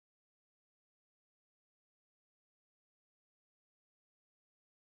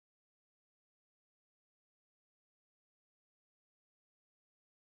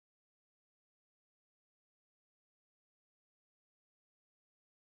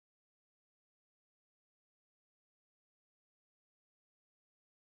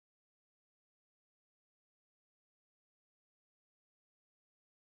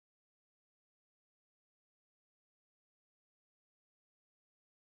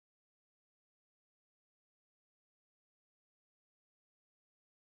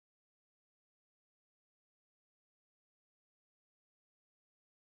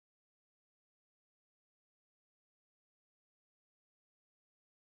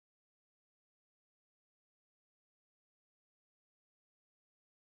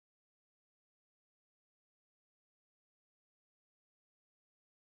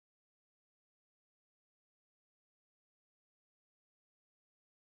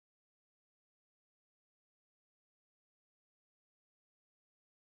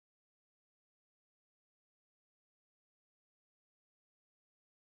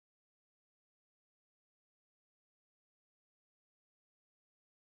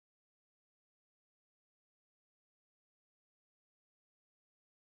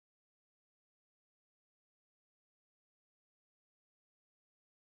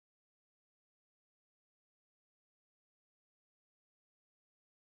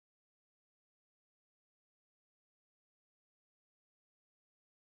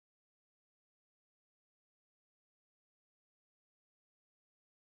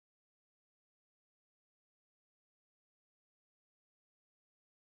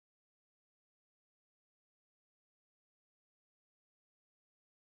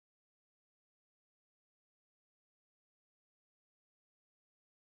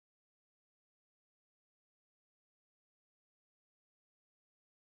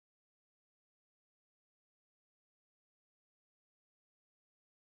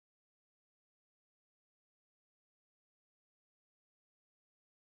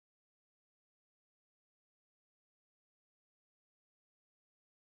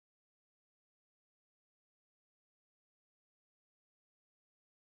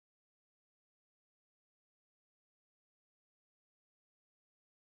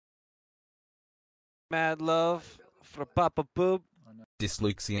Mad love for PapaPoob.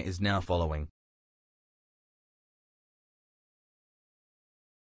 Dyslexia is now following.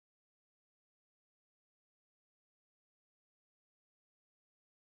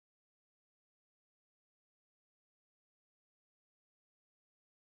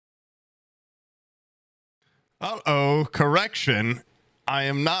 Uh-oh, correction. I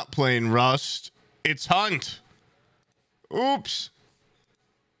am not playing Rust. It's Hunt. Oops.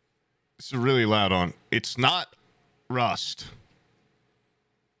 This is really loud on. It's not Rust.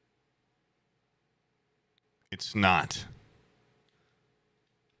 It's not.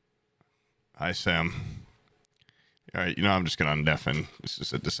 Hi, Sam. All right, I'm just going to undeafen. This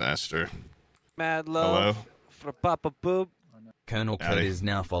is a disaster. Mad love for PapaPoob. Colonel Code is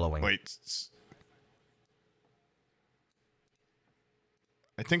now following. Wait.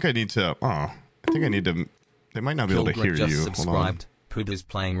 I think I need to... They might not be able to hear just you. Subscribed. Pood is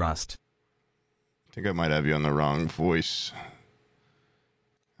playing Rust. I think I might have you on the wrong voice.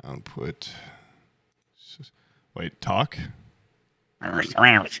 Output. Wait, talk?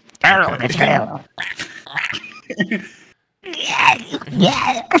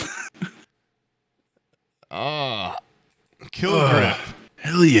 Kill Griff.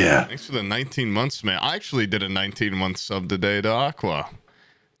 Hell yeah. Thanks for the 19 months, man. I actually did a 19-month sub today to Aqua.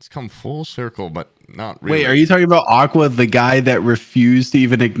 It's come full circle, but not really. Wait, are you talking about Aqua, the guy that refused to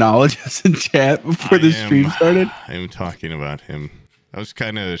even acknowledge us in chat before the stream started? I am talking about him. That was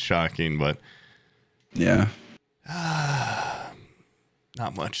kind of shocking, but... Yeah.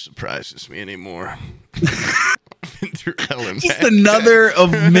 Not much surprises me anymore. Been through hell and Just back. Another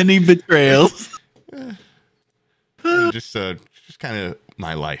of many betrayals. Just kind of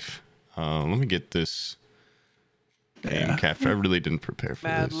my life. Let me get this game capture. I really didn't prepare for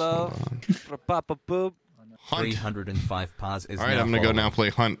Mad this. love for PapaPoob. Hunt. 305 pause is All right, now I'm gonna go following. now play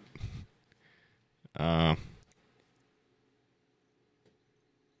Hunt.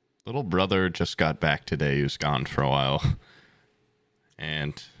 Little brother just got back today. He was gone for a while,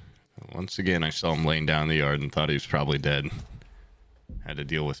 and once again, I saw him laying down in the yard and thought he was probably dead. Had to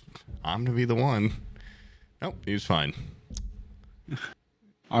deal with I'm gonna be the one. Nope, he was fine.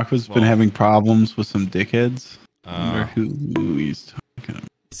 Aqua's been having problems with some dickheads. I wonder who he's talking about.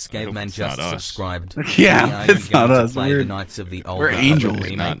 Scaveman just subscribed. Yeah, it's not us. Play the Knights of the Old We're angels.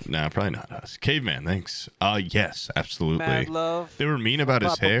 Probably not us. Caveman, thanks. Yes, absolutely. Mad love. They were mean about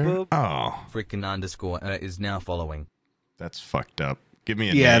his hair. PapaPoob. Oh, Frickin' underscore is now following. that's fucked up. Give me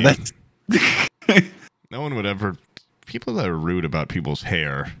a name. That's No one would ever. People that are rude about people's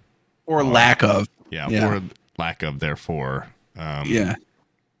hair, or lack of. yeah, Yeah. or lack of. Therefore, Yeah,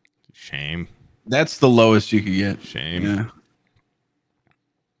 shame. that's the lowest you could get. Shame. Yeah.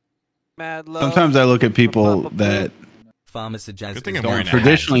 Mad love. Sometimes I look at people PapaPoob. that Farmer suggests Good thing I'm don't wearing a hat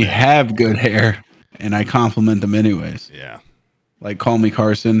traditionally today. have good hair, and I compliment them anyways. Yeah. Like, call me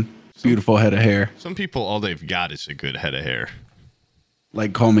Carson, beautiful head of hair. Some people, all they've got is a good head of hair.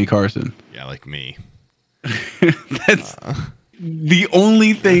 Like, call me Carson. Yeah, like me. That's the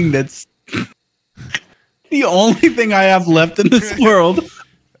only thing that's the only thing I have left in this world.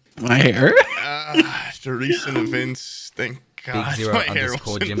 My hair. After recent events, thank Big God, Zero my hair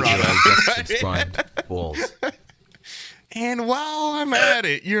underscore wasn't Jim brought Zero up. just subscribed. Balls. And while I'm at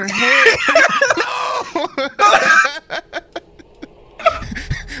it, your hair. No!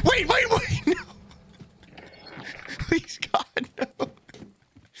 Wait, no! Please, God, no!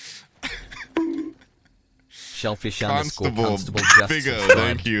 Shellfish underscore Constable Constable just Big O, subscribed.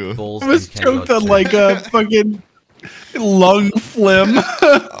 thank you. Balls I was and Kenny choked on Lodge. like a fucking lung phlegm.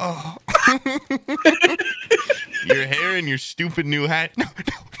 Your hair and your stupid new hat. No,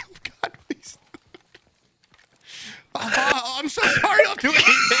 God, please. I'm so sorry. I'll do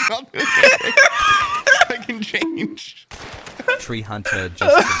anything. I can change. Tree Hunter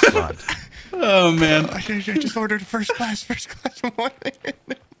just subscribed. Oh man. I just ordered first class one.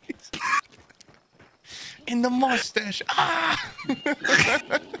 In the mustache.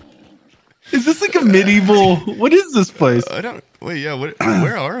 Is this like a medieval? What is this place? I don't. Wait, yeah.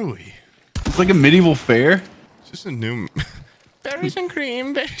 Where are we? It's like a medieval fair. It's just a new. Berries and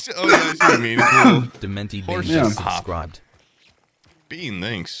cream. Berries. Oh, yeah, I see what you mean. It's a little Dementi Bean Horse just hop. subscribed. bean.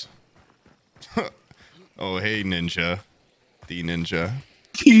 Thanks. Oh, hey, ninja. The ninja.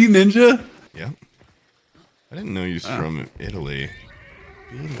 T Ninja. Yep. I didn't know you was from Italy.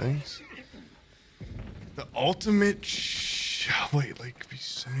 Bean, thanks. The ultimate. Wait, like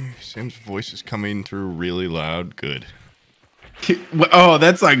Sam's voice is coming through really loud. Good. Oh,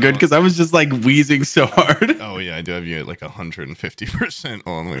 that's not good because I was just like wheezing so hard. Oh yeah, I do have you at like 150%.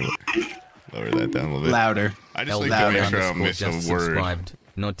 Oh, let me lower that down a little bit. Louder. I just El like to make Louder sure I don't underscore miss just a word. subscribed.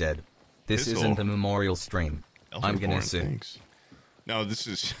 Not dead. This Pizzle. isn't a memorial stream. I'm gonna Elderborn, sue. thanks. No, this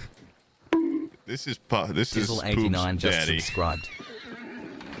is Tizzle89 Poop's just daddy. subscribed.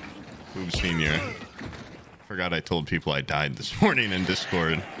 Poop Senior. Forgot I told people I died this morning in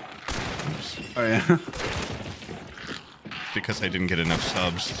Discord. Oh yeah. Because I didn't get enough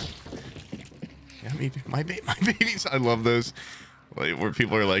subs. Yeah, my babies. I love those. Like where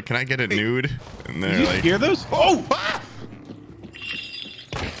people are like, "Can I get a nude?" And they're Did you like, hear those? Oh! Ah!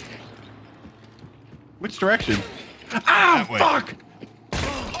 Which direction? That Ah, way. fuck!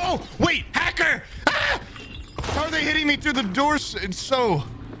 Oh, wait, hacker! Ah! How are they hitting me through the doors? It's so.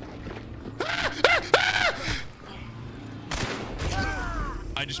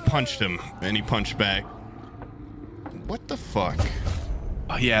 I just punched him, and he punched back. What the fuck?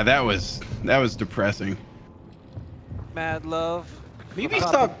 Oh yeah, that was depressing. Mad love. Maybe for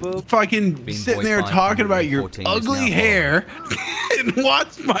stop PapaPoob. fucking Bean sitting Boy there talking about your 514 is ugly now hair and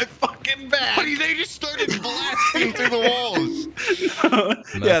watch my fucking back. Buddy, they just started blasting through the walls.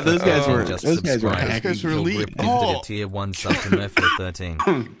 Yeah, those guys were Just those guys were subscribed. hacking. Those guys were Kill elite. Grip gifted Oh. a tier 1 sub to Murphy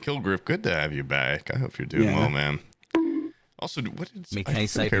 13. Kill Grip, good to have you back. I hope you're doing Yeah. well, man. Also, what did I Mickey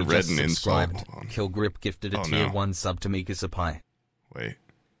think I Sapi read just an insult? subscribed. Hold on. Kill Grip gifted a Oh, tier no. 1 sub to Mika Sapai. Wait.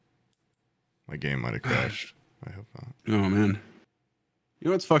 My game might have crashed. I hope not. Oh man. You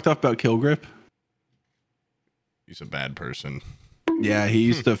know what's fucked up about Kill Grip? He's a bad person. Yeah, he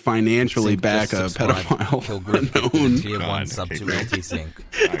used to financially Sync back just a subscribed. Kill pedophile. Grip gifted a known tier 1 God, sub okay, to great. LT Sync.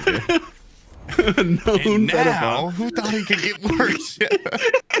 Okay. known And now, pedophile. who thought he could get worse?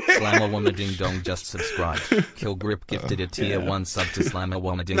 Slammer Womma Ding Dong just subscribed. Kill Grip gifted a tier 1 sub to Slammer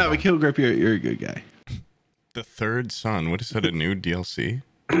Womma Ding No, Dong. but Kill Grip, you're a good guy. The Third Son. What is that? A new DLC?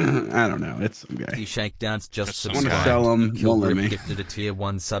 I don't know. It's some guy. The Shakedowns just That's some I want to guy. subscribed. sell him. Kill Won't let Grip me. gifted a tier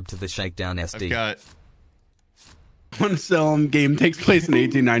 1 sub to the Shakedown I've SD. got. I want to sell him. Game takes place in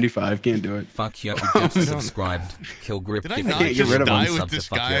 1895. Can't do it. Fuck you, just subscribed. Kill Grip Did I gifted not a get just rid of tier 1 die him. with sub to this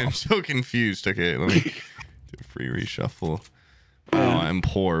fuck guy? you. I'm so confused. Okay, let me do a free reshuffle. Oh, I'm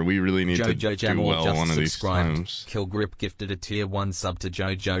poor. We really need to Jojo do Jamal well just one of these subscribed. times. Kill Grip gifted a tier 1 sub to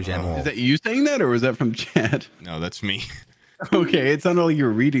Jojo Jamal. Is that you saying that, or was that from chat? No, that's me. Okay, it sounded like you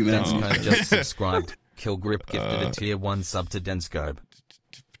were reading that. Denscope just subscribed. Kill Grip gifted a tier 1 sub to Denscope.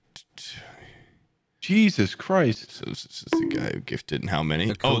 Jesus Christ. So this is the guy who gifted how many?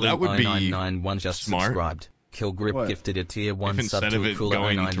 The Oh, that would be 0991 just smart. subscribed. Kill Grip What? gifted a tier 1 if sub instead to of a it cooler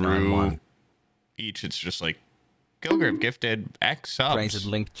going 0991. through each, it's just like Kilgrip gifted X subs. Rated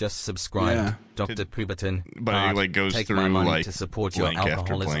Link just subscribed. Yeah. Dr. Puberton. But it like goes take through my money like to support your blank after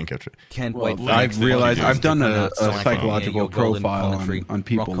alcoholism. blank after. Can't Well, wait for I've next realized video I've to done come a out so I can psychological hear your golden profile commentary. on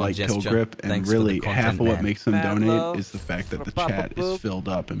people Rock like on Kill gesture. Grip, and Thanks for the really half content, of what man. makes them Mad donate love is the fact that for the Papa chat is Poop. filled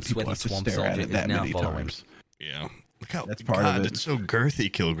up and people Sweaty have to Swamp stare at Soldier it is that now many following. times. Yeah. Look how That's part of God, it. it's so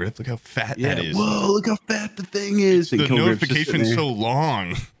girthy, Kilgrip. Look how fat Yeah. that is. Whoa, look how fat the thing is. And The Kill Grip's just notification's sitting so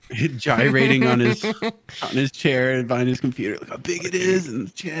long. there gyrating on his chair and behind his computer. Look how big it is in the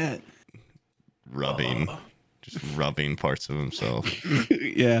chat. Rubbing. Oh. Just rubbing parts of himself.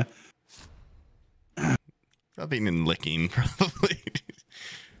 Yeah. Rubbing and licking, probably.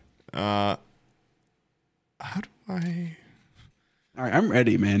 How do I... All right, I'm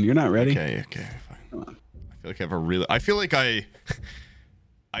ready, man. You're not ready? Okay, fine. I feel like I have a really... I feel like I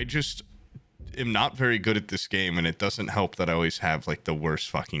just am not very good at this game, and it doesn't help that I always have, like, the worst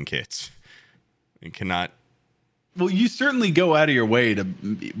fucking kits. I cannot... Well, you certainly go out of your way to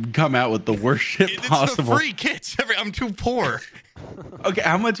come out with the worst shit It's possible. the free kits. I'm too poor. Okay,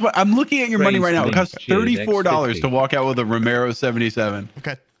 how much? I'm looking at your money right now. It costs $34 to walk out with a Romero 77. I've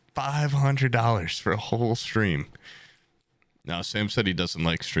got $500 for a whole stream. Now, Sam said he doesn't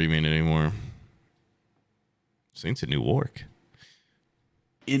like streaming anymore. Saints a New York.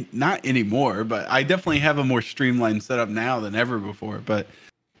 Not anymore, but I definitely have a more streamlined setup now than ever before. But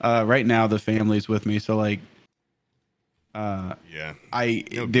right now, the family's with me, so like, Yeah.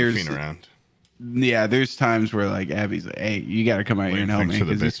 No there's goofing around. yeah, there's times where like Abby's like, hey, you got to come out here Wait, and help thanks me for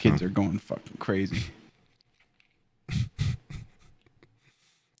the because these bits, kids huh? are going fucking crazy.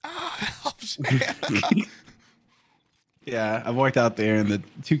 Yeah, I've walked out there and the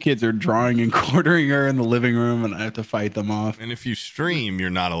two kids are drawing and quartering her in the living room, and I have to fight them off. And if you stream, you're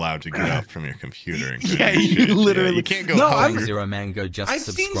not allowed to get up from your computer. And go Yeah, do you shit. literally- you can't go No, home. I'm- Zero Mango just I've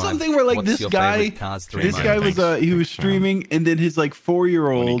seen subscribed. something where like What's this your guy, favorite Cars This this 3 guy moment? was he was streaming, and then his like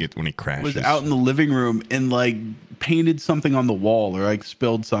 4-year-old when he crashes. was out in the living room and like painted something on the wall or like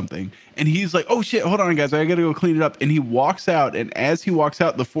spilled something, and he's like, oh shit, hold on guys, I gotta go clean it up. And he walks out, and as he walks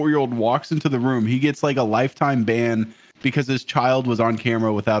out, the 4-year-old walks into the room. He gets like a lifetime ban because his child was on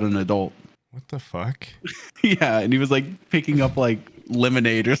camera without an adult. What the fuck? Yeah, and he was like picking up like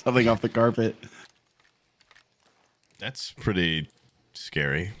lemonade or something off the carpet. That's pretty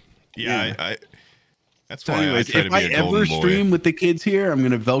scary. Yeah, Yeah. I that's So why anyways, I try to if be I a ever golden boy. stream with the kids here, I'm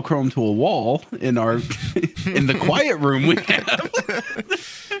gonna Velcro them to a wall in our in the quiet room we have.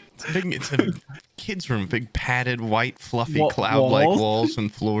 It's a kid's room, big padded white fluffy Wa- cloud-like walls. walls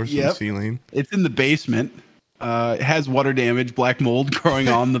and floors Yep. and ceiling. It's in the basement. It has water damage, black mold growing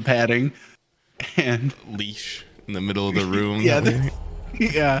on the padding, and Leash in the middle of the room. yeah,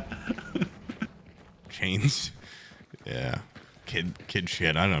 yeah. Chains. Yeah. Kid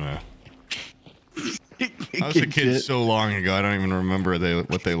shit. I don't know. I was a kid shit. so long ago. I don't even remember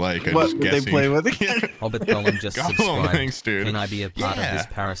what they like. I'm What just would they guessing. play with? Hobbit Golem just Gollum, subscribed. thanks, dude. Can I be a part of this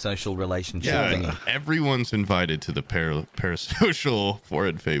Yeah. parasocial relationship Yeah, thingy? everyone's invited to the parasocial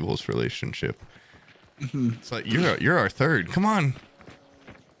Forehead Fables relationship. It's like you're our third. Come on,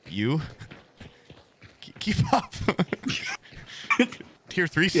 you keep up. Tier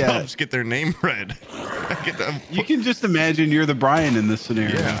 3 Yeah. subs get their name read. Get them. You can just imagine you're the Brian in this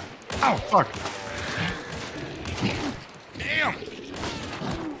scenario. Yeah. Oh fuck. Damn.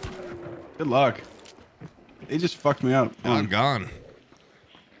 Good luck. They just fucked me up. I'm gone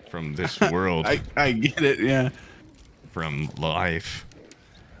from this world, I get it. Yeah. from life.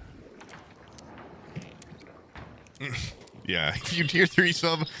 Yeah, if you tier 3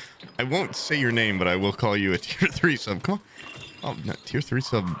 sub, I won't say your name, but I will call you a tier 3 sub. Come on. Oh, no, tier 3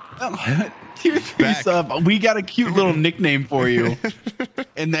 sub. Oh, Tier 3 Back. sub. We got a cute little nickname for you,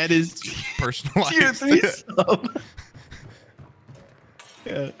 and that is Personalized. Tier 3 sub.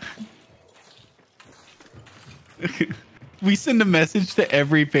 Yeah. We send a message to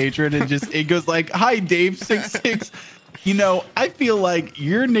every patron and just it goes like, "Hi Dave66. You know, I feel like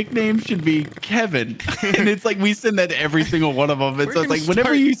your nickname should be Kevin." And it's like we send that to every single one of them. And We're so it's gonna like whenever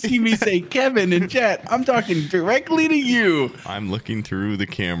start- you see me say Kevin in chat, I'm talking directly to you. I'm looking through the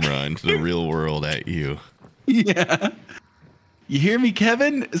camera into the real world at you. Yeah. You hear me,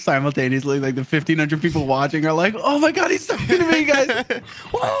 Kevin? Simultaneously, like the 1,500 people watching are like, "Oh my god, he's talking to me, guys!"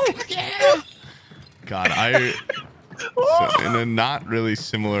 Whoa, yeah. God, so in a not really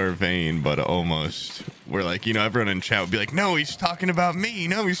similar vein, but almost, where like, you know, everyone in chat would be like, "No, he's talking about me.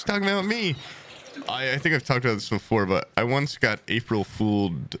 No, he's talking about me." I think I've talked about this before, but I once got April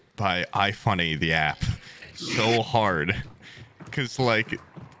fooled by iFunny, the app, so hard. Because, like,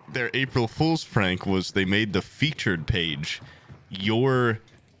 their April Fool's prank was they made the featured page your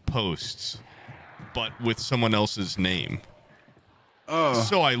posts, but with someone else's name. Oh,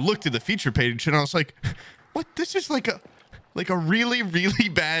 So I looked at the feature page and I was like, "What? This is like a really, really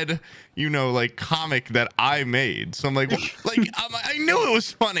bad, you know, like comic that I made." So I'm like, I knew it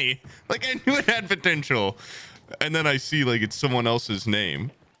was funny. Like I knew it had potential. And then I see like it's someone else's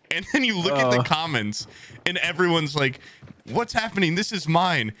name. And then you look at the comments and everyone's like, "What's happening? This is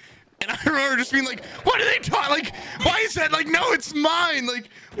mine." And I remember just being like, "What are they talking? Like, why is that? Like, no, it's mine. Like,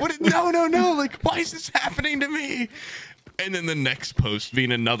 what? No. Like, why is this happening to me?" And then the next post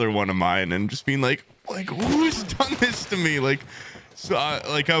being another one of mine, and just being like who's done this to me? Like, so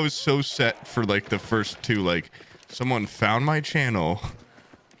I was so set for like the first two. Like, someone found my channel,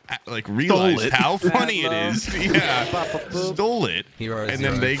 like realized it. how funny it is. Yeah, PapaPoob. stole it, Hero and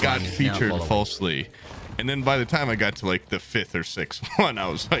then Zero they got Prime is now featured following. falsely. And then by the time I got to like the 5th or 6th one, I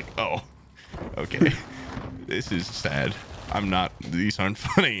was like, "Oh, okay, this is sad. These aren't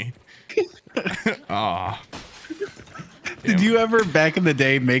funny." Ah. did you ever back in the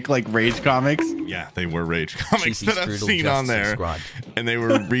day make like rage comics? Yeah, they were rage comics Cheesy that I've Strudel seen just on there, subscribed. and they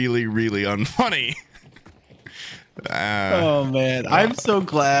were really, really unfunny. Oh man, I'm so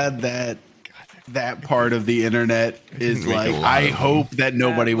glad that that part of the internet is Make a like. lot I of them. hope that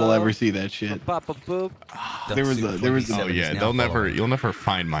nobody will Hello. ever see that shit. PapaPoob. There was Oh yeah, you'll never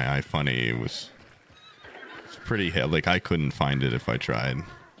find my iFunny. It's pretty like I couldn't find it if I tried.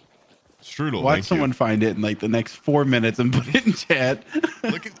 Strudel, Watch thank someone you. find it in like the next 4 minutes and put it in chat.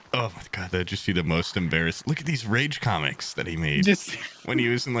 Look at oh my god, that'd just be the most embarrassed. Look at these rage comics that he made Just when he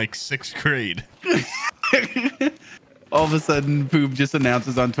was in like 6th grade. all of a sudden, Poob just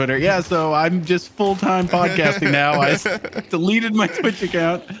announces on Twitter, "Yeah, so I'm just full-time podcasting now. I deleted my Twitch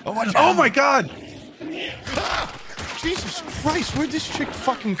account." Oh my god! Jesus Christ, where'd this chick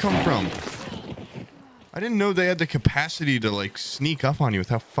fucking come from? I didn't know they had the capacity to like sneak up on you with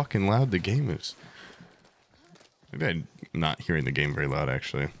how fucking loud the game is. Maybe I'm not hearing the game very loud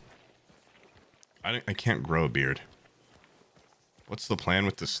actually. I can't grow a beard. What's the plan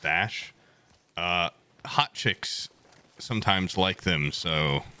with the stash? Hot chicks sometimes like them,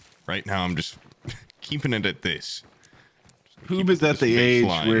 so right now I'm just keeping it at this. Poob is at the age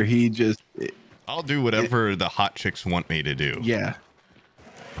baseline. where he just, I'll do whatever the hot chicks want me to do. yeah.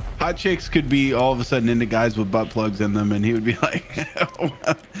 Hot chicks could be all of a sudden into guys with butt plugs in them, and he would be like,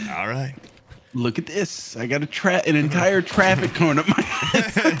 All right. "Look at this! I got an entire traffic cone up my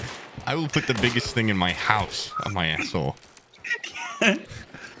ass." I will put the biggest thing in my house on my asshole.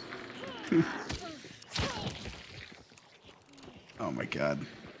 Oh my god!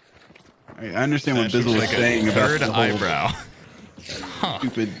 I understand what That Bizzle was looks like saying a about third the whole eyebrow.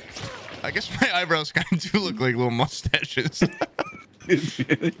 stupid. I guess my eyebrows kind of do look like little mustaches. I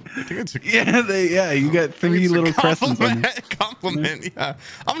think it's a, Yeah, you got I think 3 it's a little crescents on them. compliment. Yeah,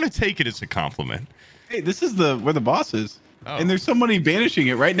 I'm gonna take it as a compliment. Hey, this is where the boss is, Oh. and there's somebody banishing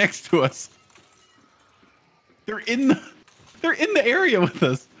it right next to us. They're in the area with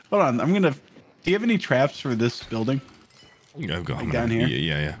us. Hold on, I'm gonna. Do you have any traps for this building? Go Like down here?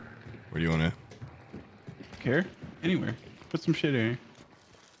 Yeah. Where do you want to? Care? Anywhere. Put some shit in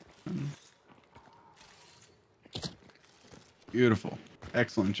here. Beautiful.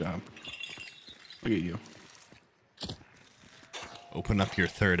 Excellent job. Look at you. Open up your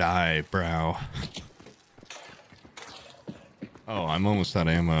third eyebrow. Oh, I'm almost out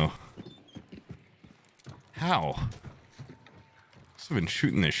of ammo. How? I've been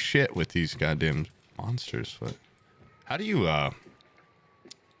shooting this shit with these goddamn monsters. What? How do you,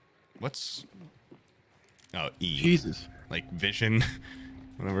 what's... Oh, E. Jesus. Like vision.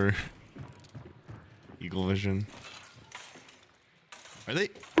 Whatever. Eagle vision. Are they...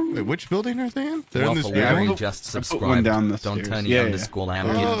 Wait, which building are they in? They're in this Waffle building? Warrior just I put subscribed. one down the Don stairs. Tony Yeah. underscore Lamb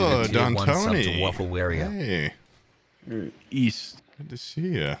Oh, gifted a tier Don 1 sub Tony. to Waffle Warrior. Hey, Or east. good to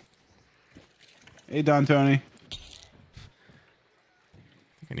see ya. Hey, Don Tony.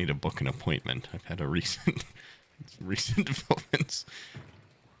 I need to book an appointment. I've had a recent developments.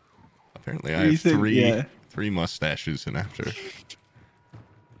 Apparently, I have three mustaches and after.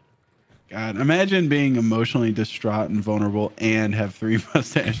 God, imagine being emotionally distraught and vulnerable and have 3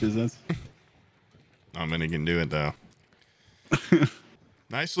 mustaches. That's Not many can do it though.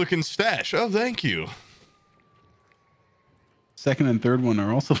 Nice looking stash. Oh, thank you. second and third one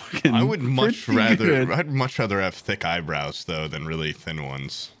are also looking. I would much pretty rather. good. I'd much rather have thick eyebrows though than really thin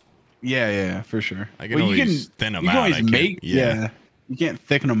ones. Yeah, for sure. I can always thin 'em out. I can't- Yeah, you can't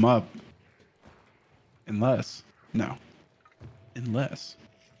thicken them up unless no.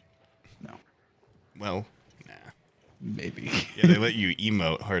 Well, nah. Maybe. Yeah, they let you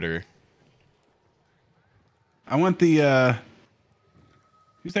emote harder. I want the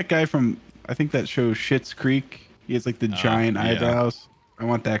who's that guy from I think that show Schitt's Creek? He has like the giant yeah. eyebrows. I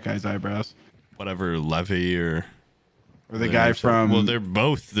want that guy's eyebrows. Whatever Levy or Or the guy from Well, they're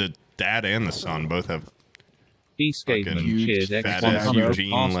both the dad and the son both have Eastgateman huge cheered fat X100 ass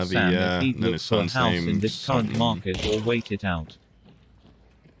Eugene asked Levy, Sam yeah, if he'd and then look his for a son's house in name, this current something. market or wait it out.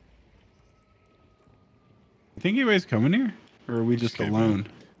 You think anybody's coming here? Or are we just Escape alone?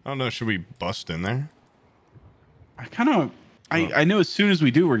 I don't know. Should we bust in there? I kind of I know as soon as we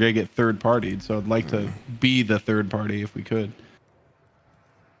do we're gonna get third partied, so I'd like to be the third party if we could.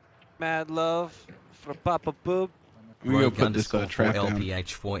 Mad love for PapaPoob. We go Rogue put this underscore trap down.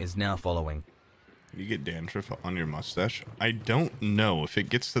 LPH4 is now following. You get dandruff on your mustache? I don't know. If it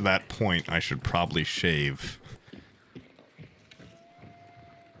gets to that point, I should probably shave.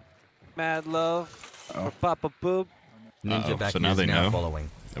 Mad love for PapaPoob. Ninja back so now is they now know following.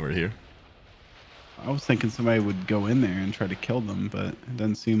 that we're here. I was thinking somebody would go in there and try to kill them, but it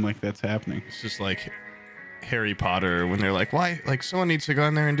doesn't seem like that's happening. It's just like Harry Potter when they're like, why? Like, someone needs to go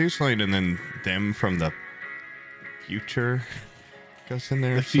in there and do something. And then them from the future goes in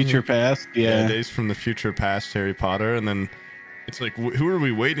there. The future past, yeah. Days from the future past, Harry Potter. And then it's like, who are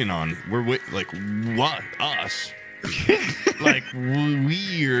we waiting on? We're like, what? Us? Like,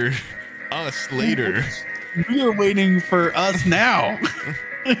 we're us later. We are waiting for us now.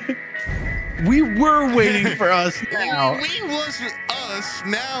 We were waiting for us now. We wasn't us.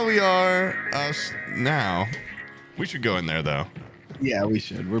 Now we are us now. We should go in there, though. Yeah, we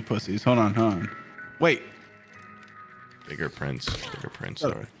should. We're pussies. Hold on. Wait. Bigger prince. Oh.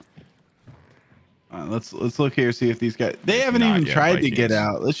 Sorry. Let's look here, see if these guys. They It's haven't not even yet tried to Vikings. get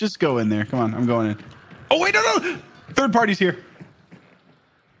out. Let's just go in there. Come on, I'm going in. Oh wait, no. Third party's here.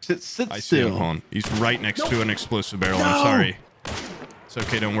 Sit I see him. still. Hold on. He's right next to an explosive barrel. I'm sorry. It's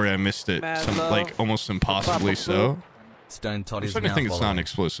okay. Don't worry. I missed it. Mad Some, love. like, almost impossibly so. Stone Todd I'm is starting now to think it's not an following.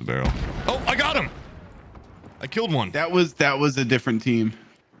 explosive barrel. Oh, I got him. I killed one. That was a different team.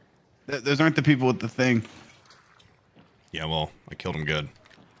 Those aren't the people with the thing. Yeah, well, I killed him good.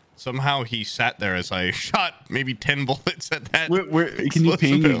 Somehow he sat there as I shot maybe 10 bullets at that. Can you explosive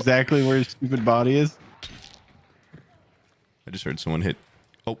ping barrel. exactly where his stupid body is? I just heard someone hit.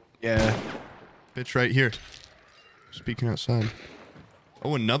 Oh, Yeah. bitch, right here. Speaking outside.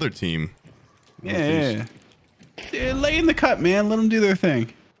 Oh, another team. Yeah. Yeah, lay in the cut, man. Let them do their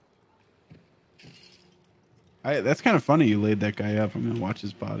thing. That's kind of funny. You laid that guy up. I'm gonna watch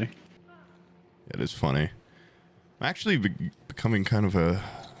his body. It is funny. I'm actually becoming kind of a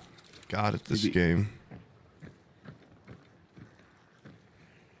god at this game.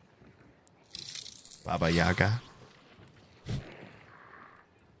 Baba Yaga.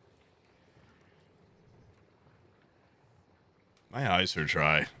 My eyes are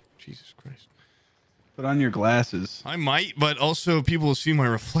dry. Jesus Christ. Put on your glasses. I might, but also people will see my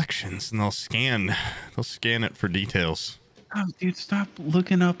reflections and they'll scan it for details. Oh, dude, stop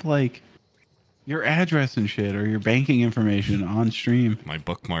looking up like your address and shit or your banking information on stream. My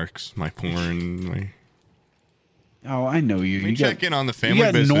bookmarks, my porn, my... Oh, I know you. Let me check in on the you family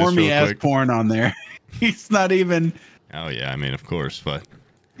got business normie real ass quick. porn on there. He's not even. Oh yeah, I mean, of course, but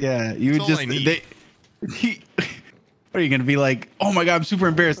Yeah, you That's would all I need. What are you gonna be like? Oh my god, I'm super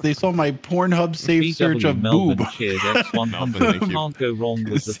embarrassed. They saw my Pornhub safe search of Melbourne boob. cheered Melbourne, thank X100. you. Can't go wrong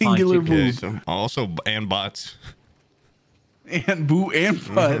with the Singular fighting. okay, boob. so also and bots. And boo and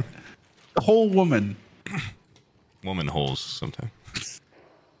butt. The whole woman. Woman holes sometimes.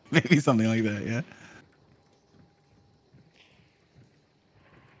 Maybe something like that, yeah.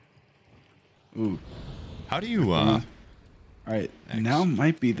 Ooh. How do you All right. X. Now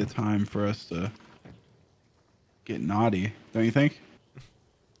might be the time for us to get naughty, don't you think?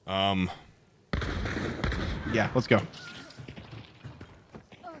 Yeah, let's go.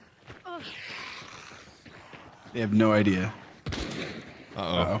 They have no idea.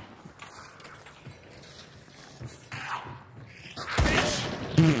 uh-oh.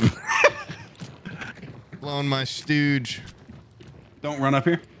 Blowing my stooge. Don't run up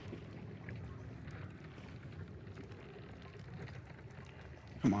here.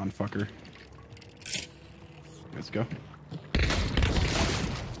 Come on, fucker. Let's go.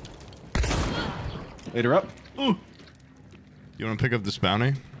 Later up. Ooh. You want to pick up this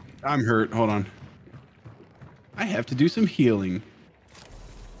bounty? I'm hurt. Hold on. I have to do some healing.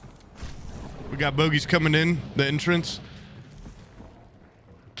 We got bogeys coming in the entrance.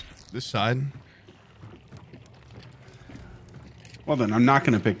 This side. Well then, I'm not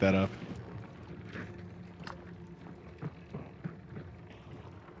going to pick that up.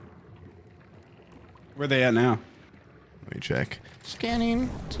 Where are they at now? Let me check. Scanning.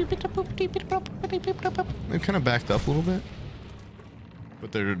 They've kind of backed up a little bit.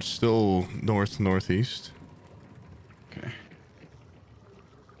 But they're still northeast. Okay.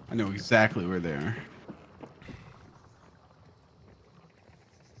 I know exactly where they are.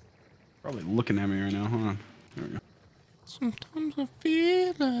 Probably looking at me right now. Hold on. There we go. Sometimes I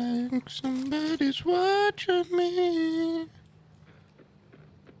feel like somebody's watching me.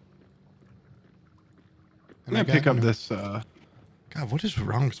 I'm going to pick up this... God, what is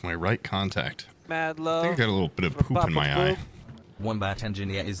wrong with my right contact? Mad I love. think I got a little bit of for poop in my eye. PapaPoob. Wombat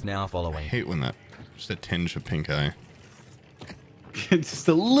engineer is now I following. hate when that... Just a tinge of pink eye. just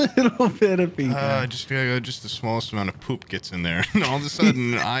a little bit of pink eye. Just the smallest amount of poop gets in there. And all of a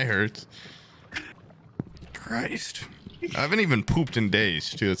sudden, eye hurts. Christ. I haven't even pooped in days,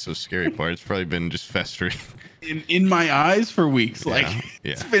 too. That's the scary part. It's probably been just festering. In my eyes for weeks. Yeah, Like,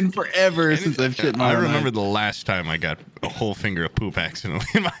 yeah. it's been forever since I've shit my I own remember eye. the last time I got a whole finger of poop accidentally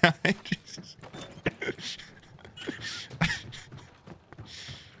in my eye. Jesus.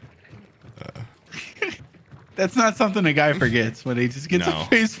 That's not something a guy forgets when he just gets No. a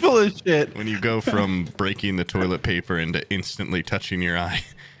face full of shit. When you go from breaking the toilet paper into instantly touching your eye.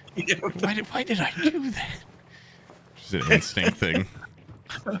 Why did I do that? Just an instinct thing.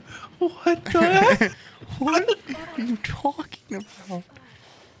 What the heck? What are you talking about?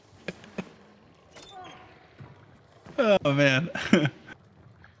 Oh, man. All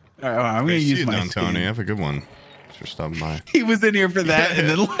right, well, I'm going to Hey, see use you my down, Tony. skin. Have a good one. Thanks for stopping by. He was in here for that and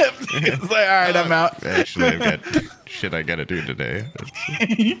then left. He was like, all right, I'm out. Actually, I've got shit I gotta do today.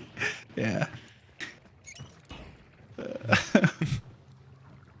 Yeah.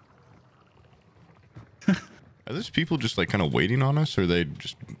 Are those people just like kind of waiting on us, or they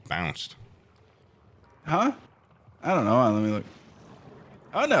just bounced? Huh? I don't know. Let me look.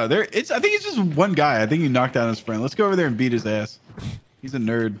 Oh, no. I think it's just one guy. I think he knocked out his friend. Let's go over there and beat his ass. He's a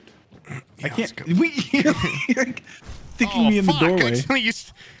nerd. I let's can't. go. You're sticking me in the doorway.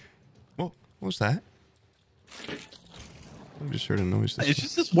 What was that? I just heard a noise. It's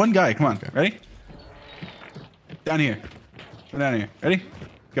just this one guy. Come on. Okay. Ready? Down here. Come down here. Ready?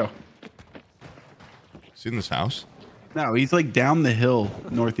 Go. Is he in this house? No, he's like down the hill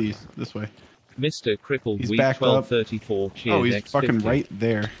northeast this way. Mr. Crippled He's Week backed up. 1234 cheered Oh, he's X50. fucking right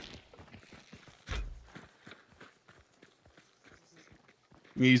there.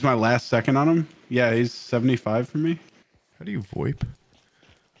 Use my last second on him. Yeah, he's 75 for me. How do you VoIP?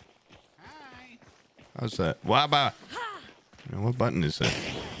 Hi. How's that? Waba. What button is that?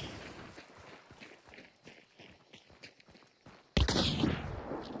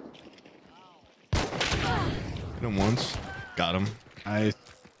 Hit him once. Got him. Nice.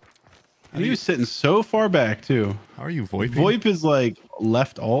 And he was sitting so far back too. How are you VoIPing? VoIP is like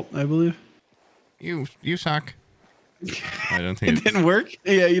left alt, I believe. You suck. I don't think It didn't work.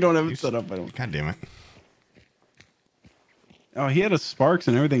 Yeah, you don't have it set up. I don't. God damn it. Oh, he had a sparks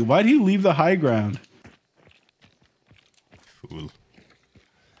and everything. Why'd he leave the high ground? Fool.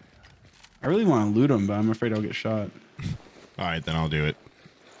 I really want to loot him, but I'm afraid I'll get shot. All right, then I'll do it.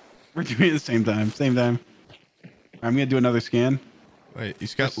 We're doing it at the same time. Same time. I'm gonna do another scan. Wait,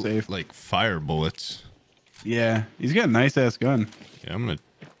 he's got Safe. like fire bullets. Yeah, he's got a nice ass gun. Yeah, I'm gonna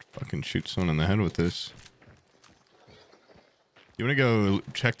fucking shoot someone in the head with this. You wanna go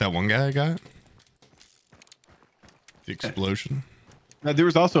check that one guy I got? The explosion. There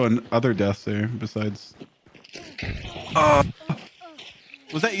was also other deaths there besides. Oh,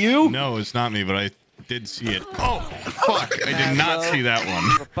 was that you? No, it's not me, but I did see it. Oh, fuck! I did not see that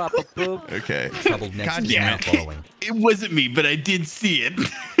one. For PapaPoob. Okay. Troubled next God is damn now it. following. It wasn't me, but I did see it.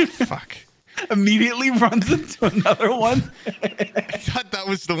 Fuck. Immediately runs into another one. I thought that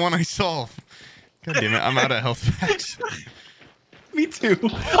was the one I saw. God damn it! I'm out of health packs. Me too. Oh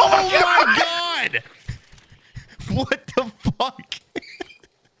my god! What the fuck?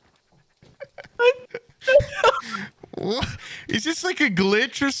 What? Is this like a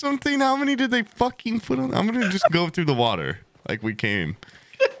glitch or something? How many did they fucking put on? I'm gonna just go through the water like we came.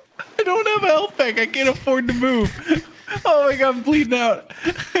 I don't have a health pack. I can't afford to move. Oh my god, I'm bleeding out.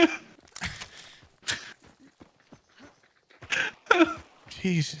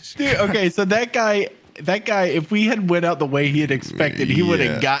 Jesus. Dude, okay, so that guy, if we had went out the way he had expected, he would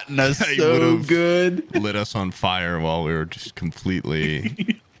have Yeah. gotten us He so would've good. Lit us on fire while we were just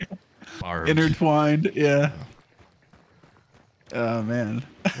completely barbed. Intertwined, yeah. Oh man.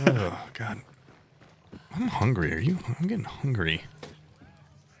 Oh god. I'm hungry. Are you? I'm getting hungry.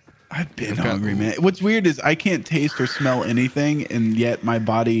 I've been got- hungry, man. What's weird is I can't taste or smell anything, and yet my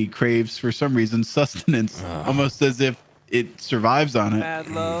body craves, for some reason, sustenance, almost as if it survives on it. Mad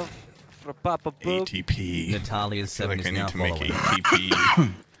love for PapaPoob. ATP. Natalia's I feel 7 like I is need now to make following.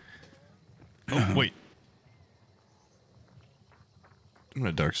 ATP. Oh wait. I'm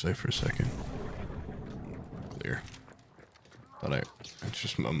gonna dark side for a second. Clear. It's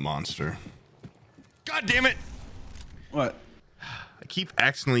just a monster. God damn it! What? I keep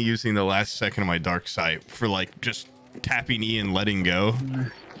accidentally using the last second of my dark sight for like just tapping E and letting go,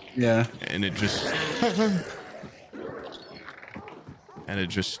 Yeah. and it just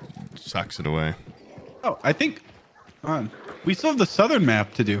sucks it away. Oh, I think. Come on. We still have the southern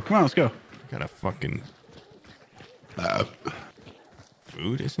map to do. Come on, let's go. Gotta fucking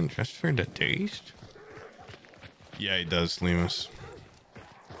food isn't just for the taste. Yeah, he does, Lemus.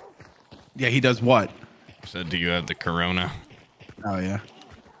 Yeah, he does what? So, do you have the corona? Oh yeah.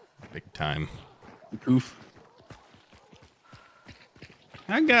 Big time. Poof.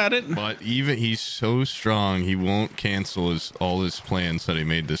 I got it. But even he's so strong, he won't cancel all his plans that he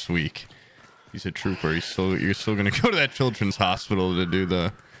made this week. He's a trooper. You're still gonna go to that children's hospital to do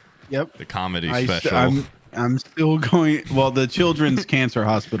the Yep. comedy special. I'm still going. Well, the children's cancer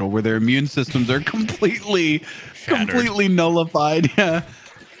hospital, where their immune systems are completely nullified. Yeah.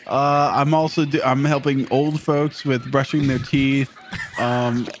 I'm also I'm helping old folks with brushing their teeth.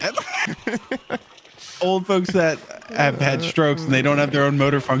 Old folks that have had strokes and they don't have their own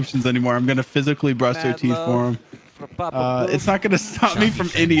motor functions anymore. I'm going to physically brush their Mad teeth for love them. for PapaPoob. It's not going to stop me from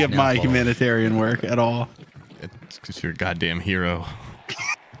any of my humanitarian work at all. It's because you're a goddamn hero.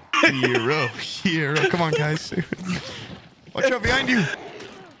 Hero. Come on, guys. Watch out behind you.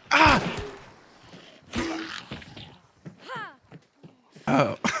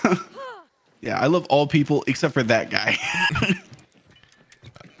 Oh. Yeah, I love all people except for that guy.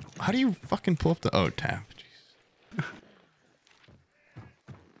 How do you fucking pull up the tap? Jeez.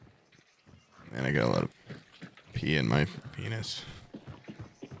 Man, I got a lot of pee in my penis.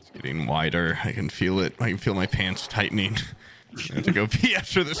 It's getting wider. I can feel it. I can feel my pants tightening. I have to go pee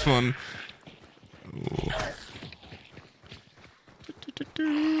after this one.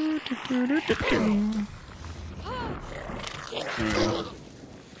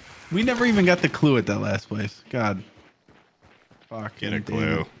 We never even got the clue at that last place. God. Fuck. Get a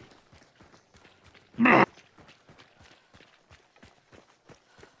clue.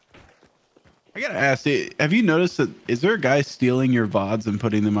 I gotta ask, have you noticed that? Is there a guy stealing your VODs and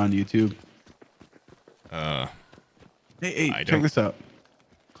putting them on YouTube? Hey, I check don't- this out.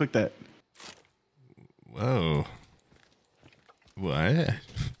 Click that. Whoa. What? Did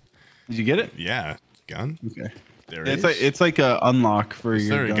you get it? Yeah. Gun? Okay. There It's like a unlock for Is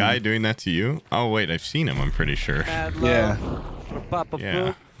your there a gun. guy doing that to you? Oh, wait. I've seen him, I'm pretty sure. Mad Yeah. love for PapaPoob.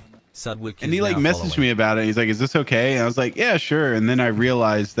 Yeah. Sudwick And is he like now messaged following. me about it. He's like, "Is this okay?" And I was like, "Yeah, sure." And then I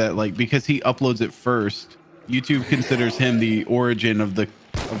realized that like because he uploads it first, YouTube considers him the origin of the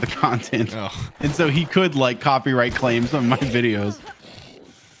content, Oh. and so he could like copyright claim some of my videos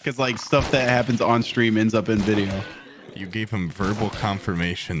because like stuff that happens on stream ends up in video. You gave him verbal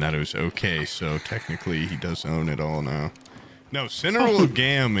confirmation that it was okay, so technically he does own it all now. No, Cineral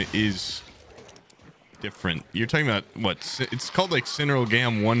Gam is different. You're talking about what? It's called like Cineral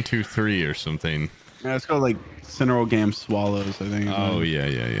Gam 123 or something. Yeah, it's called like Cineral Gam Swallows, I think. Oh,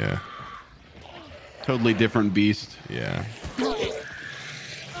 yeah. Totally different beast. Yeah.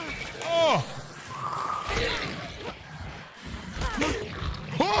 Oh!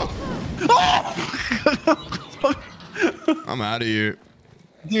 Oh! I'm out of here.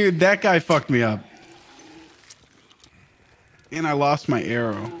 Dude, that guy fucked me up. And I lost my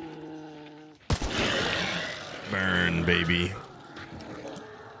arrow. Burn, baby.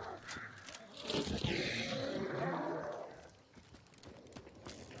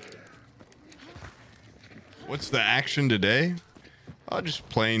 What's the action today? I'll just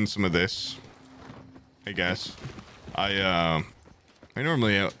playing some of this, I guess. I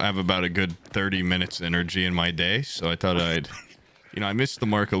normally have about a good 30 minutes energy in my day, so I thought I'd, I missed the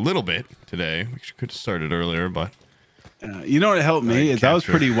mark a little bit today. We could have started earlier, but You know what helped me is I was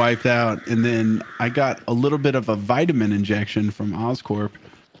capture. pretty wiped out, and then I got a little bit of a vitamin injection from Oscorp,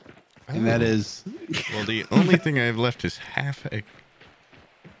 and that Oh. is well, the only thing I have left is half a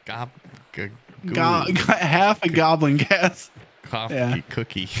half a goblin gas. coffee yeah.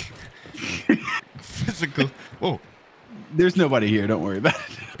 cookie. Physical. Whoa, There's nobody here. Don't worry about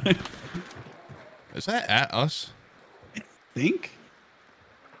it. is that at us? Think?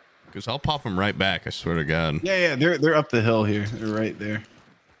 Because I'll pop them right back. I swear to God. Yeah. They're up the hill here. They're right there.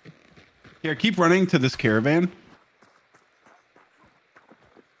 Here, keep running to this caravan.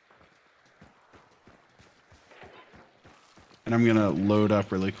 And I'm gonna load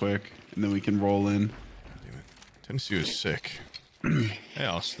up really quick, and then we can roll in. Damn it. Tennessee was sick. Hey,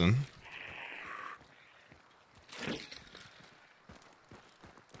 Austin.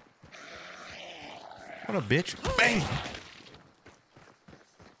 What a bitch. Bang!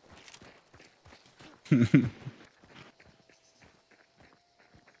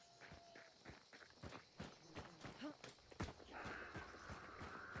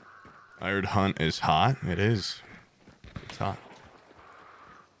 Iron Hunt is hot. It is. It's hot.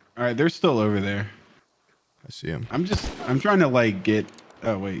 All right, they're still over there. I see him. I'm trying to like get.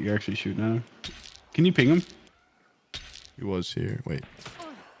 Oh wait, you're actually shooting at him. Can you ping him? He was here. Wait.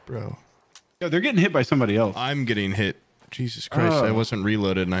 Bro. Yeah, they're getting hit by somebody else. I'm getting hit. Jesus Christ. I Oh. wasn't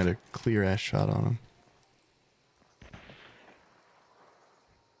reloaded and I had a clear ass shot on him.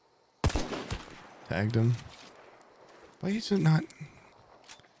 Tagged him. Why is it not?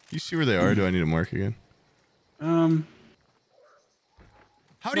 You see where they are? Do I need to mark again? How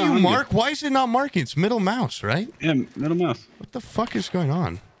How do you mark? Why is it not marking? It's middle mouse, right? Yeah, middle mouse. What the fuck is going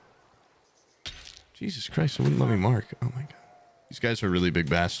on? Jesus Christ, it wouldn't let me mark. Oh my God. These guys are really big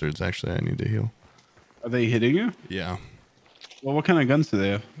bastards. Actually, I need to heal. Are they hitting you? Yeah. Well, what kind of guns do they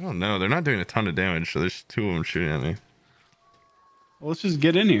have? I don't know. They're not doing a ton of damage, so there's two of them shooting at me. Well, let's just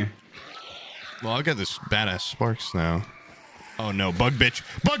get in here. Well, I got this badass sparks now. Oh no, bug bitch!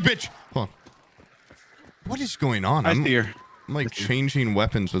 Bug bitch! Hold on. What is going on? I see her. I'm like changing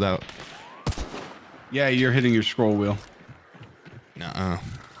weapons without. Yeah, you're hitting your scroll wheel. Nuh-uh.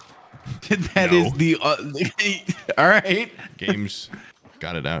 That No. is the. All right. Games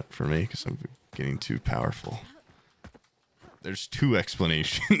got it out for me because I'm getting too powerful. There's two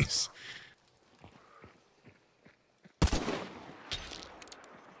explanations.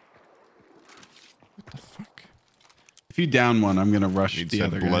 What the fuck? If you down one, I'm gonna rush Need the said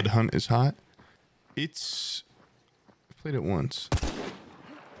other Blood guy. Hunt is hot. It's. I played it once.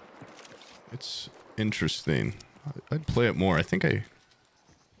 It's interesting. I'd play it more. I think I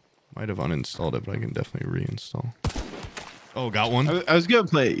might have uninstalled it, but I can definitely reinstall. Oh, got one? I was gonna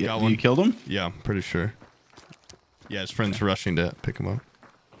play it. Got You one. killed him? Yeah, I'm pretty sure. Yeah, his friend's rushing to pick him up.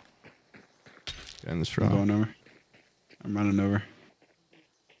 And this I'm round. going over. I'm running over.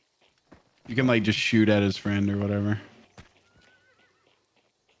 You can like just shoot at his friend or whatever.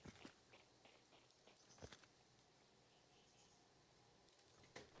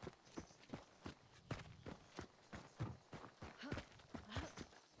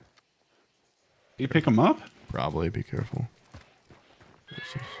 You pick him up? Probably be careful.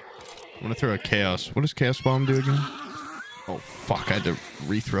 Where's this? I'm gonna throw a chaos. What does chaos bomb do again? Oh fuck! I had to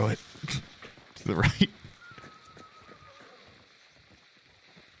rethrow it to the right.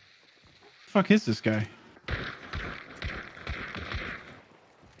 Fuck is this guy?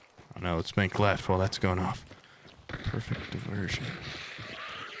 Oh no, let's make left while that's going off. Perfect diversion.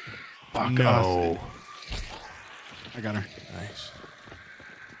 Fuck No. us. I got her. Nice.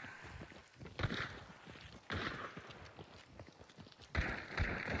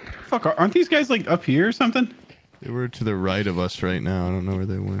 Fuck, aren't these guys like up here or something? They were to the right of us right now. I don't know where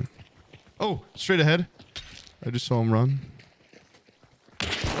they went. Oh, straight ahead. I just saw him run.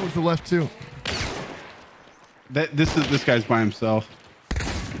 Oh, to the left too. This guy's by himself.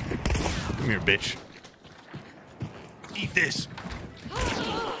 Come here, bitch. Eat this.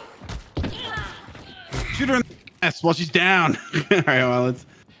 Shoot her in the ass while she's down. All right, well, let's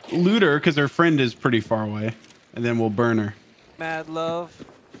loot her because her friend is pretty far away, and then we'll burn her. Mad love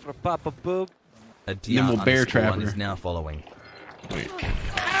for PapaPoob. A then we'll bear trap one her. is now following. Wait.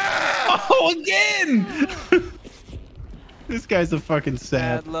 Oh, again! This guy's a fucking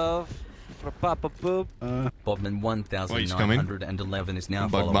sap. Mad love for PapaPoob. Bobman Oh, he's coming. 1911 is now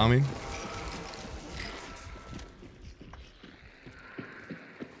Bug following. bombing.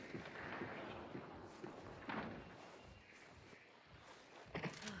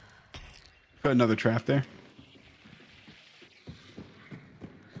 Put another trap there.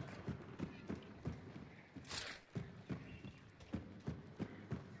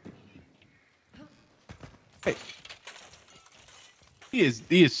 Hey.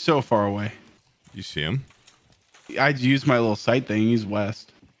 He is so far away. You see him? I'd use my little sight thing. He's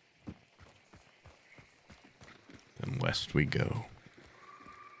west. Then west we go.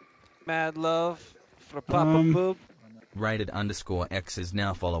 Mad love for PapaPoob. Rated_X is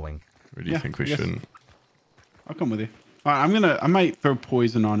now following. Where do you Yeah, think we yes. shouldn't? I'll come with you. I might throw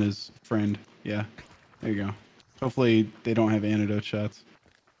poison on his friend. Yeah. There you go. Hopefully they don't have antidote shots.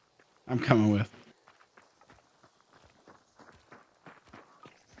 I'm coming with.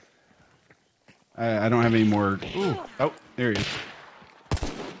 I don't have any more. Ooh. Oh, there he is.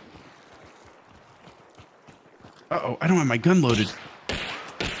 Uh-oh, I don't have my gun loaded.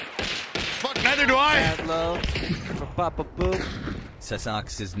 Fuck, neither do I! Mad love for PapaPoob.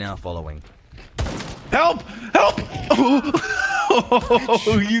 Sasax is now following. Help! Help!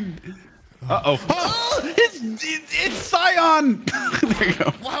 Oh, you... Uh-oh. Oh, it's Scion! There you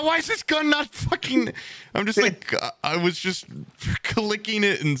go. Why is this gun not fucking... I'm just like... I was just clicking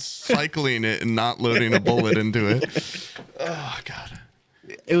it and cycling it and not loading a bullet into it. Oh, God.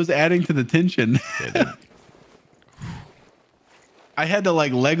 It was adding to the tension. I had to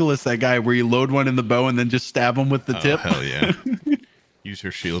like Legolas that guy where you load one in the bow and then just stab him with the tip. Hell yeah. Use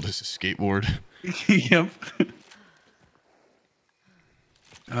her shield as a skateboard. Yep.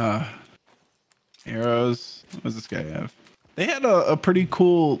 Arrows. What does this guy have? They had a pretty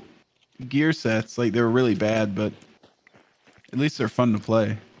cool gear sets. Like they were really bad, but at least they're fun to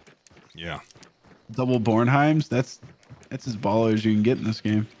play. Yeah. Double Bornheims. That's as baller as you can get in this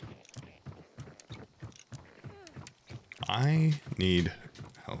game. I need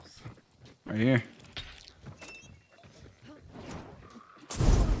health. Right here.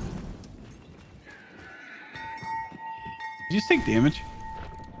 Did you just take damage?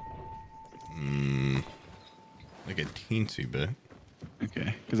 Like a teensy bit.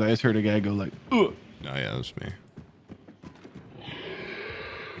 Okay, because I just heard a guy go like, ugh. Oh yeah, that was me.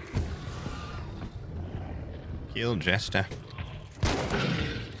 Kill Jester.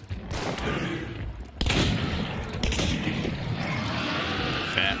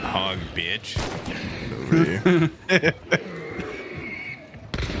 Fat hog bitch. Over here.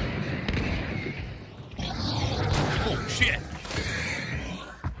 Oh shit.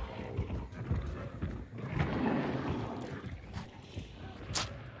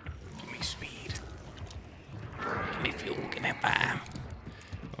 Give me speed. Give me fuel. Give me fire.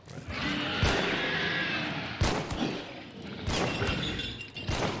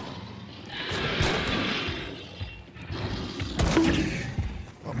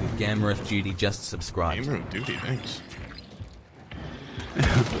 Gamreth Judy just subscribed. Gamer of duty, thanks.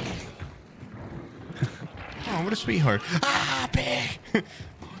 Oh, what a sweetheart. Ah, pig! Oh,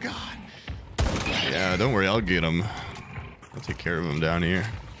 God. Yeah, don't worry, I'll get him. I'll take care of him down here.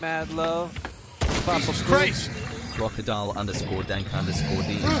 Mad love for PapaPoob. Christ! Crocodile_dank_D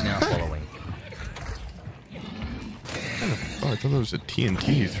is now following. Oh, I thought that was a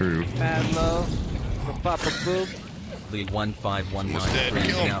TNT you threw. Mad love for PapaPoob. Lead 15193 Almost dead. is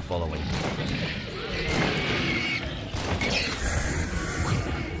Kill him. now following.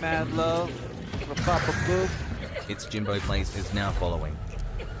 Mad love for PapaPoob. It's Jimbo Plays is now following.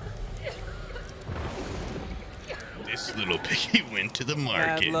 This little piggy went to the Mad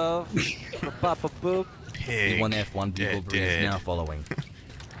market. love for PapaPoob. Pig. The 1F1 dead, Bugleberry is now following.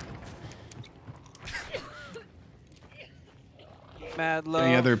 Mad love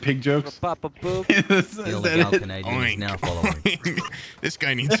Any other pig for jokes? PapaPoob. Is Illegal that it? Canadian is now Oink. following. Oink. This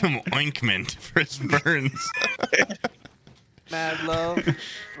guy needs some ointment for his burns. Mad love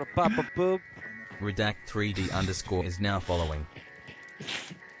for PapaPoob. Redact 3D underscore is now following.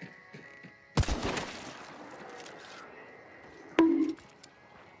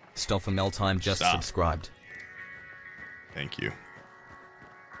 Stoffer Meltime just Stop. subscribed. Thank you.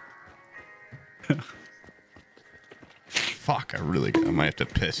 Fuck, I might have to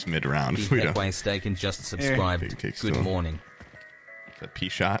piss mid-round if we don't. Equay Staken just subscribed. Big takes Good still. morning. Is that pea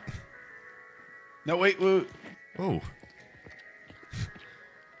shot? No, wait. Oh.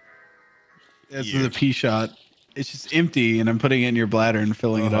 This Yeah. is a pee shot. It's just empty, and I'm putting it in your bladder and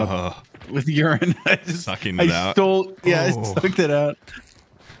filling it up with urine. Sucking it out. I Oh. sucked it out.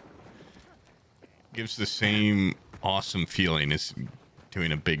 Gives the same awesome feeling as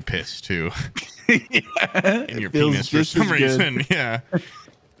doing a big piss, too. Yeah, In your it feels penis for just some as good. reason. Yeah.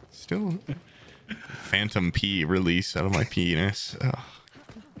 Still. Phantom pee release out of my penis. Ugh.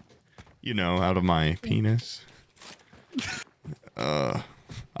 You know, out of my penis.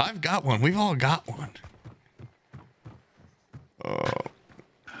 I've got one. We've all got one. Oh.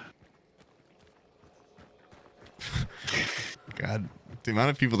 God, the amount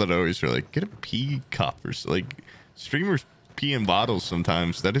of people that always are like, get a pee cup or like streamers pee in bottles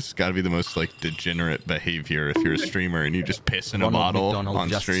sometimes. That has got to be the most like degenerate behavior if you're a streamer and you just piss in a Ronald bottle McDonald on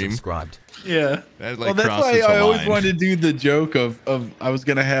just stream. subscribed. Yeah. That, like, well, that's why crosses I a always line. wanted to do the joke of I was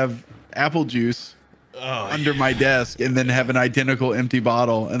gonna have apple juice under my desk and then have an identical empty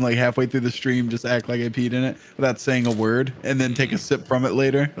bottle and like halfway through the stream just act like I peed in it without saying a word and then take a sip from it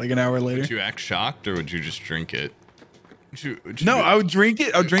later, like an hour later. Would you act shocked or would you just drink it? Would you No, do- I would drink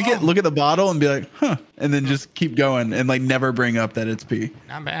it. I'll drink it, look at the bottle, and be like, "Huh," and then just keep going and like never bring up that it's pee.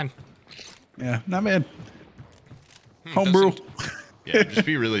 Not bad. Yeah, not bad. Homebrew. Doesn't- Yeah, just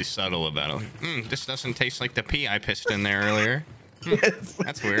be really subtle about it. Like, this doesn't taste like the pee I pissed in there earlier. It's,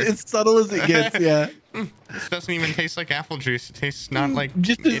 That's weird. As subtle as it gets. Yeah. This doesn't even taste like apple juice. It tastes not like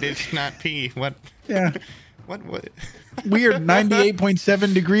just as- it is not pee. What? Yeah. What? Weird.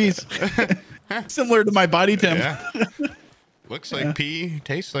 98.7 degrees. Similar to my body temp. Yeah. Looks like pee.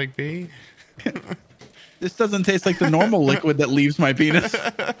 Tastes like pee. This doesn't taste like the normal liquid that leaves my penis.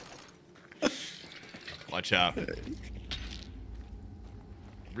 Watch out.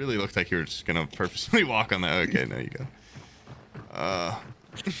 Really looked like you were just gonna purposely walk on that. Okay, there you go.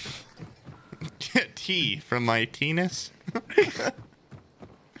 Tea from my penis.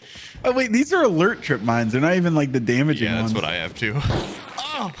 Oh wait, these are alert trip mines. They're not even like the damaging Yeah, that's ones. what I have too.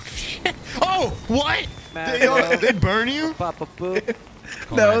 Oh shit! Oh, what? Mad They burn you? PapaPoob.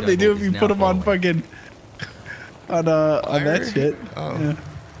 No, they do if is you now put them on following. fucking on that Fire? shit. Oh. Yeah.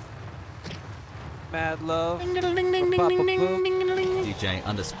 Mad love for PapaPoob. DJ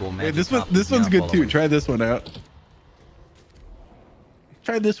underscore Wait, magic this up one's is now good too. following. Try this one out.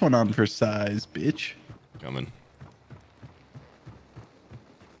 Try this one on for size, bitch. Coming.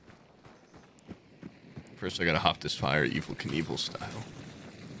 First, I gotta hop this fire, Evil Knievel style.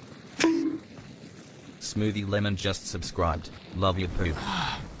 Smoothie Lemon just subscribed. Love you, poop.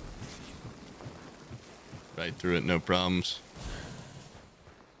 Right through it, no problems.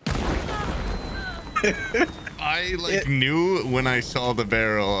 I knew when I saw the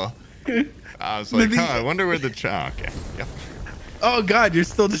barrel. I was like, huh, I wonder where the okay. Yep. Oh god, you're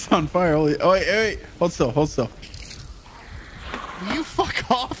still just on fire. Holy, oh wait, hold still. You fuck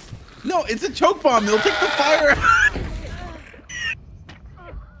off. No, it's a choke bomb. It'll take the fire.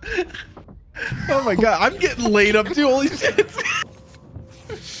 Oh my god, I'm getting laid up too. Holy shit.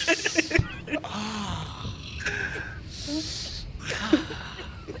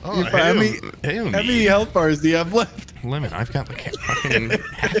 Oh, You're fine. hail How me. many health bars do you have left? Lemon, I've got like fucking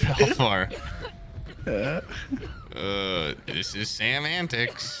half health bar. This is Sam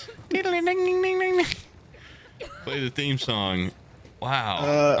Antics. Play the theme song.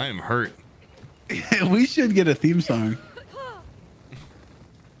 Wow, I am hurt. We should get a theme song.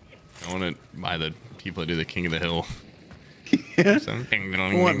 I want to buy the people that do the King of the Hill. Yeah. Something.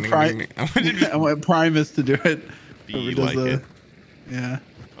 I want Primus to do it. Be Whoever does like it. Yeah.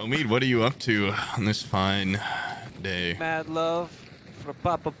 Omid, what are you up to on this fine day? Mad love for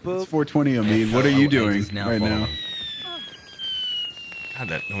PapaPoob. It's 420 Omid. What are you doing is now right now? following. God,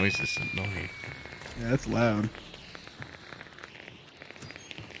 that noise is annoying. Yeah, that's loud.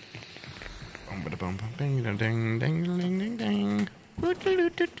 Boom, ding, ding, ding, ding, ding, ding.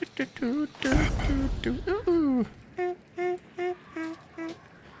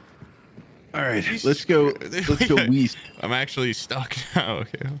 right, let's go. Let's go west. I'm actually stuck now.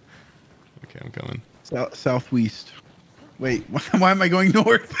 Okay. Okay, I'm coming. Southwest. Wait, why am I going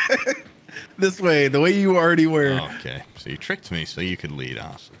north? This way, the way you already were. Oh, okay. So you tricked me so you could lead.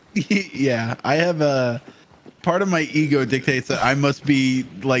 Awesome. Yeah, I have a part of my ego dictates that I must be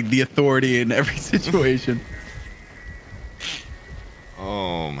like the authority in every situation.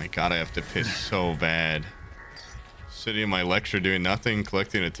 Oh my god, I have to piss so bad. Sitting in my lecture doing nothing,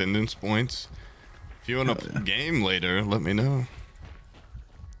 collecting attendance points. If you want to game later, let me know.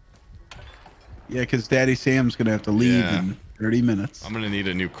 Yeah, because Daddy Sam's gonna have to leave Yeah. in 30 minutes. I'm gonna need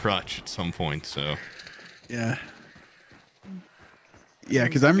a new crutch at some point, so. Yeah. Yeah,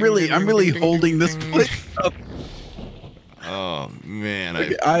 because I'm really holding this place up. Oh man,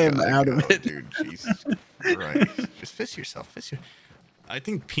 I am out of it. dude. Jesus Christ! Just fist yourself. I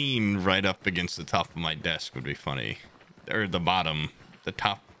think peeing right up against the top of my desk would be funny, or the bottom, the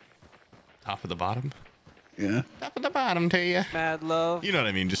top of the bottom. Yeah. Top of the bottom to you. Mad love. You know what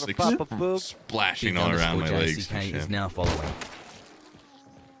I mean? Just For like PapaPoob. splashing all around my legs. and JCK shit. is now following.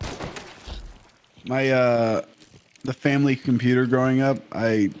 My the family computer growing up,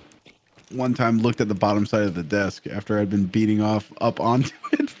 I one time looked at the bottom side of the desk after I'd been beating off up onto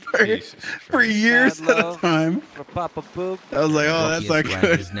it Jesus for Christ. years Mad at a love. time. For Papapoop. I was like, oh, that's not Rockiest Rank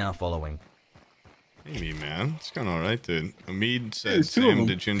good. is now following. Hey, man, it's going all right, dude. Amid said, There's two of "Sam, them.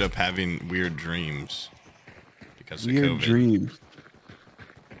 did you end up having weird dreams because of Weird COVID?" dreams.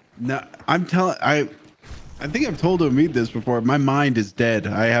 No, I'm telling. I think I've told Omid this before. My mind is dead.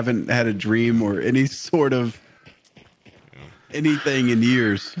 I haven't had a dream or any sort of anything in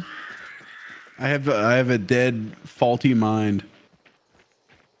years. I have a dead, faulty mind.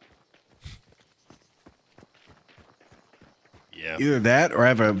 Yeah. Either that or I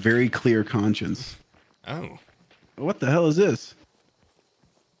have a very clear conscience. Oh. What the hell is this?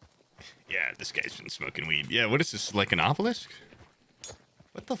 Yeah, this guy's been smoking weed. Yeah, what is this, like an obelisk?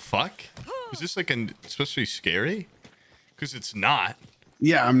 What the fuck? Is this like supposed to be scary? Because it's not.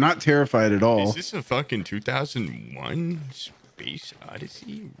 Yeah, I'm not terrified at all. Is this a fucking 2001 Space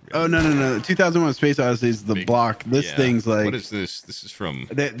Odyssey? Oh no! 2001: Space Odyssey is the Big- block. This yeah. thing's like What is this? This is from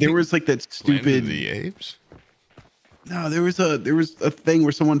there was like that Planet stupid. of the Apes? No, there was a thing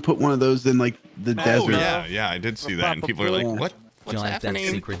where someone put one of those in like the Oh, desert. Yeah, I did see that. And people are like, Yeah. what's Giant that happening?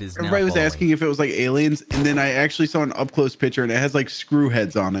 secret is Everybody now was following. asking if it was like aliens, and then I actually saw an up close picture, and it has like screw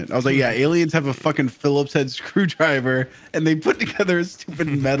heads on it. I was like, yeah, aliens have a fucking Phillips head screwdriver, and they put together a stupid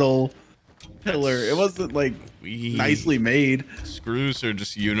metal pillar. It wasn't like nicely made. Screws are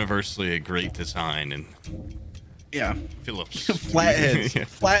just universally a great design, and Yeah, Phillips. flatheads, Yeah.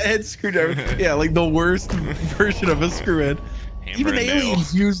 flathead screwdriver. Yeah, like the worst version of a screw head. Hammer Even and nail.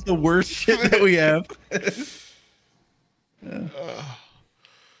 aliens use the worst shit that we have.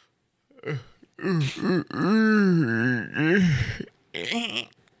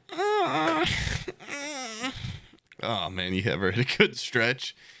 Oh man, you ever had a good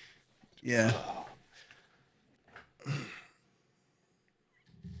stretch? Yeah.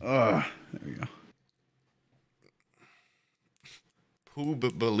 Oh, there we go.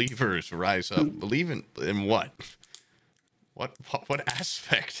 Poob believers rise up. Believe in what? What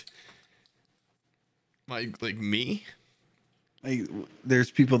aspect? Like me? Like,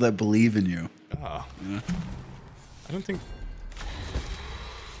 there's people that believe in you. Oh. I don't think.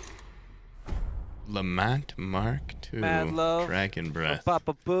 Lamont Mark II. Mad love. Dragon For Breath.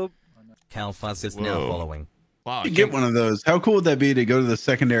 Papapoop. Calfuzz is now Whoa. following. Wow. You get one of those. How cool would that be to go to the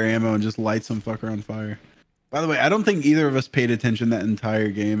secondary ammo and just light some fucker on fire? By the way, I don't think either of us paid attention that entire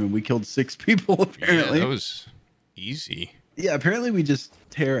game, and we killed 6 people apparently. Yeah, that was easy. Yeah, apparently we just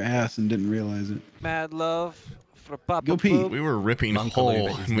tear ass and didn't realize it. Mad love. For Go pee. Papapoop. We were ripping Monk whole, believer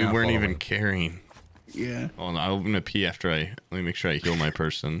is and we now weren't even following. caring. Yeah. Hold on, I'm gonna pee after let me make sure I heal my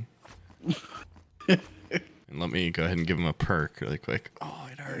person. And let me go ahead and give him a perk really quick. Oh,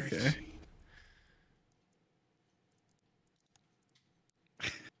 it hurts. Okay.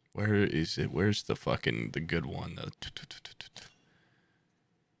 Where is it? Where's the good one?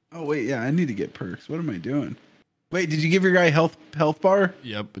 Oh wait, yeah, I need to get perks. What am I doing? Wait, did you give your guy health bar?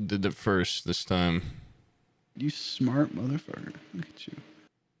 Yep, did it first this time. You smart motherfucker. Look at you.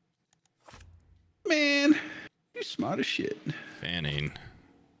 Man, you smart as shit. Fanning.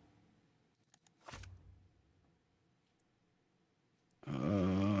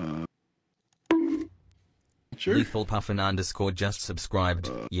 Sure. Lethal Puffin _ just subscribed.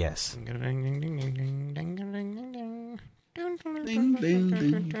 Yes. Ding, ding, ding. Ding, ding.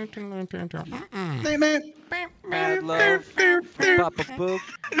 Mad love. For Papapoop.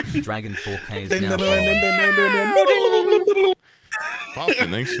 Dragon 4K is Ding, now ding, following. ding, ding, ding, ding, ding. Puffin,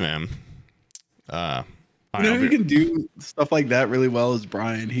 thanks, man. You know who can do stuff like that really well is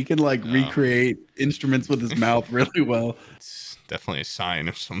Brian. He can like recreate instruments with his mouth really well. It's definitely a sign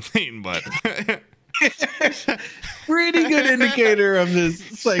of something, but pretty good indicator of his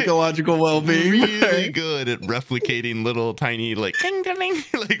psychological well-being. Really good at replicating little tiny like ding ding ding,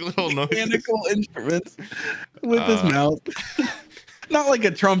 like little noises. Mechanical instruments with his mouth. Not like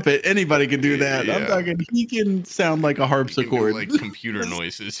a trumpet. Anybody can do that. Yeah. I'm talking. He can sound like a harpsichord. Like computer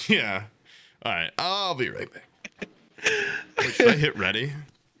noises. Yeah. All right. I'll be right back. Wait, should I hit ready?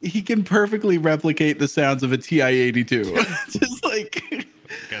 He can perfectly replicate the sounds of a TI-82. Just like.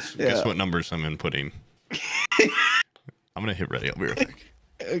 Guess what numbers I'm inputting. I'm gonna hit ready. I'll be right back.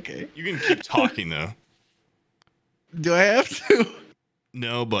 Okay. You can keep talking though. Do I have to?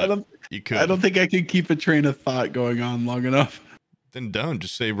 No, but you could. I don't think I can keep a train of thought going on long enough. Then don't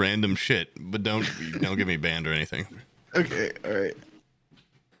just say random shit, but don't get me banned or anything. Okay, all right.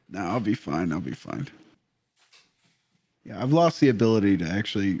 No, I'll be fine. I'll be fine. Yeah, I've lost the ability to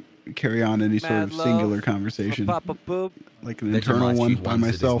actually carry on any sort of singular conversation, PapaPoob. like an internal one by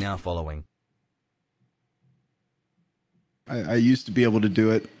myself. Now following. I used to be able to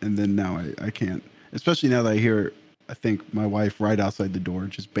do it, and then now I can't. Especially now that I hear, I think my wife right outside the door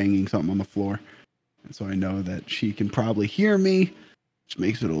just banging something on the floor. And so I know that she can probably hear me, which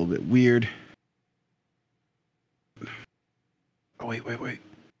makes it a little bit weird. Oh, wait.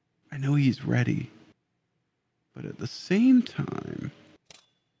 I know he's ready. But at the same time,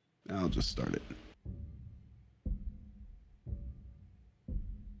 I'll just start it.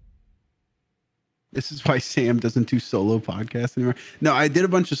 This is why Sam doesn't do solo podcasts anymore. No, I did a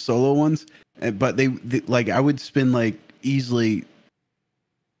bunch of solo ones, but they like I would spend like easily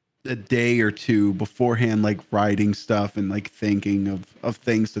a day or two beforehand, like writing stuff and like thinking of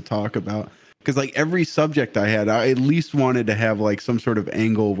things to talk about. Because like every subject I had, I at least wanted to have like some sort of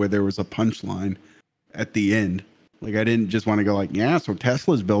angle where there was a punchline at the end. Like I didn't just want to go like, yeah, so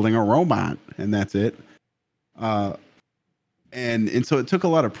Tesla's building a robot and that's it. And so it took a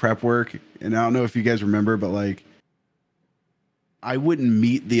lot of prep work. And I don't know if you guys remember, but like I wouldn't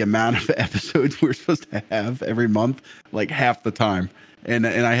meet the amount of episodes we're supposed to have every month, like half the time. And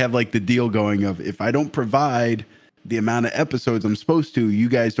I have like the deal going of if I don't provide the amount of episodes I'm supposed to, you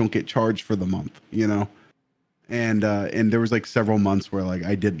guys don't get charged for the month, you know? And there was like several months where like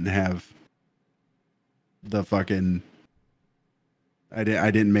I didn't have the fucking, I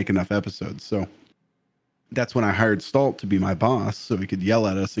didn't make enough episodes. So that's when I hired Stalt to be my boss so he could yell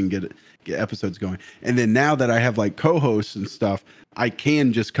at us and get episodes going. And then now that I have like co-hosts and stuff, I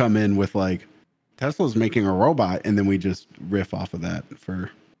can just come in with like, Tesla's making a robot, and then we just riff off of that for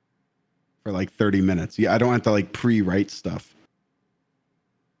like 30 minutes. Yeah, I don't have to like pre-write stuff.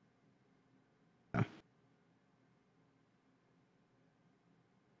 Yeah.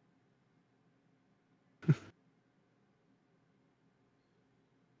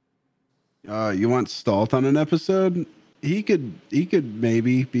 You want Stalt on an episode? He could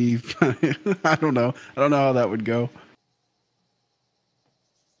maybe be. I don't know how that would go.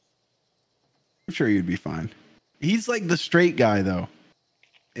 I'm sure you'd be fine. He's like the straight guy though,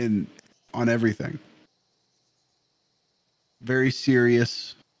 on everything. Very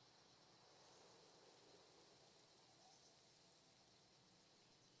serious.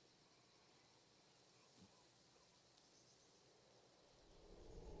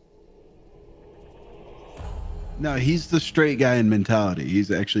 No, he's the straight guy in mentality. He's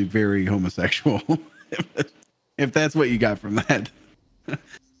actually very homosexual. If that's what you got from that.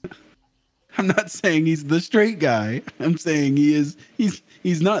 I'm not saying he's the straight guy. I'm saying he's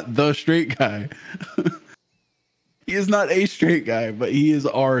not the straight guy. He is not a straight guy, but he is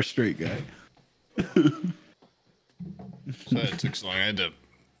our straight guy. So it took so long. I had to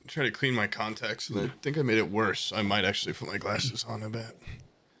try to clean my contacts, and I think I made it worse. I might actually put my glasses on, I bet.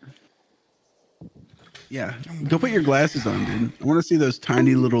 Yeah, go put your glasses on, dude. I want to see those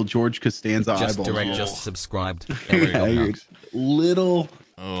tiny little George Costanza Just eyeballs. direct, just subscribed. Yeah, your little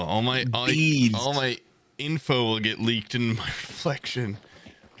all my info will get leaked in my reflection.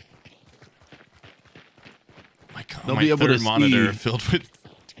 They'll My be able third to monitor see. filled with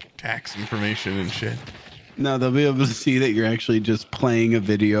tax information and shit. No, they'll be able to see that you're actually just playing a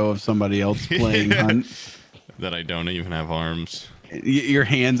video of somebody else playing Hunt. That I don't even have arms. Your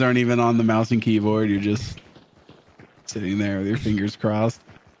hands aren't even on the mouse and keyboard. You're just sitting there with your fingers crossed.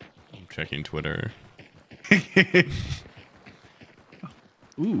 I'm checking Twitter.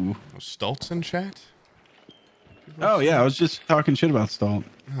 Ooh. Was Stultz in chat? Oh, yeah. I was just talking shit about Stalt.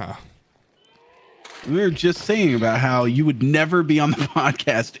 Ah. We were just saying about how you would never be on the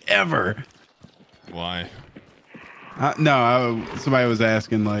podcast ever. Why? No, somebody was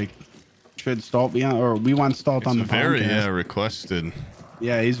asking, like, Should Stalt be on, or we want Stalt on the very podcast. requested.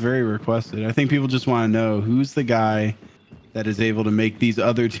 Yeah, he's very requested. I think people just want to know who's the guy that is able to make these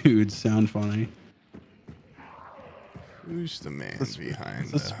other dudes sound funny. Who's the man behind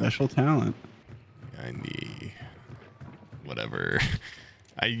It's a special talent. I need whatever.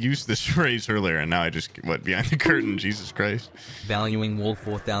 I used this phrase earlier, and now I just behind the curtain. Jesus Christ! Valuing wall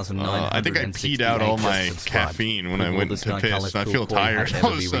 4,900. I think I peed out all my caffeine when I went to piss. I feel tired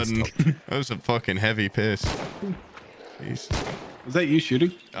all of a sudden. That was a fucking heavy piss. Jeez. Was that you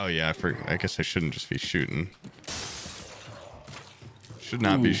shooting? Oh yeah, I guess I shouldn't just be shooting. Should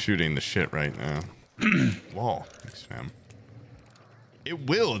not be shooting the shit right now. Wall. Thanks, fam. It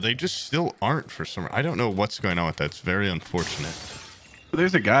will. They just still aren't for some. I don't know what's going on with that. It's very unfortunate.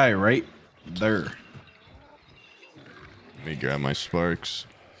 There's a guy right there. Let me grab my sparks.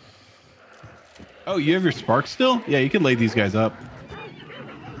 Oh, you have your sparks still? Yeah, you can lay these guys up.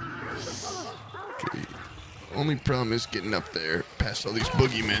 Okay. Only problem is getting up there past all these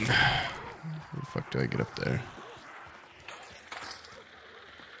boogeymen. How the fuck do I get up there?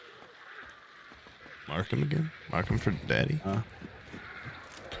 Mark him again? Mark him for daddy?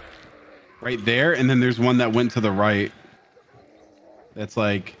 Right there, and then there's one that went to the right. That's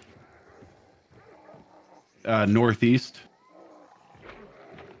like northeast.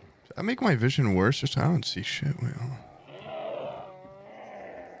 Does that make my vision worse? Just I don't see shit. Wait,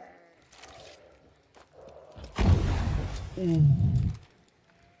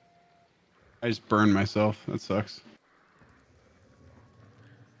 I just burned myself. That sucks.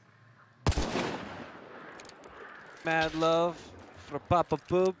 Mad love for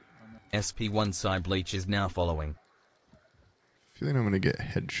PapaPoob. SP1 side bleach is now following. Feeling I'm gonna get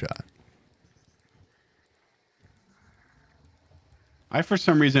headshot. I, for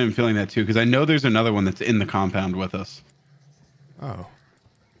some reason, am feeling that too, because I know there's another one that's in the compound with us. Oh.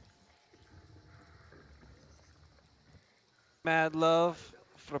 Mad love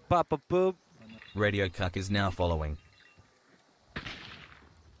for PapaPoob. Radio cuck is now following.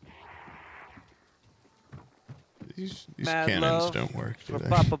 These Mad cannons love don't work, do for they?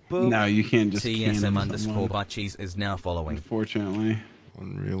 PapaPoob. No, you can't just cannon TSM someone, underscore butchies is now following. unfortunately.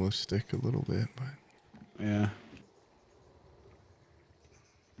 Unrealistic a little bit, but Yeah.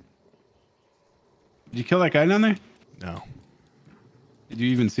 Did you kill that guy down there? no. Did you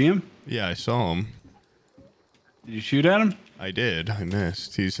even see him? Yeah, I saw him. Did you shoot at him? I did. I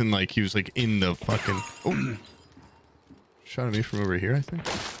missed. He was like in the fucking. Oh. Shot at me from over here, I think.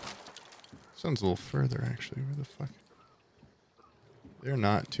 Sounds a little further, actually. Where the fuck? They're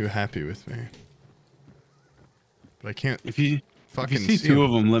not too happy with me. But I can't If you fucking see two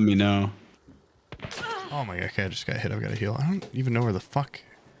of them, let me know. Oh my god, okay, I just got hit. I've got to heal. I don't even know where the fuck.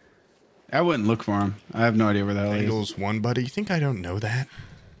 I wouldn't look for him. I have no idea where the hell he is. Angles one, buddy. You think I don't know that?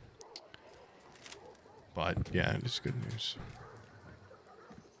 But yeah, it is good news.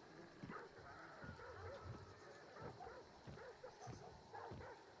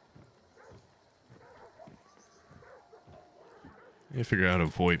 I need to figure out a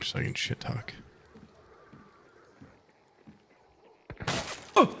VoIP so I can shit talk.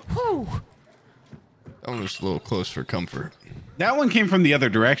 Oh, that one was a little close for comfort. That one came from the other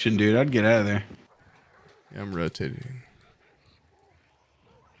direction, dude. I'd get out of there. Yeah, I'm rotating.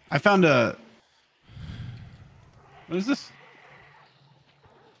 I found a... What is this?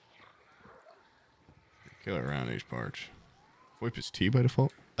 Kill it around these parts. VoIP is T by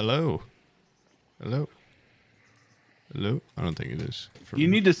default. Hello. Hello. Hello? I don't think it is. You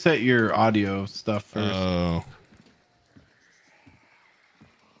need to set your audio stuff first. Oh.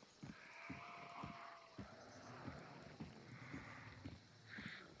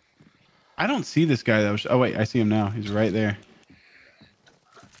 I don't see this guy that was... Oh, wait. I see him now. He's right there.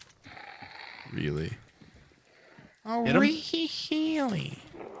 Really? Oh, Hit him? really?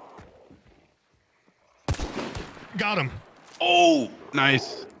 Got him. Oh,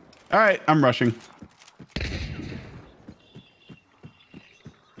 nice. All right. I'm rushing.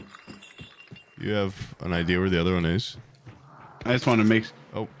 You have an idea where the other one is? I just want to make...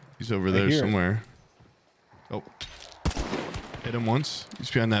 Oh, he's over there hear it. somewhere. Oh. Hit him once. He's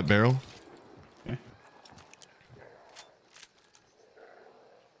behind that barrel. Okay.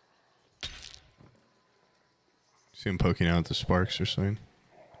 See him poking out the sparks or something.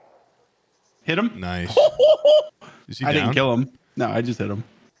 Hit him. Nice. Is he I down? didn't kill him. No, I just hit him.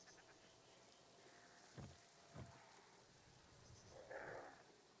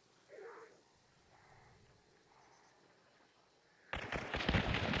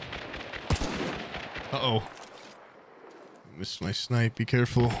 Uh-oh. Missed my snipe. Be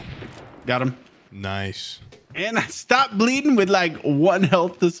careful. Got him. Nice. And I stopped bleeding with like 1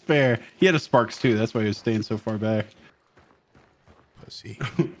 health to spare. He had a sparks too. That's why he was staying so far back. Pussy.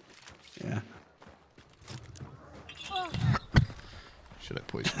 Yeah. Should I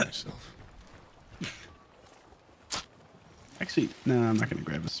poison myself? Actually, no, I'm not gonna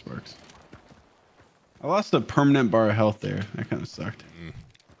grab his sparks. I lost a permanent bar of health there. That kind of sucked.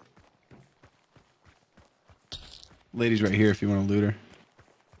 Lady's right here if you want to loot her.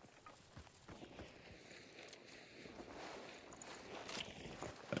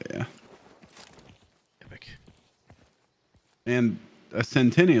 Oh, yeah. Epic. And a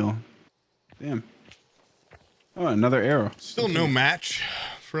centennial. Damn. Oh, another arrow. Still no match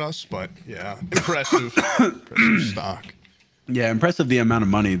for us, but yeah, impressive. Impressive stock. Yeah, impressive the amount of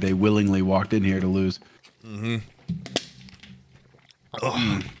money they willingly walked in here to lose.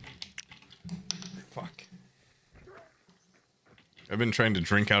 Fuck. I've been trying to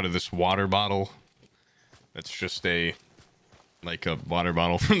drink out of this water bottle. That's just a water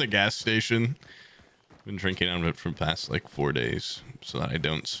bottle from the gas station. I've been drinking out of it for the past like 4 days so that I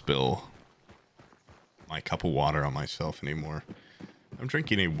don't spill my cup of water on myself anymore. I'm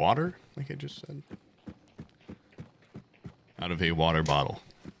drinking a water, like I just said, out of a water bottle.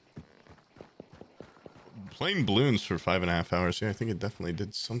 Playing balloons for 5.5 hours. Yeah, I think it definitely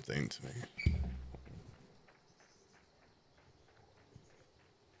did something to me.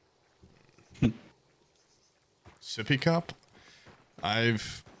 Sippy cup?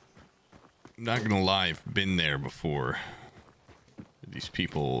 I've, not gonna lie, I've been there before. These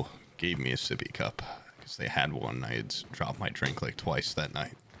people gave me a sippy cup because they had one. I had dropped my drink like twice that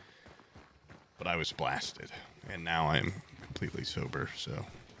night. But I was blasted. And now I'm completely sober, so.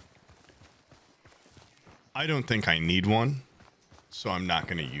 I don't think I need one, so I'm not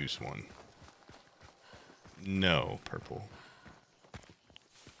gonna use one. No, purple.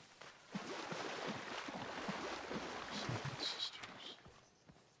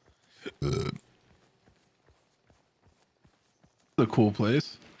 It's a cool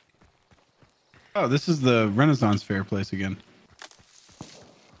place. Oh, this is the Renaissance Fair place again.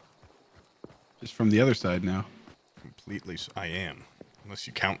 Just from the other side now. Completely, I am. Unless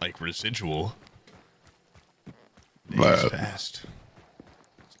you count like residual. Days fast.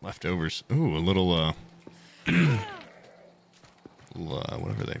 Leftovers. Ooh, a little,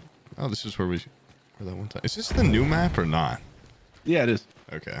 whatever they. Oh, this is where we. Where that one time. Is this the new map or not? Yeah, it is.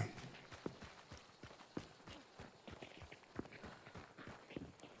 Okay.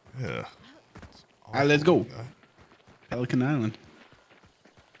 Yeah. All right, let's go. Pelican Island.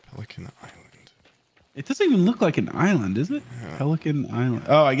 Pelican Island. It doesn't even look like an island, is it? Yeah. Pelican Island.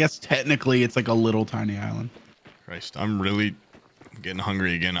 Oh, I guess technically it's like a little tiny island. Christ, I'm really getting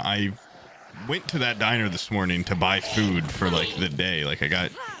hungry again. I went to that diner this morning to buy food for like the day. Like I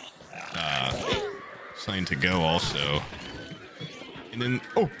got something to go also. And then,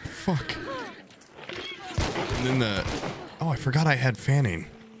 oh, fuck. And then I forgot I had fanning.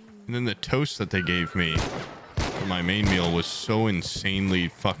 And then the toast that they gave me for my main meal was so insanely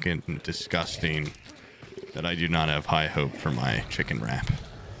fucking disgusting that I do not have high hope for my chicken wrap.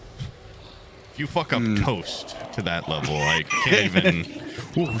 If you fuck up toast to that level, I can't even.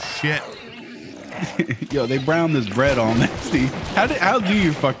 Oh shit! Yo, they browned this bread all nasty. How do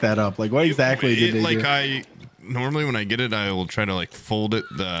you fuck that up? Like, what exactly did they do? I normally when I get it, I will try to like fold it,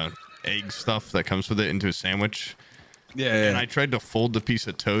 the egg stuff that comes with it, into a sandwich. Yeah. And I tried to fold the piece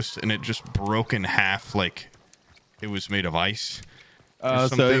of toast, and it just broke in half, like it was made of ice.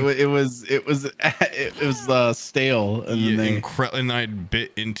 So it was stale, and Yeah, then and I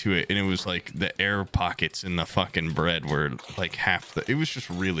bit into it, and it was like the air pockets in the fucking bread were like half the. It was just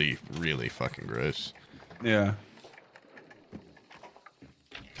really, really fucking gross. yeah.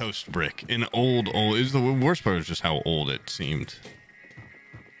 Toast brick, an old. Is the worst part was just how old it seemed.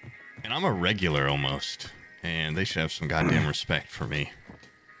 And I'm a regular almost, and they should have some goddamn respect for me.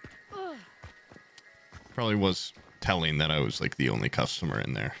 Probably was telling that I was like the only customer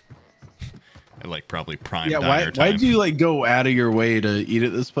in there. At like probably prime diner time. Why'd you like go out of your way to eat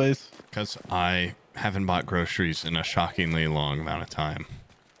at this place? Because I haven't bought groceries in a shockingly long amount of time.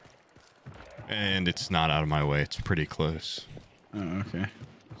 And it's not out of my way. It's pretty close. Oh, okay.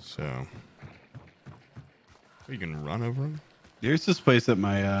 So. You can run over them? There's this place that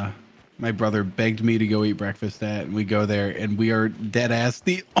my brother begged me to go eat breakfast at, and we go there, and we are dead ass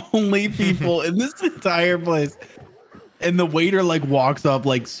the only people in this entire place. And the waiter like walks up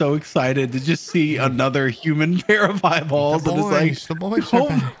like so excited to just see another human pair of eyeballs, and it's like, the boys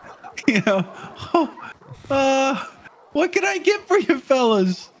oh, you know, what can I get for you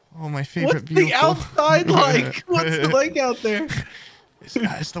fellas? Oh, my favorite. What's the outside like? What's it like out there?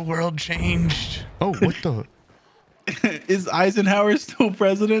 Has the world changed? Oh, what the? Is Eisenhower still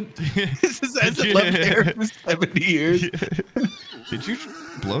president? This hasn't left there for 70 years. Did you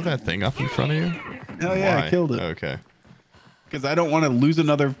blow that thing up in front of you? Hell yeah, Why? I killed it. Okay. Because I don't want to lose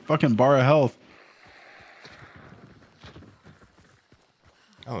another fucking bar of health.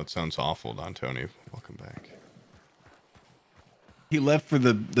 Oh, it sounds awful, Don Tony. Welcome back. He left for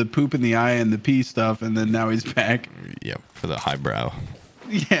the poop in the eye and the pee stuff, and then now he's back. Yep, for the highbrow.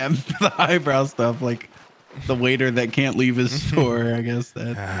 Yeah, the eyebrow stuff, like the waiter that can't leave his store. I guess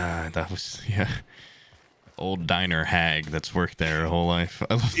that. That was old diner hag that's worked there her whole life.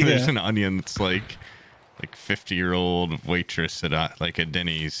 I love there's an onion that's like 50-year-old waitress at like a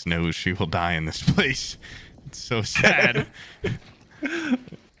Denny's knows she will die in this place. It's so sad.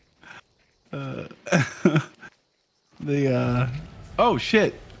 Oh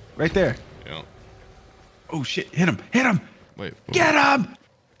shit, right there. Yeah. Oh shit, hit him, Wait. get him.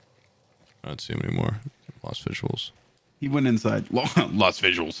 I don't see him anymore. Lost visuals. He went inside. Lost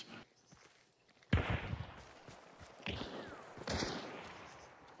visuals.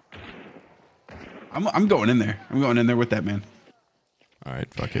 I'm going in there. I'm going in there with that man. All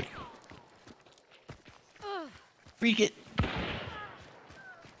right, fuck it. Freak it.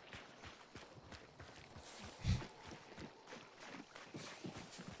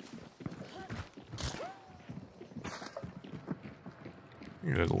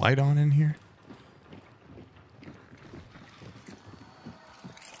 You got a light on in here?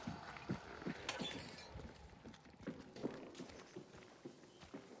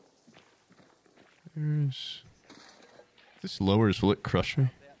 There's... If this lowers, will it crush me?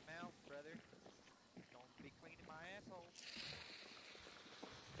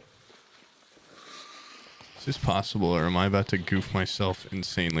 Is this possible, or am I about to goof myself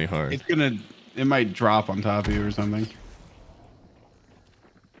insanely hard? It's gonna. It might drop on top of you or something.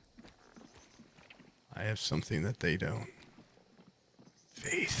 I have something that they don't.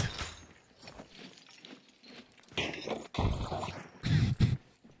 Faith.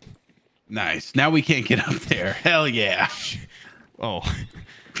 Nice. Now we can't get up there. Hell yeah. Oh.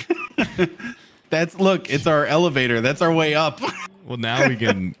 Look, it's our elevator. That's our way up. Well, now we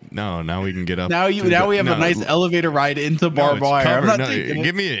can. No, now we can get up. Now we have a nice elevator ride into barbed wire. I'm not taking it.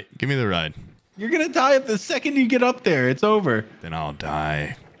 Give me it. Give me the ride. You're gonna die the second you get up there. It's over. Then I'll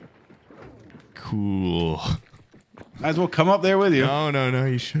die. Cool. Might as well come up there with you. No,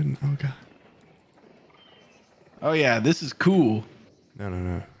 you shouldn't. Oh god. Oh yeah, this is cool.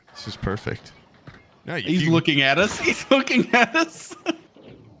 No. This is perfect. No, He's looking at us. He's looking at us.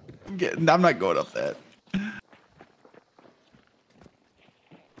 I'm not going up that.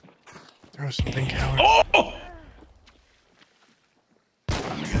 Throw something, coward. Oh!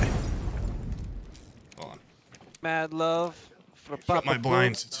 Hold on. Mad love for Shut my PapaPoob.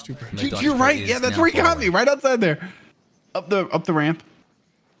 blinds. It's too bright. Dude, you're right. Yeah, that's where he got me. Right outside there. Up the ramp.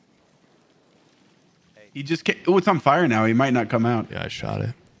 He just can't. Oh, it's on fire now. He might not come out. Yeah, I shot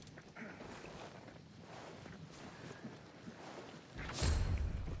it.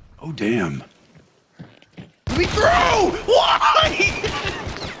 Oh damn. We throw. Why?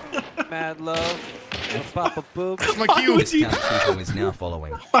 Mad love for PapaPoob. That's my Why cue. would you? Discount coupon is now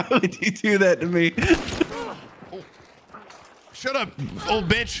following. Why would you do that to me? Shut up, old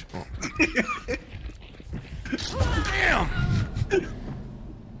bitch. Damn.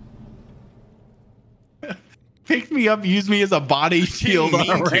 Picked me up, used me as a body shield on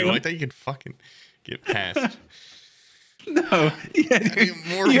a I ramp. thought you could fucking get past. No, You're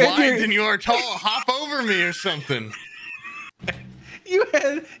more wide than you are tall. Hop over me or something. you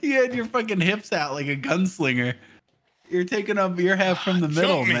had your fucking hips out like a gunslinger. You're taking up your half from the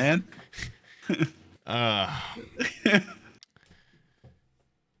middle, me. man.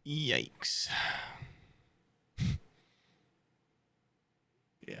 Yikes.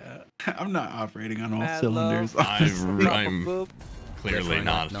 Yeah, I'm not operating on all Mad cylinders. love. honestly. I'm PapaPoob. clearly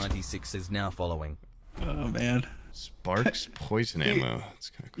not. 96 is now following. Oh man, Sparks poison ammo. That's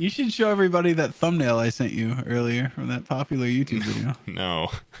kind of cool. you should show everybody that thumbnail I sent you earlier from that popular YouTube video. No.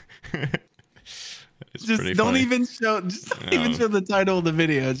 It's Just pretty don't funny. even show. Just don't even show the title of the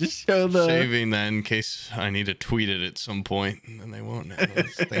video. Just show the. Saving that in case I need to tweet it at some point, and then they won't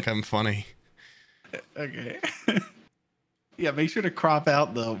think I'm funny. Okay. Yeah, make sure to crop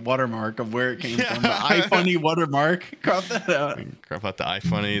out the watermark of where it came from. The iFunny watermark. Crop that out. Crap out the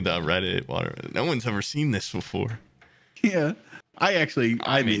iFunny, the Reddit, water. No one's ever seen this before. Yeah. I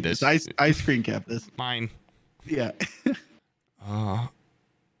made this. I screen capped this. Mine. Yeah. How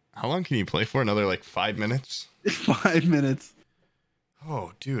long can you play for? Another like 5 minutes? 5 minutes.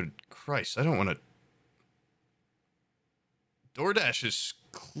 Oh, dude, Christ! I don't want to. DoorDash is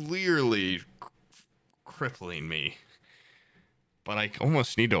clearly crippling me. But I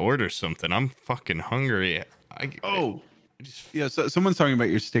almost need to order something. I'm fucking hungry. Oh, I just, yeah. So someone's talking about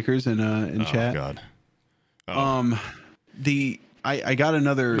your stickers in oh chat. God. Oh. I got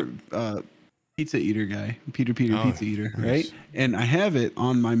another pizza eater guy, Peter Oh, Pizza Eater, nice. right? And I have it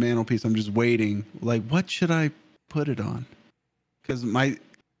on my mantelpiece. I'm just waiting. Like, what should I put it on? Because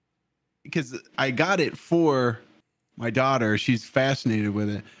I got it for my daughter. She's fascinated with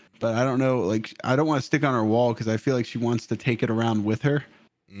it, but I don't know. Like, I don't want to stick on her wall because I feel like she wants to take it around with her.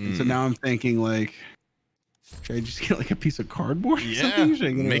 And so now I'm thinking, like, should I just get like a piece of cardboard? Or Yeah, something? Should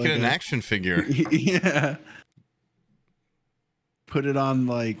I get make like it an action figure. Yeah. Put it on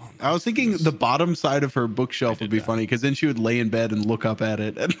like I was thinking the bottom side of her bookshelf would be funny because then she would lay in bed and look up at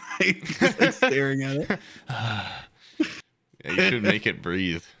it and like staring at it. Yeah, you should make it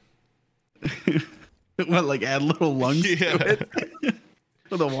breathe. What, like add little lungs to it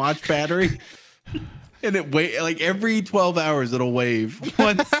with a watch battery, and it like every 12 hours it'll wave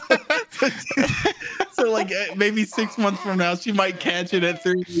once. So like maybe 6 months from now she might catch it at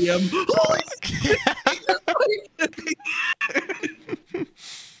 3 a.m.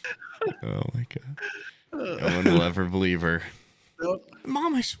 Oh my God. No one will ever believe her. Nope.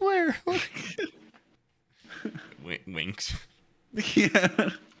 Mom, I swear. Winks. Yeah.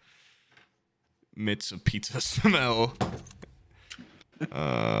 Mitts of pizza smell.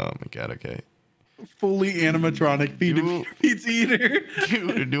 Oh my God, okay. Fully animatronic pizza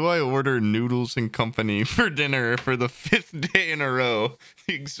eater. Do I order Noodles and Company for dinner for the 5th day in a row?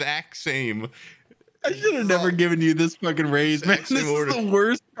 The exact same. I should have never given you this fucking raise, man. This is the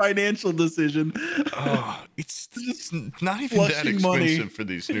worst financial decision. Oh, it's not even that expensive money for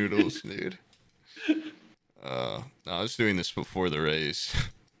these noodles, dude. No, I was doing this before the raise.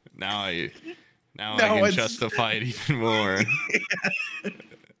 Now I can justify it even more.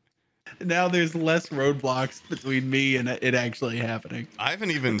 Now there's less roadblocks between me and it actually happening. I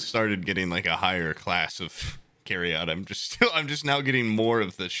haven't even started getting like a higher class of carryout. I'm just now getting more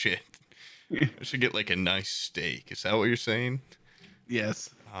of the shit. I should get like a nice steak. Is that what you're saying?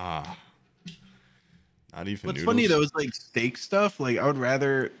 Yes. Not even. What's noodles. funny though is like steak stuff. Like I would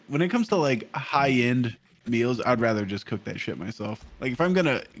rather, when it comes to like high end meals, I'd rather just cook that shit myself. Like if I'm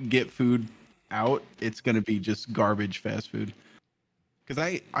gonna get food out, it's gonna be just garbage fast food.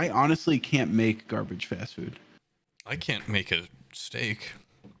 Because I honestly can't make garbage fast food. I can't make a steak.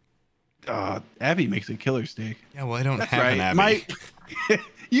 Abby makes a killer steak. Yeah, well, I don't That's have right. an Abby.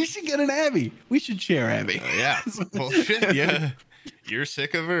 You should get an Abby. We should share Abby. Yeah. Well, shit. Yeah. You're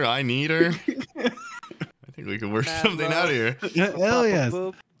sick of her. I need her. I think we can work something out here. Hell yes.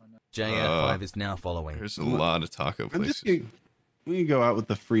 JF5 is now following. There's a lot of taco places. We can go out with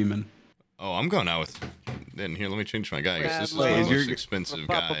the Freeman. Oh, I'm going out with. Then here, let me change my guy. I guess this is Wait, my is most expensive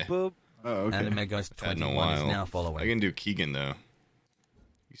guy. PapaPoob. Oh, okay. Anime Ghost Had in a 21 is while. now I following. can do Keegan though.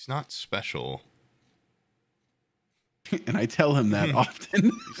 He's not special. And I tell him that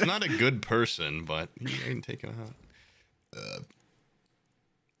often. He's not a good person, but I can take him out.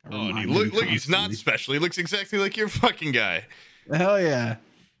 Oh, look, he's not special. He looks exactly like your fucking guy. Hell yeah.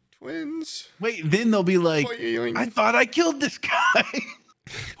 Twins. Wait, then they'll be like, I thought I killed this guy.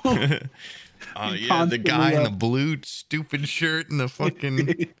 Oh yeah, the guy in the blue stupid shirt and the fucking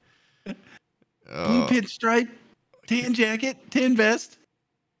blue pinstripe, tan jacket, tan vest.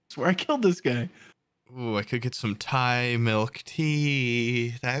 Swear I killed this guy. Ooh, I could get some Thai milk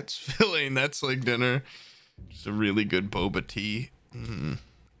tea. That's filling. That's like dinner. Just a really good boba tea.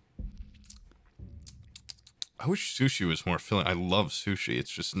 I wish sushi was more filling. I love sushi.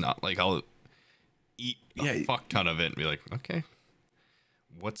 It's just not like I'll eat a fuck ton of it and be like, okay,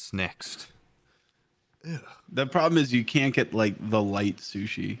 what's next? Ugh. The problem is you can't get like the light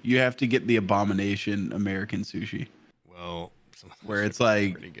sushi. You have to get the abomination American sushi. Well, some of those where are it's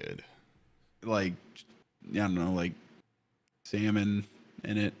like pretty good. Like I don't know, like salmon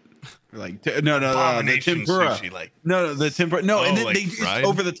in it. Or like the tempura. Sushi, like the tempura. No, and then like they just fried?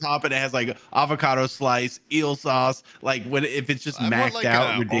 over the top, and it has like avocado slice, eel sauce. Like if it's just I want macked like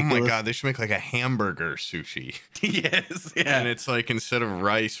out, ridiculous. Oh my god, they should make like a hamburger sushi. Yes, yeah. And it's like instead of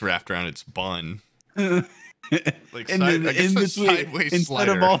rice wrapped around its bun. Like and then I guess in a between, sideways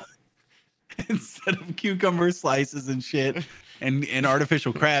slider. Instead of cucumber slices and shit and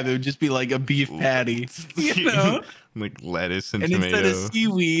artificial crab, it would just be like a beef patty, you know, like lettuce and instead tomato. of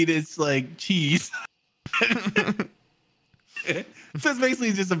seaweed, it's like cheese. So it's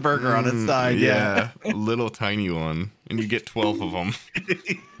basically just a burger on its side. Yeah. A little tiny one, and you get 12 of them.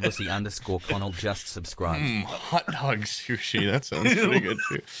 Lucy_Connell just subscribed. Hot dog sushi. That sounds pretty good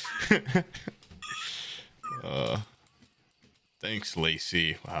too. Thanks,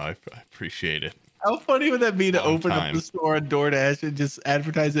 Lacey. Wow, I appreciate it. How funny would that be to Long open up time. the store on DoorDash and just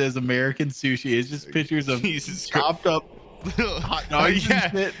advertise it as American sushi? It's just pictures of Jesus chopped up hot dogs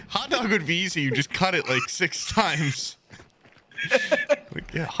and shit. hot dog would be easy. You just cut it like 6 times.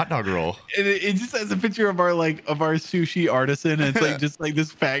 Like, yeah, hot dog roll. And it just has a picture of our sushi artisan. And it's like just like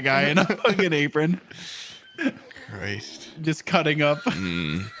this fat guy in a fucking apron, Christ. just cutting up.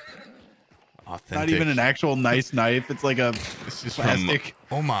 Authentic. Not even an actual nice knife. It's like a This is plastic.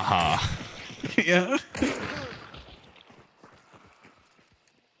 from Omaha. Yeah. Let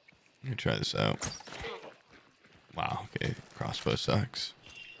me try this out. Wow. Okay. Crossbow sucks.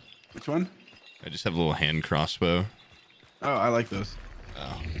 Which one? I just have a little hand crossbow. Oh, I like those.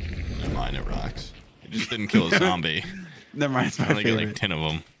 Oh, never mind. It rocks. It just didn't kill a zombie. Never mind. It's my I only get favorite. like 10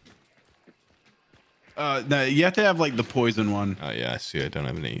 of them. No, you have to have like the poison one. Oh, yeah. I see. I don't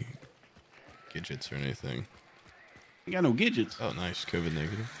have any gadgets or anything. You got no gadgets. Oh, nice. COVID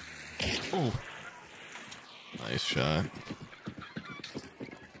negative. Oh. Nice shot.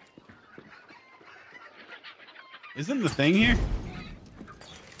 Isn't the thing here?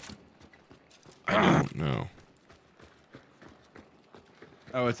 I don't know.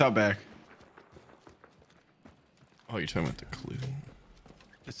 Oh, it's out back. Oh, you're talking about the clue.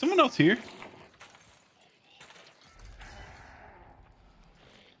 Is someone else here?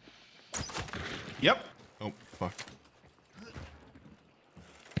 Yep. Oh, fuck.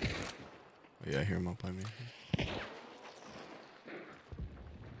 Oh, yeah, I hear him up by me.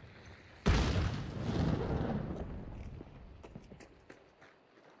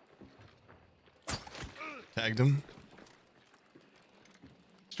 Tagged him.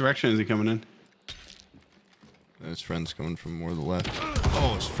 Which direction is he coming in? And his friend's coming from more to the left.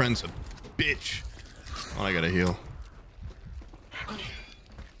 Oh, his friend's a bitch. Oh, I gotta heal.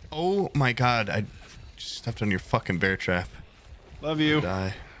 Oh my god, I just stepped on your fucking bear trap. Love you.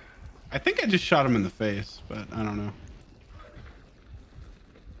 Die. I think I just shot him in the face, but I don't know.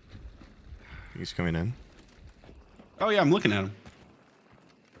 He's coming in. Oh yeah, I'm looking at him.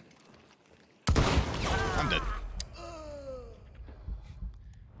 I'm dead.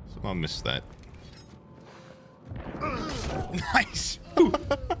 Somehow missed that. Nice.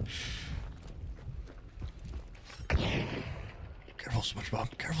 Careful,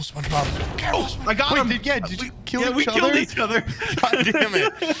 SpongeBob. Careful, SpongeBob. Careful. SpongeBob. I got him. Did you kill Yeah, we each other? killed each other. God damn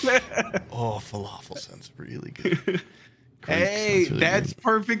it. Oh, falafel sounds really good. Hey, Sounds really that's good.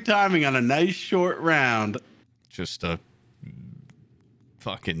 perfect timing on a nice short round. Just a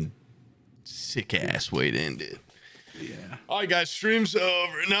fucking sick ass way to end it. Yeah. All right, guys, stream's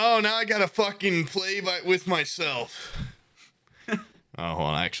over. No, now I gotta fucking play with myself. Oh, hold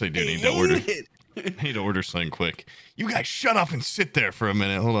on. I actually do need to order. I need to order something quick. You guys shut up and sit there for a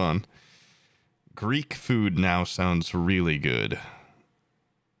minute. Hold on. Greek food now sounds really good.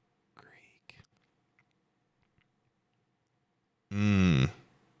 Greek.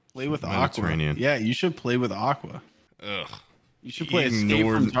 Play with Aqua. Mediterranean. Yeah, you should play with Aqua. Ugh. You should play Escape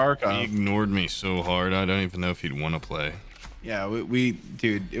from He Tarkov. ignored me so hard. I don't even know if he'd want to play. Yeah,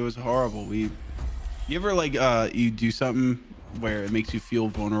 dude, it was horrible. You ever like you do something where it makes you feel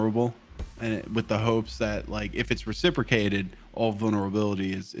vulnerable, and with the hopes that like if it's reciprocated, all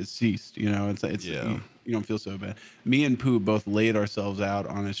vulnerability is ceased. You know, it's Yeah. you don't feel so bad. Me and Pooh both laid ourselves out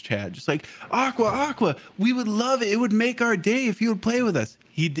on his chat, just like Aqua, we would love it. It would make our day if you would play with us.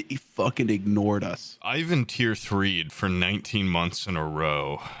 He fucking ignored us. I've been tier 3'd for 19 months in a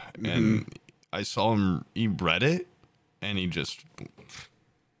row, and I saw him. He read it, and he just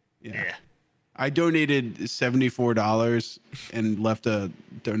Yeah. I donated $74 and left a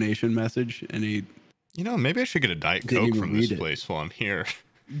donation message, and he You know, maybe I should get a Diet Didn't Coke even from this read it. place while I'm here.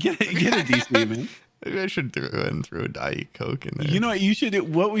 get a DC, man. Maybe I should throw a Diet Coke in there. You know what you should do?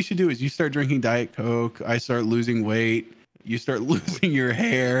 What we should do is you start drinking Diet Coke. I start losing weight. You start losing your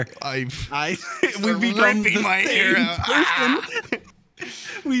hair. we become ripping the my hair same out. person.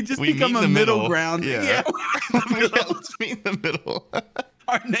 We just We become meet a in the middle ground. Yeah. Yeah. Yeah, let's meet in the middle.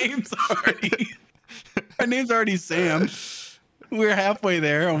 Our name's already Sam. We're halfway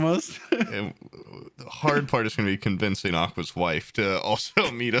there almost. And the hard part is going to be convincing Aqua's wife to also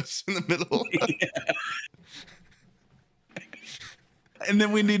meet us in the middle. And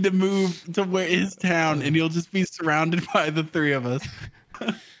then we need to move to where his town, and you'll just be surrounded by the three of us.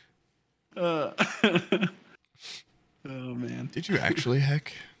 Oh man. Did you actually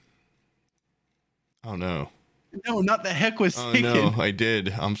heck? Oh no. No, not the heck was Oh taken. no, I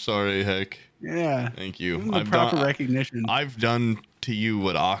did. I'm sorry, heck. Yeah. Thank you. Give him the proper recognition. I've done to you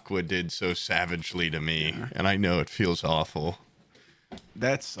what Aqua did so savagely to me, and I know it feels awful.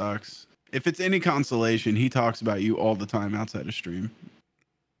 That sucks. If it's any consolation, he talks about you all the time outside of stream.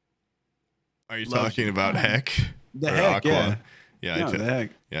 Are you Love- talking about Heck? The Or Heck, Aqua? yeah. Yeah, No, the Heck.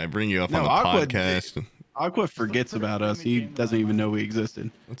 yeah, I bring you up No, on the Aqua- podcast. Aqua forgets about us. He doesn't even know we existed.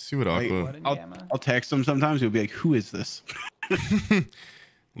 Let's see what Like, Aqua I'll text him sometimes. He'll be like, "Who is this?"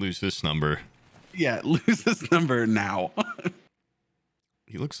 lose this number. Yeah, lose this number now.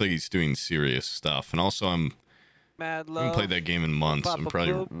 He looks like he's doing serious stuff, and also I Mad haven't love. played that game in months. I'm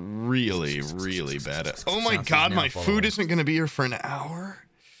probably PapaPoob. really bad at. Oh my Sounds god, is my now food following. isn't gonna be here for an hour.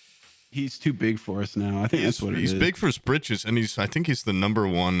 He's too big for us now. I think that's what it is. He's big for his britches, and I think he's the number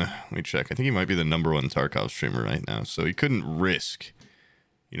one. Let me check. I think he might be the number one Tarkov streamer right now. So he couldn't risk,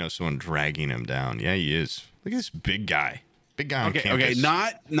 someone dragging him down. Yeah, he is. Look at this big guy. Big guy on Okay, campus.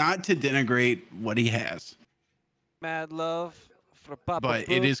 not to denigrate what he has, Mad love for Papa but Poop.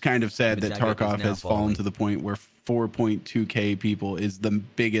 it is kind of sad that Mazaga is Tarkov now has fallen following. to the point where 4.2k people is the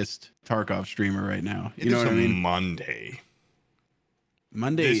biggest Tarkov streamer right now. It You know is what I a mean? Monday.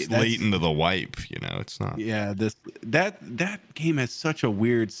 Monday, This late into the wipe, it's not. yeah, that game has such a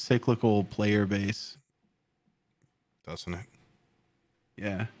weird cyclical player base. Doesn't it?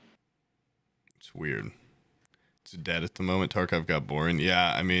 Yeah. It's weird. It's dead at the moment. Tarkov got boring.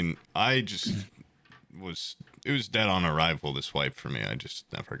 Yeah, I mean, I just it was dead on arrival, this wipe for me. I just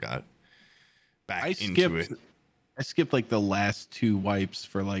never got back into it. I skipped like the last 2 wipes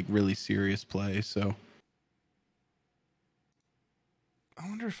for like really serious play, so I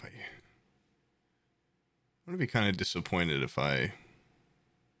wonder if I'm gonna be kind of disappointed if I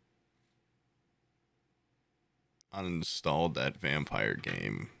uninstalled that vampire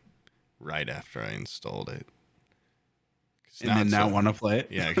game right after I installed it. and then it's now like- want to play it.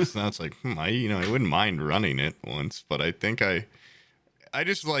 Yeah, because now it's like, I wouldn't mind running it once, but I think I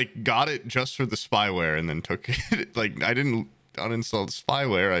just like got it just for the spyware and then took it. Like I didn't uninstall the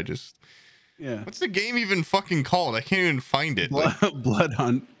spyware. I just Yeah. what's the game even fucking called? I can't even find it. Like, Blood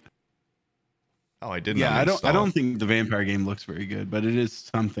Hunt. oh, I didn't. Yeah, I don't uninstall. think the vampire game looks very good, but it is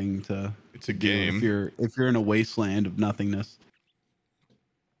something to It's a do game. if you're in a wasteland of nothingness.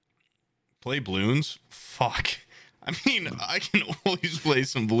 Play balloons? Fuck. I mean, I can always play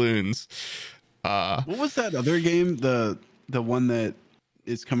some balloons. What was that other game? The one that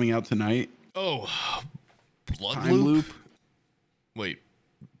is coming out tonight? Oh, Blood Time Loop? Loop? Wait,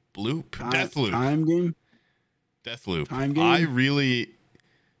 Bloop? Death Loop. Time game? Death Loop. Time game? I really.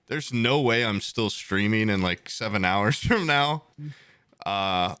 There's no way I'm still streaming in like 7 hours from now.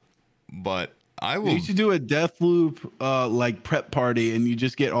 But I will. You should do a Death Loop like prep party and you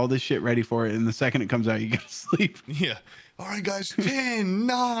just get all this shit ready for it, and the second it comes out you go to sleep. Yeah. All right, guys. 10,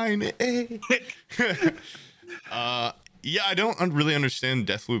 9, 8. Yeah, I don't really understand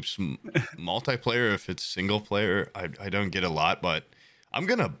Deathloop's multiplayer. If it's single player, I don't get a lot, but I'm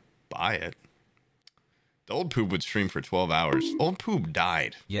gonna buy it. The old Poob would stream for 12 hours. Old Poob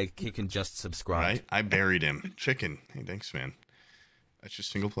died, Yeah, kick and just subscribe. right? I buried him. Chicken. Hey, thanks, man. That's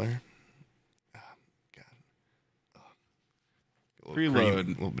just single player. Oh, God. Oh. Preload. A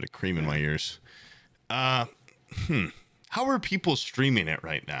little bit of cream in my ears. How are people streaming it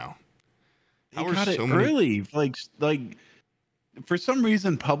right now? They How are got it so many- early. Like for some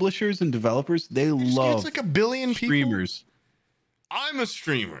reason, publishers and developers love It's like a billion people. streamers. I'm a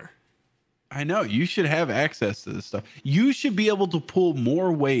streamer. I know you should have access to this stuff. You should be able to pull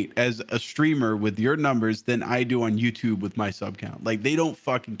more weight as a streamer with your numbers than I do on YouTube with my sub count. Like they don't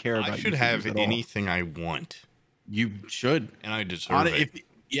fucking care about. I should YouTubers have at all. anything I want, You should. and I deserve On it. it.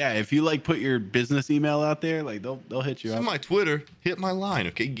 If you like put your business email out there, like they'll hit you This up. is my Twitter. Hit my line,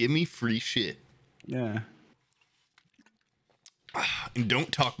 okay? Give me free shit. Yeah. And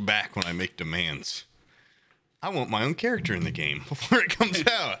don't talk back when I make demands. I want my own character in the game before it comes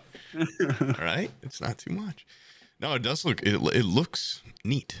out. All right? It's not too much. No, it does look, it looks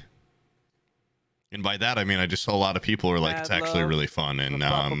neat. And by that, I mean, I just saw a lot of people were like, Mad it's actually love really fun. And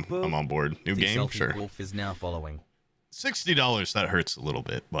now I'm on board. New The game? selfie Sure. wolf is now following. $60, that hurts a little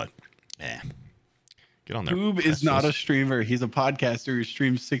bit, but get on there. Poob is not a streamer. He's a podcaster who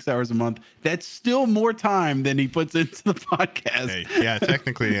streams 6 hours a month. That's still more time than he puts into the podcast. Hey, yeah,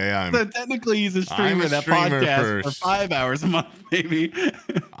 technically, yeah, So technically, he's a streamer that streamer podcasts for first. 5 hours a month, maybe.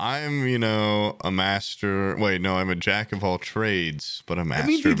 I'm, a master. Wait, no, I'm a jack of all trades, but a master That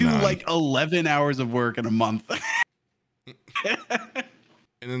means you of do none. like 11 hours of work in a month.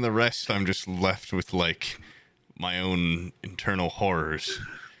 And then the rest, I'm just left with like my own internal horrors.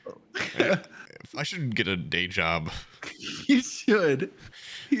 I should get a day job. You should.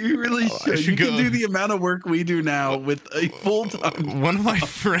 You really should. should You can go. do the amount of work we do now with a full time One of my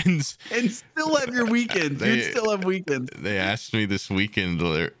friends, and still have your weekends. You'd still have weekends. they asked me this weekend,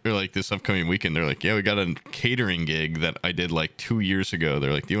 or like this upcoming weekend, they're like, yeah, we got a catering gig that I did like 2 years ago.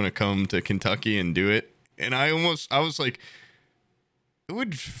 They're like, do you want to come to Kentucky and do it? And I was like, it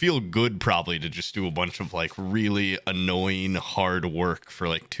would feel good probably to just do a bunch of like really annoying hard work for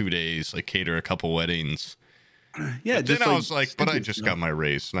like 2 days, like cater a couple weddings. Yeah, But just then I was like, but I stupid just stuff. got my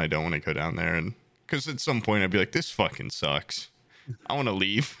raise and I don't want to go down there. And because at some point I'd be like, this fucking sucks. I want to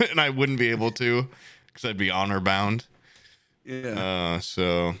leave. And I wouldn't be able to because I'd be honor bound. Yeah.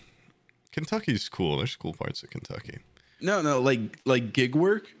 So Kentucky's cool. There's cool parts of Kentucky. No, like gig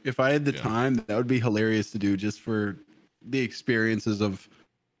work. If I had the Yeah. time, that would be hilarious to do just for the experiences of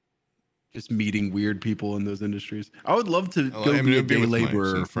just meeting weird people in those industries. I would love to Oh, go I mean, be a it'd be day with some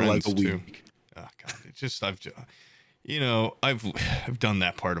laborer for like a friends, too. week. Oh God, it just I've done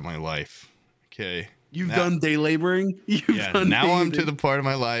that part of my life. Okay. You've Now- done day laboring. You've Yeah, done now day I'm to labor- the part of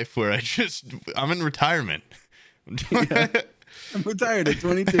my life where I'm in retirement. I'm retired at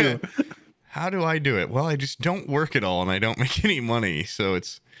 22. How do I do it? Well, I just don't work at all and I don't make any money. So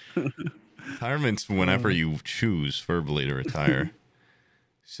it's retirement's whenever you choose verbally to retire.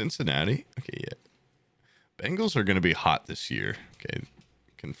 Cincinnati? Okay, yeah. Bengals are going to be hot this year. Okay,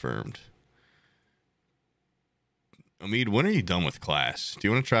 confirmed. Omid, when are you done with class? Do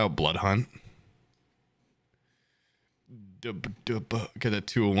you want to try out Blood Hunt? Get a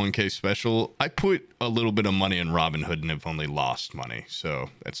 201k special. I put a little bit of money in Robinhood and have only lost money. So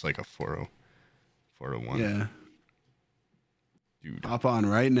that's like a 401. Yeah. Dude. Hop on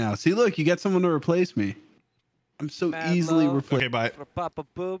right now. See, look, you got someone to replace me. I'm so Mad easily love. replaced. Okay, bye. For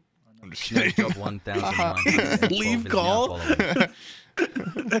PapaPoob. I'm just Snake kidding. Job 1912 Leave is now call? following.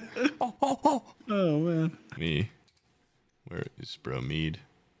 Oh man. Me. Where is bro Mead?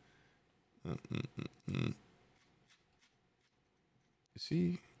 Is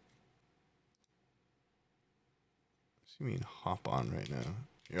he? Does he mean hop on right now?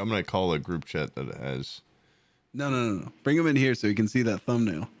 Yeah, I'm gonna call a group chat that has. No. Bring him in here so you can see that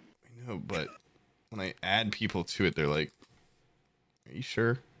thumbnail. I know, but when I add people to it, they're like, "Are you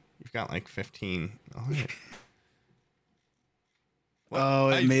sure? You've got like 15." All right. Oh,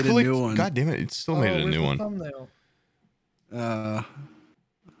 it I made a new one. God damn it! It still made a new one. Thumbnail?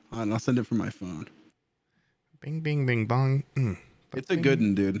 I'll send it from my phone. Bing, bing, bing, bong. It's a good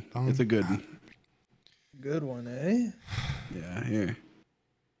one, dude. It's a good one. Good one, eh? Yeah, here.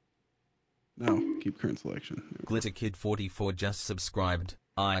 No, keep current selection. Glitter Kid 44 just subscribed.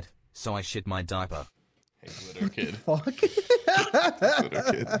 So I shit my diaper. Hey, glitter kid. Fuck.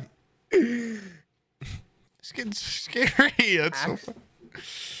 Glitter kid. This kid's scary. That's so fun.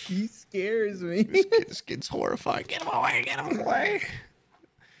 He scares me. This kid's horrifying. Get him away. Get him away.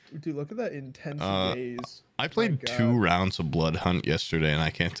 Dude, look at that intense gaze. I played God. 2 rounds of Blood Hunt yesterday, and I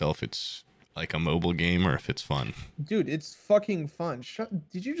can't tell if it's like a mobile game or if it's fun. Dude, it's fucking fun.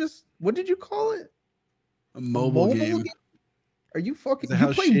 What did you call it? A mobile game. Are you fucking? Is that how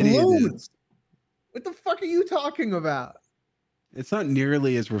You play shitty it balloons. is? What the fuck are you talking about? It's not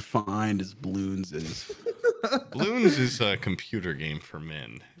nearly as refined as Balloons is. Balloons is a computer game for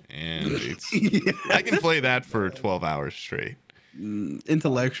men, and it's I can play that for 12 hours straight.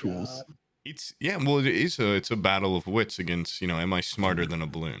 Intellectuals. It's it's a battle of wits against, am I smarter than a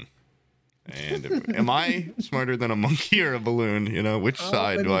balloon? And am I smarter than a monkey or a balloon? Which How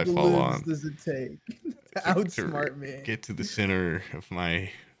side do I many fall balloons on? does it take to outsmart me? Get to the center of my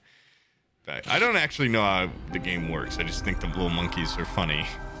back. I don't actually know how the game works. I just think the little monkeys are funny.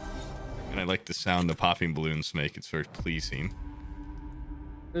 And I like the sound the popping balloons make. It's very pleasing.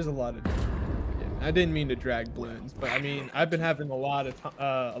 There's a lot of. I didn't mean to drag balloons, but I mean I've been having a lot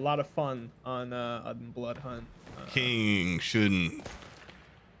of fun on Blood Hunt. King shouldn't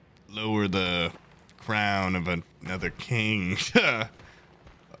lower the crown of another king to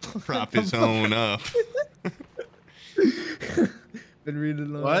prop his own up. Been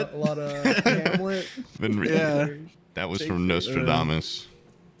reading a What? lot of Hamlet. Yeah. That was from Nostradamus.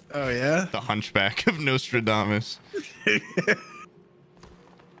 Oh yeah. The Hunchback of Nostradamus.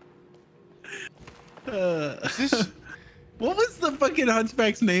 What was the fucking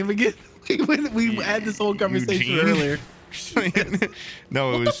Hunchback's name again? we had this whole conversation Eugene? earlier.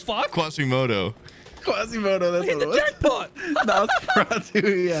 No, it was fuck? Quasimodo. Quasimodo, that's Hit what the it was. jackpot.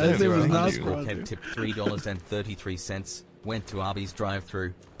 Nosferatu, yeah, his name was Nosferatu. Nosferatu. Kev tipped $3.33. Went to Arby's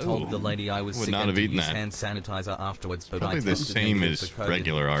drive-thru. Told the lady I was Would sick not and have to eaten use that. hand sanitizer afterwards, but Probably I the tested same negative as for COVID.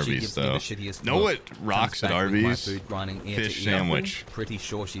 regular She Arby's, gives me though. the shittiest Know look. what rocks Comes at back with my Arby's? food grinding ear Fish to ear. sandwich. Pretty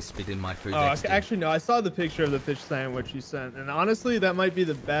sure she spit in my food Oh, next day. actually, no. I saw the picture of the fish sandwich you sent, and honestly, that might be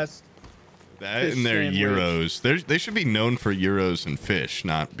the best. That Fish and their sandwich. gyros. They should be known for gyros and fish,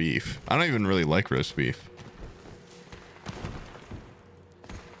 not beef. I don't even really like roast beef.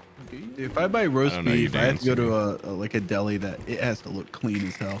 If I buy roast I don't know, you beef, I have to go dance. to like a deli that it has to look clean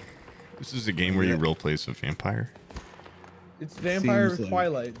as hell. This is a game where you roleplay as a vampire. It's Vampire Seems like-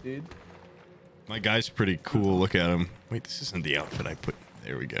 Twilight, dude. My guy's pretty cool. Look at him. Wait, this isn't the outfit I put.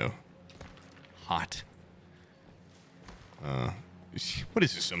 There we go. Hot. What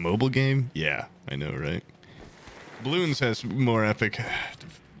is this, a mobile game? Yeah, I know, right? Balloons has more epic,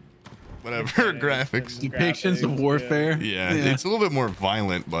 whatever, graphics. Depictions of warfare. Yeah, it's a little bit more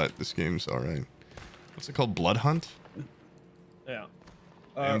violent, but this game's all right. What's it called? Blood Hunt? Yeah.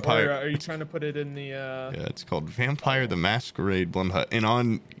 Vampire- Or, are you trying to put it in the? Yeah, it's called Vampire the Masquerade Blood Hunt. And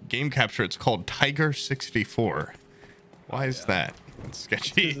on Game Capture, it's called Tiger 64. Why is that? It's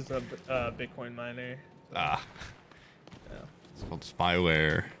sketchy. This is a Bitcoin miner. Ah. Yeah. It's called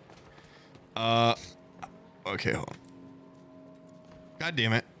Spyware. Okay, hold on. God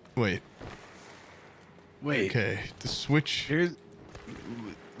damn it. Wait. Okay, the Switch. Here's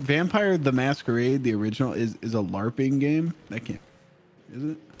Vampire the Masquerade, the original, is a LARPing game. That can't. Is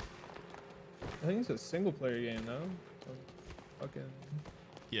it? I think it's a single player game, no? Fucking.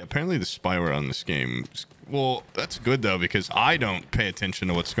 Yeah, apparently the spyware on this game. Well, that's good though because I don't pay attention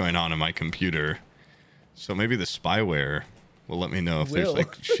to what's going on in my computer. So maybe the spyware will let me know if there's Will.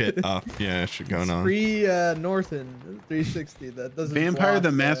 like shit up. Yeah, shit going on. Free Northern 360. That doesn't. Vampire the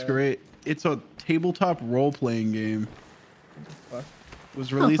block, Masquerade. It's a tabletop role-playing game. fuck? It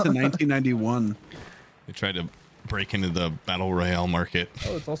was released in 1991. They tried to break into the battle royale market.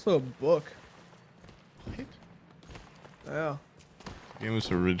 Oh, it's also a book. Yeah. The game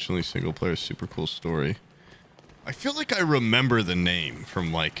was originally single player, super cool story. I feel like I remember the name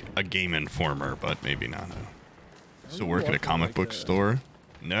from like a Game Informer, but maybe not. I used to work at a comic book store.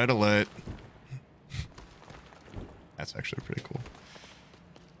 Nerd alert. That's actually pretty cool.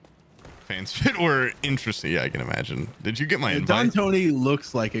 Fans fit were interesting. Yeah, I can imagine. Did you get my Don invite? Tony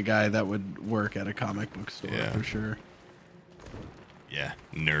looks like a guy that would work at a comic book store Yeah. for sure. Yeah,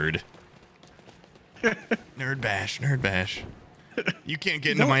 nerd. Nerd bash, nerd bash. You can't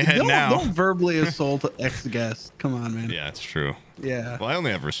get into my head now. Don't verbally assault ex-guest. Come on, man. Yeah, it's true. Yeah. Well, I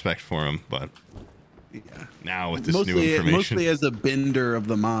only have respect for him, but Yeah. now with this new information, Mostly as a bender of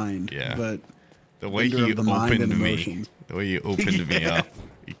the mind. Yeah. But the way bender he of the mind and opened me, emotions. the way he opened me Yeah. up,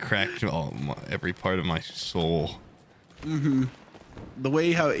 he cracked every part of my soul. the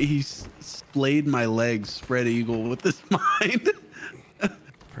way how he splayed my legs, spread eagle with his mind,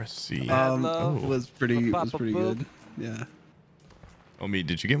 Press C. Love was pretty PapaPoob. good. Yeah. Oh, me,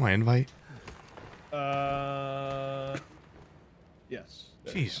 did you get my invite? Yes.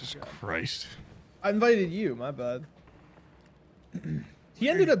 Jesus Christ. I invited you. My bad. He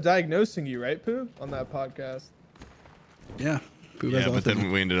ended up diagnosing you, right, Pooh, on that podcast. Yeah. Pooh Yeah, has but autism.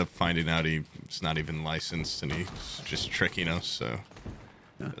 then we ended up finding out he's not even licensed and he's just tricking us, so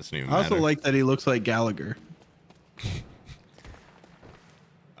it doesn't even I also matter. like that he looks like Gallagher.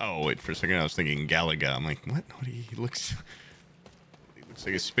 Oh, wait, for a second I was thinking Galaga. I'm like, what? He looks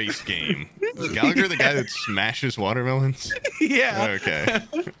like a space game. Is Gallagher the guy that smashes watermelons? Yeah. Okay.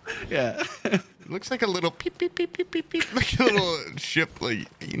 Yeah. Looks like a little peep beep beep beep beep beep, like a little ship, like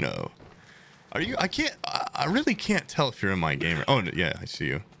you know. Are you? I really can't tell if you're in my game. Oh yeah, I see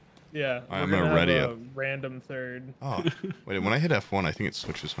you. Yeah. I'm we're gonna already have up. a random third. Oh, wait. When I hit F1, I think it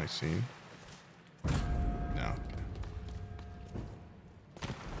switches my scene. No.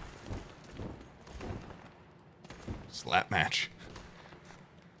 Slap match.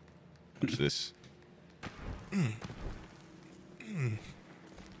 Watch this.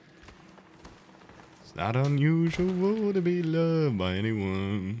 It's not unusual to be loved by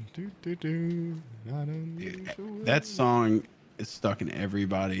anyone. Do, do, do. Not unusual. That song is stuck in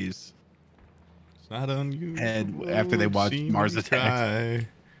everybody's. It's not unusual. Head after they to watched see Mars me Attacks. cry.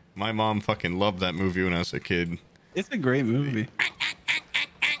 My mom fucking loved that movie when I was a kid. It's a great movie.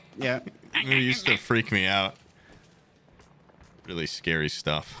 Yeah. It used to freak me out. Really scary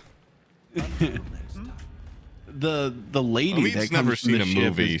stuff. The lady Well, he's that never comes from seen the a ship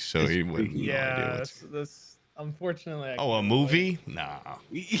movie, is- so is he wouldn't. freaky. No idea Yeah. what's- That's unfortunately. I Oh, a can't movie? Nah.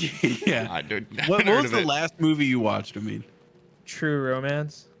 Yeah. I did. What heard was of the it. last movie you watched? I mean, True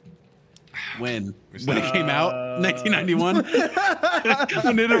Romance. When it came out, 1991.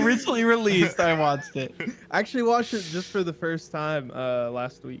 When it originally released, I watched it. I actually watched it just for the first time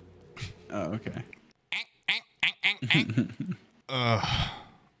last week. Oh, okay.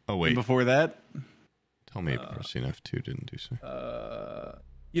 Oh wait. And before that, Tell me Resident Evil 2 didn't do so.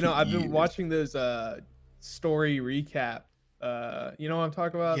 You know, I've been Years. watching those story recap. You know what I'm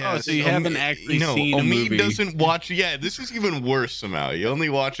talking about? Oh, so you haven't actually seen a Omid movie. doesn't watch. Yeah, this is even worse somehow. He only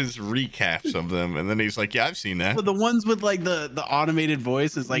watches recaps of them, and then he's like, "Yeah, I've seen that." Well, the ones with like the automated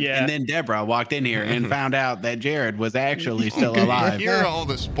voice is like, Yeah. and then Deborah walked in here and found out that Jared was actually still alive. Here are all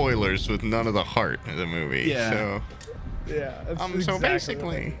the spoilers with none of the heart of the movie. Yeah. So, Yeah. That's so exactly what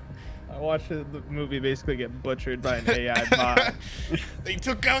basically, I watched the movie basically get butchered by an AI bot. they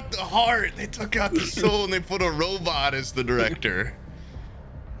took out the heart, they took out the soul, and they put a robot as the director.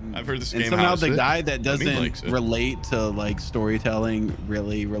 I've heard this And game. somehow How's the it? guy that Omid likes doesn't it. relate to like storytelling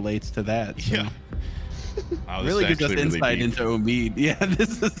really relates to that. So. Yeah. Wow, this Really is gives us actually really insight deep. into Omid. Yeah,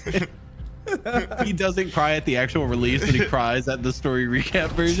 this is. He doesn't cry at the actual release, but he cries at the story recap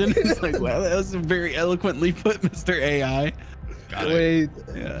version. It's like, wow, that was very eloquently put, Mr. AI. Got it. Wait,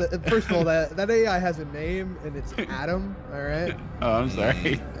 Yeah. first of all, that AI has a name and it's Adam. All right. Oh, I'm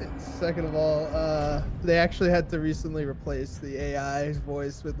sorry. Second of all, they actually had to recently replace the AI's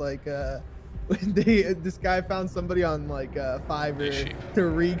voice with like when this guy found somebody on like Fiverr to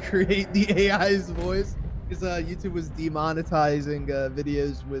recreate the AI's voice because YouTube was demonetizing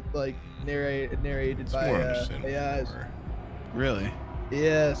videos with like narrated It's by more understandable. AIs. Really?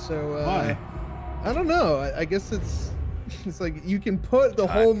 Yeah, so Why? I don't know. I guess it's like you can put the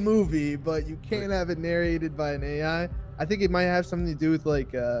whole movie, but you can't have it narrated by an AI. I think it might have something to do with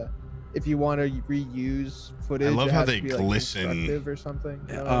like if you want to reuse footage. love it how has they to be, like, glisten. constructive or something.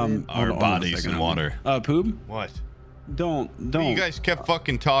 You know what I mean? Our Hold on a bodies second. in water. Poob? What? Don't. You guys kept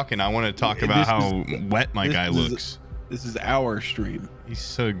fucking talking. I want to talk about This how wet my this guy is- looks. This is our stream. He's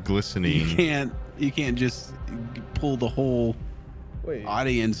so You glistening. can't just pull the whole Wait,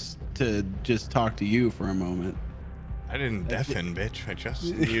 audience to just talk to you for a moment. I didn't deafen, bitch. I just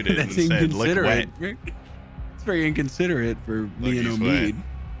muted and That's said, "Look wet." inconsiderate. It's very inconsiderate for me and he's Omid.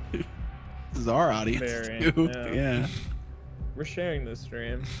 This is our audience Very, too. yeah. Yeah. we're sharing this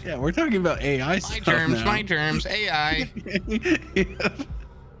stream. Yeah, we're talking about AI stuff now. my germs, AI. Yeah.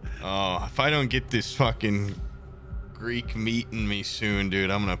 Oh, if I don't get this fucking Greek meat in me soon, dude,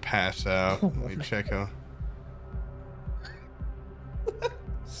 I'm gonna pass out. Let me check out.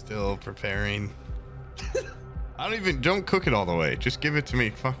 Still preparing. Don't cook it all the way. Just give it to me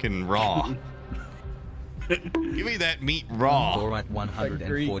fucking raw. Give me that meat raw. Alright,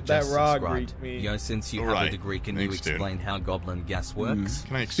 104 that just raw subscribed. Greek meat. Yo, since you have Alright. a degree, can you Thanks, dude. explain how goblin gas works?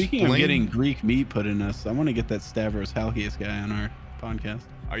 Can I Speaking of explain? getting Greek meat put in us, I want to get that Stavros Halkias guy on our podcast.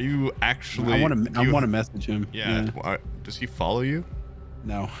 Are you actually? I want do you- to message him. Yeah. Does he follow you?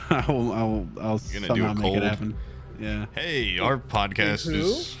 No, I'll gonna do somehow a make cold? it happen. Yeah. Hey, our podcast Who?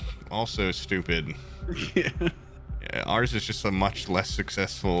 is also stupid. Yeah, ours is just a much less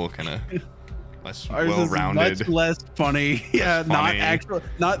successful kind of less Ours is well-rounded. much less funny. Yeah, funny.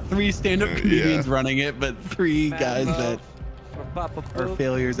 not three stand-up Yeah. comedians running it, but three guys that For PapaPoob. are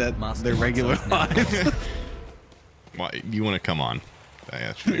failures at Master their regular myself now. lives. Why you want to come on?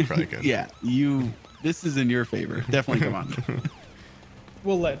 That's probably good. Yeah, this is in your favor. Definitely come on.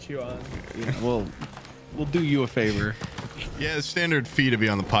 We'll let you on. Yeah, we'll do you a favor. Yeah, the standard fee to be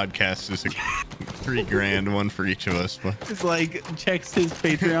on the podcast is $3,000, one for each of us. But It's like checks his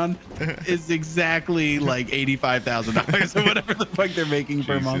Patreon is exactly like $85,000 or whatever the fuck they're making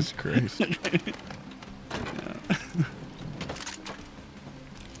per Jesus month. Christ.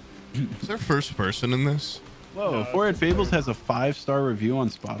 Is there first person in this? Whoa, Four Head Fables has a 5-star review on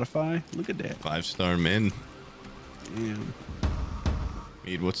Spotify. Look at that. 5-star men. Damn.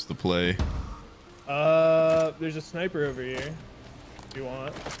 Mead, what's the play? There's a sniper over here, if you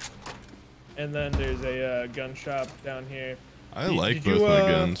want. And then there's a gun shop down here. I Did- like did both you, my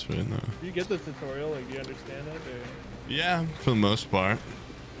guns right now. Do you get the tutorial? Like, do you understand it? Or? Yeah, for the most part.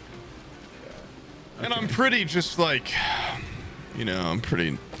 And I'm pretty just like,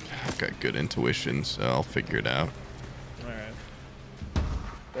 I've got good intuition, so I'll figure it out. All right.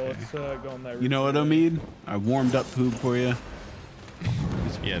 Well, let's go on that route. You know what, Omid? I warmed up Poob for you.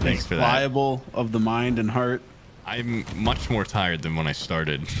 Yeah, thanks for that. Pliable of the mind and heart. I'm much more tired than when I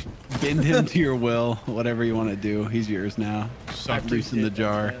started. Bend him to your will. Whatever you want to do, he's yours now. Sucked, Loose in the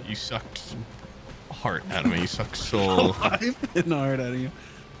jar. you sucked heart out of me. You sucked soul. Life and heart out of you.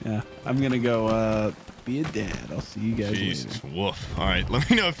 Yeah, I'm gonna go be a dad. I'll see you guys Jesus, later. woof. All right, let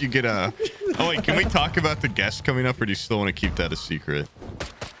me know if you get a. Oh wait, can we talk about the guest coming up, or do you still want to keep that a secret?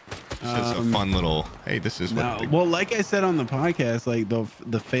 It's just a fun little. Hey, this is No, what. well, like I said on the podcast, like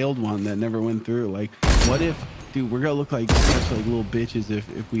the failed one that never went through. Like, what if, dude, we're gonna look like such like little bitches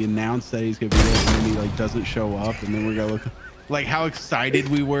if we announce that he's gonna be there and then he like doesn't show up, and then we're gonna look like how excited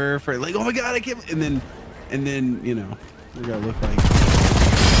we were for like, oh my god, I can't, and then you know we're gonna look like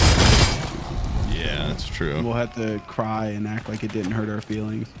Yeah, that's true. we'll have to cry and act like it didn't hurt our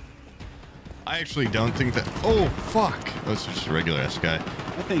feelings. I actually don't think that. Oh fuck! That's just a regular ass guy.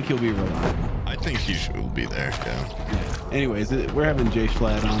 I think he'll be reliable. I think will be there. Yeah. Anyways, we're having Jay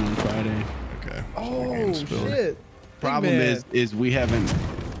Schlatt on Friday. Okay. Oh shit! Problem is we haven't.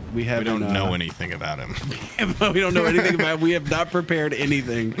 We don't know anything about him. We don't know anything about him. We have not prepared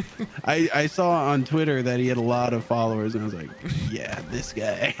anything. I saw on Twitter that he had a lot of followers, and I was like, yeah, this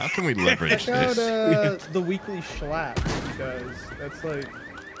guy. How can we leverage Check out this? the weekly schlap because that's like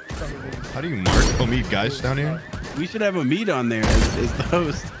some of his. How do you mark? Oh, meet guys down here. We should have a meet on there as the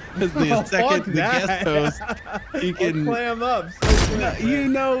host, as the Oh, second, fuck the that. guest host. You can, clam up. So quick, you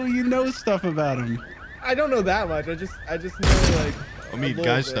man. know stuff about him. I don't know that much. I just know like. I'll meet a little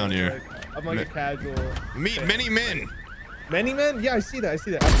guys bit. down here. Like, I'm like a casual. Meet many men. Many men? Yeah, I see that.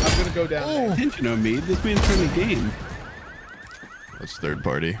 I'm gonna go down there. Attention on me. This man's trying to game. That's third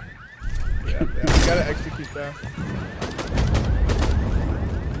party. Yeah, we gotta execute that.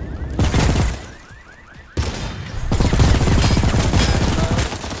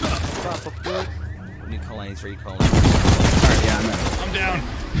 PapaPoob. Nikolai's recalling. Alright, yeah, I know. I'm down.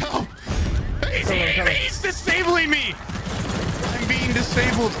 Help! He's disabling me. I'm being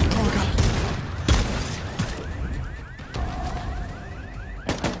disabled. Oh god.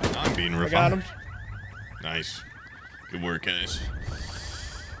 I'm being I got him. revived. Nice. Good work, guys.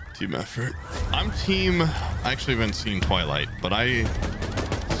 Team effort. I'm team. I actually haven't seen Twilight, but I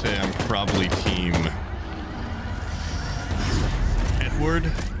say I'm probably team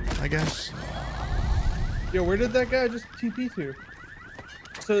Edward, I guess. Yo, where did that guy just TP to?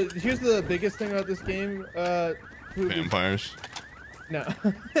 So here's the biggest thing about this game. Vampires. No.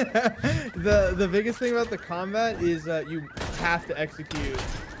 the biggest thing about the combat is that you have to execute.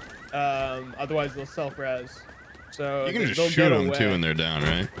 Otherwise they'll self-res. So You can they'll just get shoot them away. too when they're down,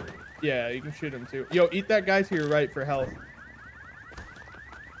 right? Yeah, you can shoot them too. Yo, eat that guy to your right for health.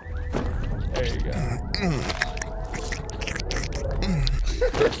 There you go.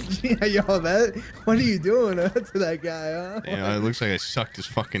 Yeah, yo, what are you doing to that guy, huh? Yeah, it looks like I sucked his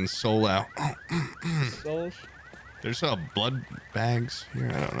fucking soul out. Soul. There's blood bags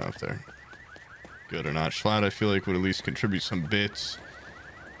here. I don't know if they're good or not. Schlatt, I feel like would at least contribute some bits.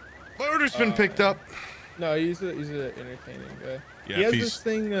 Loader's been picked up. No, he's an entertaining guy. Yeah, he if has he's- this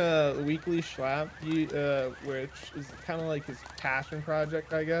thing, weekly schlap, which is kind of like his passion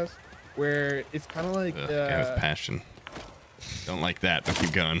project, I guess. Where it's kind of like Guy with passion. Don't like that, but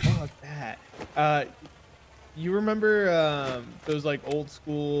keep going. fuck that. You remember those like old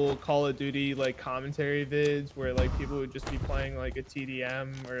school Call of Duty like commentary vids where like people would just be playing like a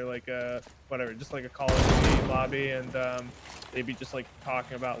TDM or like a whatever, just like a Call of Duty lobby, and they'd be just like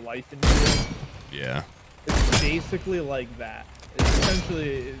talking about life and shit. Yeah. It's basically like that.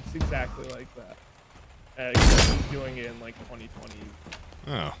 It's exactly like that. Except he's doing it in like 2020,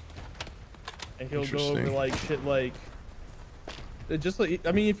 Oh. and he'll go over Interesting. like shit like. Just like,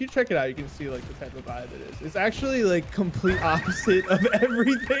 I mean, if you check it out, you can see like the type of vibe it is. It's actually like complete opposite of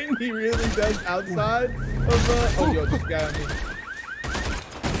everything he really does outside of oh yo, this guy on me.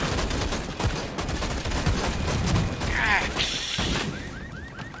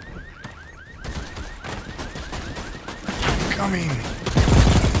 Coming.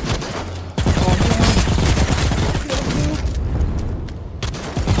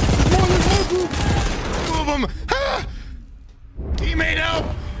 Two of them. Ah! Teammate help!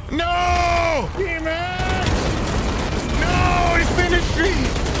 No! Teammate! No! He finished me!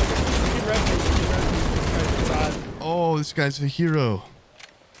 He rescued me. Oh, this guy's a hero.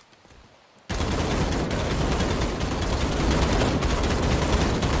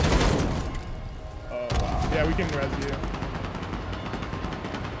 Oh wow. Yeah, we can res you.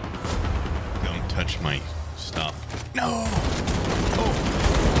 Don't touch my stuff. No! Oh!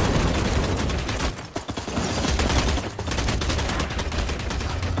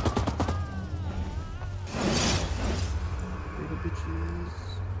 Little bitches.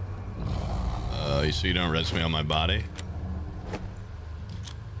 So you don't res me on my body?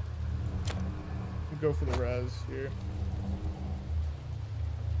 We go for the res here.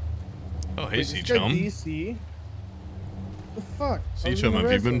 Oh, hey, Wait, this guy C-Chum. DC? The fuck? C-Chum,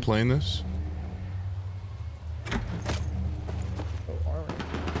 have you been playing this? Oh, alright.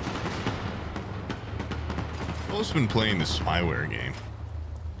 I've also been playing the spyware game.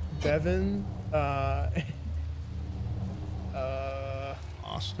 Devin,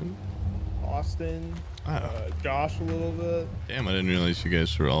 Austin. Austin, Oh. Josh a little bit. Damn, I didn't realize you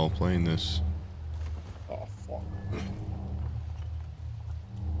guys were all playing this. Oh fuck.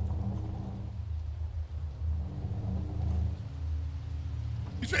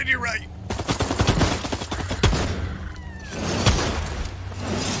 He's right to your right.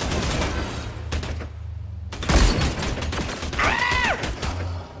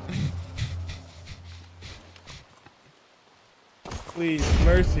 Please,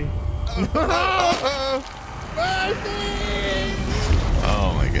 mercy.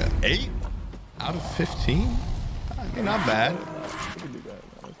 Oh my god. 8 out of 15? I mean, not bad.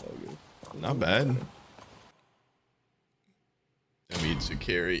 Not bad. I mean, to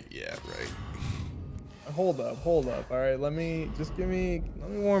carry. Yeah, right. Hold up. All right, let me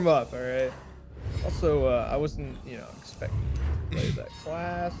warm up. All right. Also, I wasn't, expecting to play that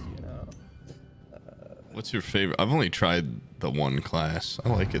class. What's your favorite? I've only tried the one class. I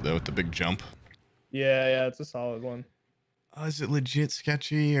like it though, with the big jump. Yeah, it's a solid one. Is it legit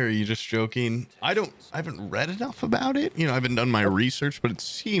sketchy, or are you just joking? I haven't read enough about it. I haven't done my research, but it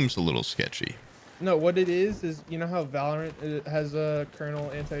seems a little sketchy. No, what it is how Valorant has a kernel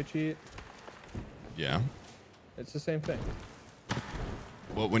anti-cheat? Yeah. It's the same thing.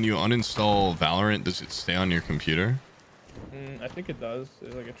 Well, when you uninstall Valorant, does it stay on your computer? I think it does.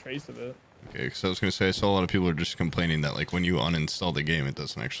 There's like a trace of it. Okay, because I was gonna say I saw a lot of people are just complaining that like when you uninstall the game, it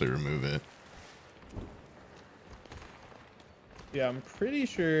doesn't actually remove it. Yeah, I'm pretty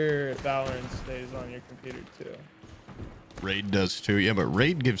sure Valorant stays on your computer too. Raid does too. Yeah, but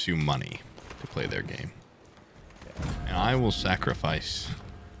Raid gives you money to play their game. Yeah. And I will sacrifice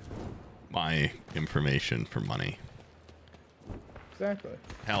my information for money. Exactly.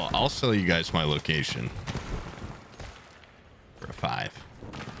 Hell, I'll sell you guys my location for a 5.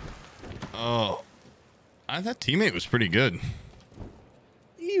 Oh, that teammate was pretty good.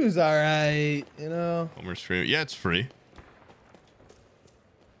 He was all right, Homer's free. Yeah, it's free.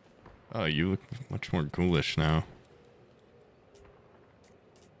 Oh, you look much more ghoulish now.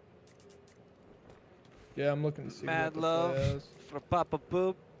 Yeah, I'm looking to see Mad what the love play is. for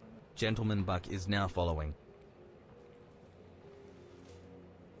PapaPoob. Gentleman Buck is now following.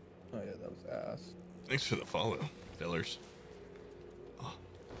 Oh yeah, that was ass. Thanks for the follow, fillers.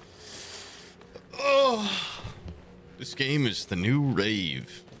 Oh, this game is the new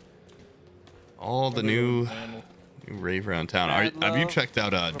rave. All the new rave around town. Have you checked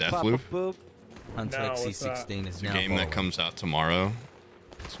out Deathloop? Hunter No, what's XC16 is It's a now game following. that comes out tomorrow.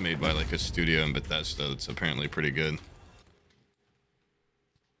 It's made by like a studio in Bethesda that's apparently pretty good.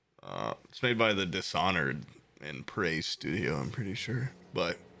 It's made by the Dishonored and Prey studio, I'm pretty sure.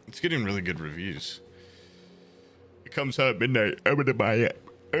 But it's getting really good reviews. It comes out at midnight. I'm gonna buy it.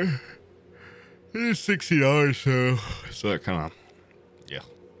 It's $60, so that kind of, yeah.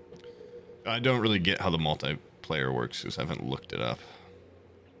 I don't really get how the multiplayer works because I haven't looked it up.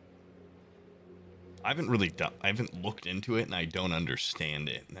 I haven't looked into it, and I don't understand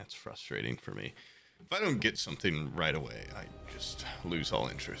it, and that's frustrating for me. If I don't get something right away, I just lose all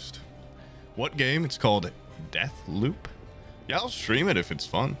interest. What game? It's called Deathloop. Yeah, I'll stream it if it's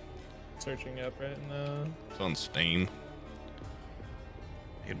fun. Searching up right now. It's on Steam.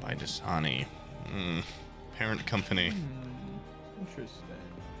 Made by Dasani. Parent company. Interesting.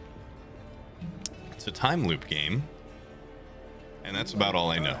 It's a time loop game, and that's about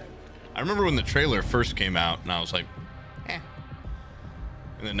all I know. I remember when the trailer first came out, and I was like, eh.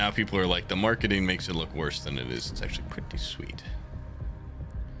 And then now people are like, the marketing makes it look worse than it is. It's actually pretty sweet.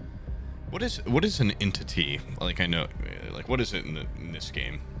 What is an entity? Like, I know, like, what is it in this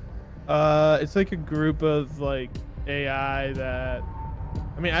game? It's like a group of like AI that,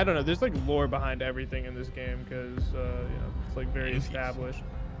 I mean, I don't know. There's like lore behind everything in this game because it's like very established.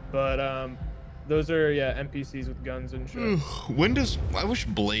 But those are NPCs with guns and shit. I wish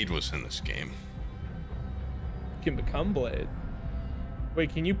Blade was in this game. You can become Blade.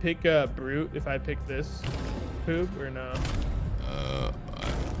 Wait, can you pick Brute if I pick this Poob or no?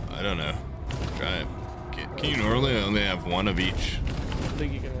 I don't know. Try it. Can you normally only have one of each? I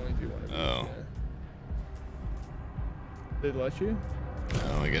think you can only do one of each. Oh. Did they let you?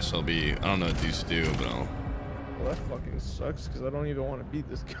 No, I guess I'll be. I don't know what these do, but I'll. Well, that fucking sucks because I don't even want to beat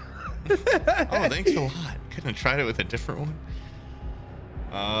this guy. Oh, thanks a lot. Couldn't have tried it with a different one.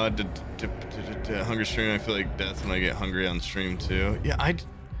 Hunger stream. I feel like death when I get hungry on stream too. Yeah,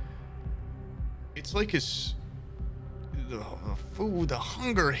 it's like the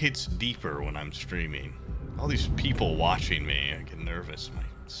hunger hits deeper when I'm streaming. All these people watching me, I get nervous. My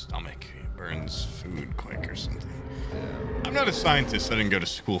stomach burns food quick or something. I'm not a scientist. I didn't go to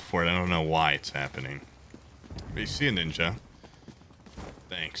school for it. I don't know why it's happening. But you see a ninja.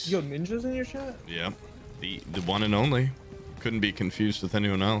 Thanks. You got ninjas in your chat? Yep. The one and only. Couldn't be confused with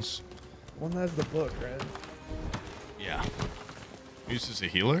anyone else. One that has the book, right? Yeah. Uses a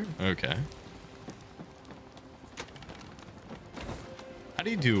healer? Okay. How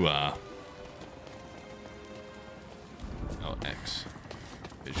do you do, oh, X.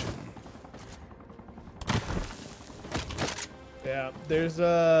 Vision. Yeah, there's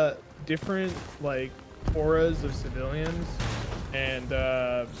different like auras of civilians, and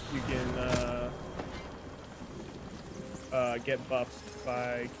you can get buffed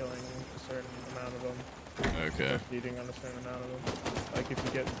by killing a certain amount of them. Okay. Feeding on a certain amount of them. Like if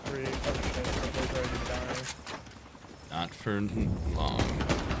you get 3, oh shit, somebody's already dying. Not for long.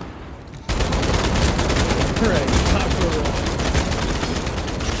 Right, not for long.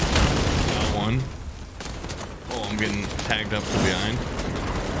 Got one. Oh, I'm getting tagged up from behind.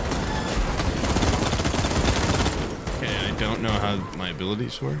 Okay, I don't know how my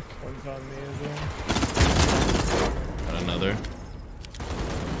abilities work. One's on me as well. Got another. I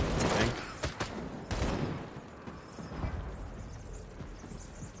think.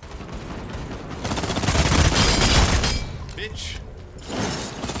 Bitch.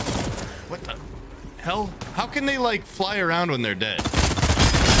 What the hell? How can they like fly around when they're dead? Not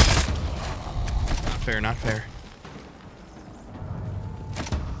fair, not fair.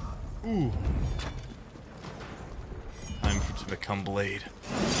 Ooh. Time to become Blade.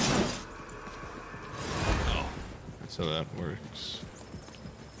 Oh, that's how that works.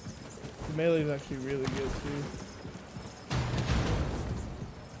 The melee is actually really good too.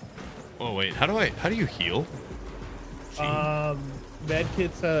 Oh wait, how do you heal? Med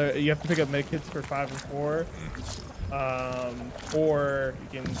kits. You have to pick up med kits for 5 and 4. Or you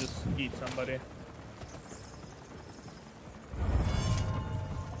can just eat somebody.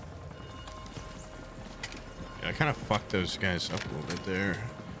 Yeah, I kind of fucked those guys up a little bit there.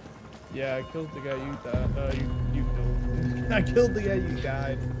 Yeah, I killed the guy you died. You killed. I killed the guy you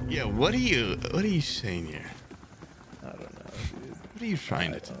died. Yeah, what are you saying here? I don't know, dude. What are you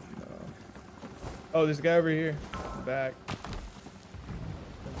trying to tell me? Oh, there's a guy over here. In the back.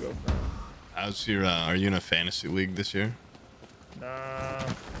 Go for him. How's your are you in a fantasy league this year? Nah, I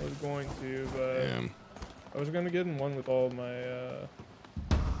was going to, but Yeah. I was gonna get in one with all my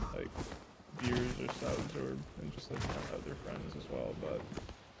like beers or subs or and just like my other friends as well, but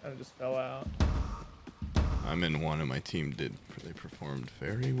kind of just fell out. I'm in one and my team they performed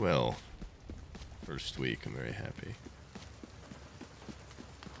very well. First week, I'm very happy.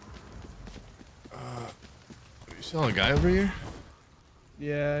 You saw a guy over here?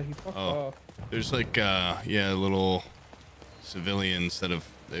 Yeah, he fucked off. There's like yeah, little civilians that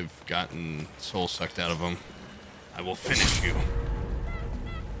they've gotten soul sucked out of them. I will finish you.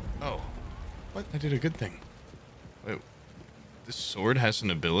 Oh, what? I did a good thing. Wait, this sword has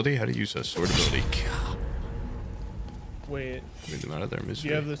an ability? How do you use a sword ability? Wait. Made them out of their Do misery.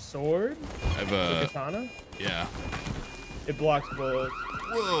 you have the sword? I have The a katana? yeah. It blocks bullets.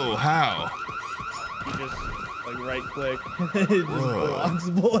 Whoa, how? You just like right click. It just Whoa. blocks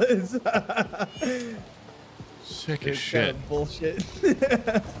bullets. Sick as It's shit. kind of bullshit.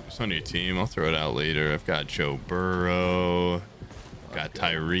 It's on your team. I'll throw it out later. I've got Joe Burrow. Got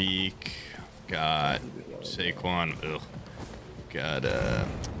Tyreek. I've got Saquon. Ugh. Got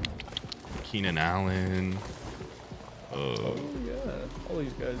Keenan Allen. Oh yeah, all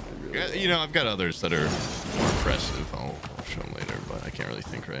these guys did really well. You know, I've got others that are more impressive. I'll show them later, but I can't really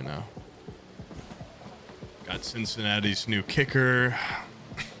think right now. Got Cincinnati's new kicker.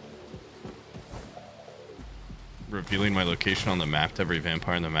 Revealing my location on the map to every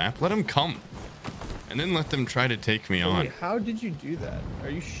vampire on the map. Let them come. And then let them try to take me on. Wait, how did you do that? Are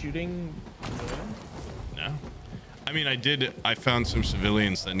you shooting civilians? No. I mean, I found some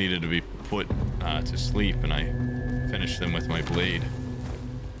civilians that needed to be put to sleep, and I finished them with my blade.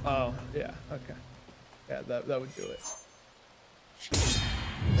 Oh, yeah, okay. Yeah, that would do it.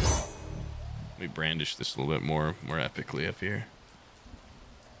 Let me brandish this a little bit more epically up here.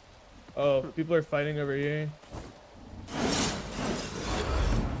 Oh, people are fighting over here.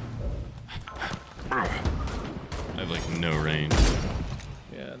 I have like no range.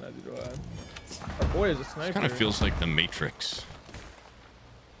 Yeah, neither do I. Our boy is a sniper. It kind of feels like the Matrix.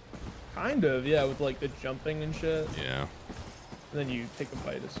 Kind of, yeah, with like the jumping and shit. Yeah. And then you take a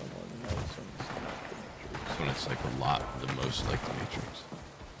bite of someone, and all of a sudden it's not the Matrix. This one it's like the most like the Matrix.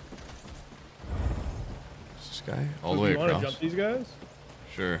 Is this guy all So the do way you want to across? jump these guys?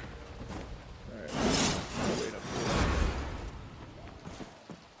 Sure. Alright. I'll wait up here.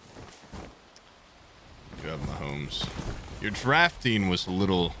 use. Your drafting was a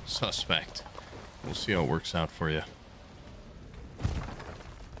little suspect. We'll see how it works out for you.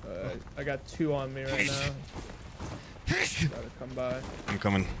 I got 2 on me right now. Gotta come by. I'm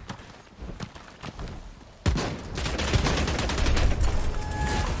coming.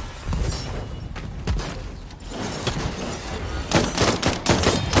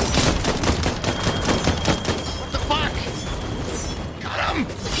 What the fuck? Got him!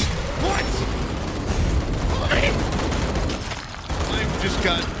 What? I just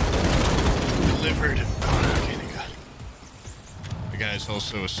got delivered. Oh, okay, thank God. The guy's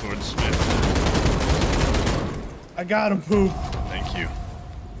also a swordsmith. I got him, Poop. Thank you.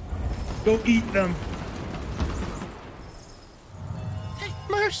 Go eat them.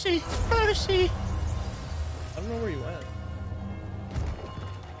 Mercy! Mercy! I don't know where you went.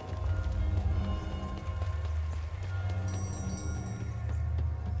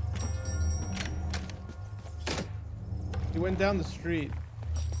 He went down the street.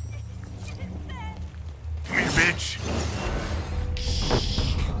 Come here, bitch!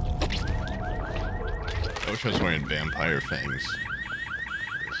 I wish I was wearing vampire fangs.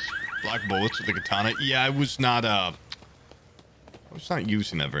 Black bullets with the katana. Yeah, I was not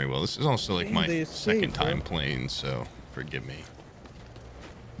using that very well. This is also like my second time playing, so forgive me.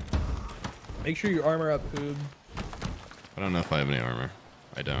 Make sure you armor up, Poob. I don't know if I have any armor.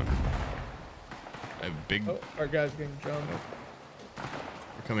 I don't. I have big... Oh, our guy's getting jumped.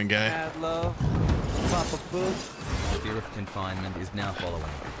 We're coming, guy. Mad love, PapaPoob. Fear of confinement is now following.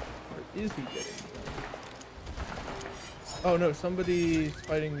 Where is he getting jumped? Oh no, somebody's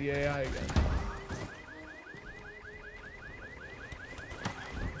fighting the AI again. I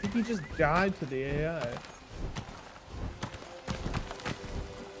think he just died to the AI.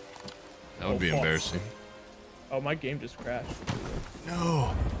 That would be fuck. embarrassing. Oh, my game just crashed.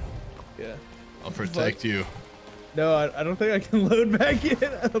 No! Yeah. I'll protect you. No, I don't think I can load back in.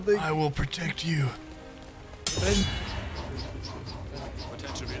 I don't think. I will protect you. I'm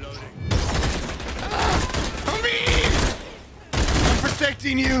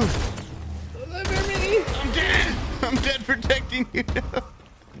protecting you! Deliver me! I'm dead! I'm dead protecting you now.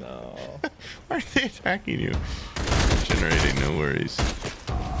 No. Why are they attacking you? Generating, no worries.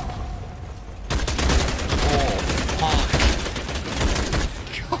 Oh, fuck.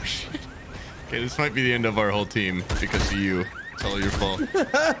 Oh, shit. Okay, this might be the end of our whole team because of you. It's all your fault.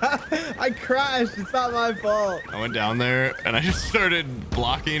 I crashed. It's not my fault. I went down there and I just started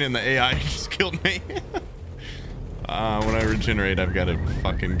blocking and the AI just killed me. When I regenerate, I've got to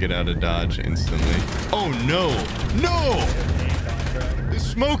fucking get out of dodge instantly. Oh, no. No! The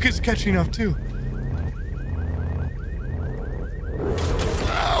smoke is catching up, too.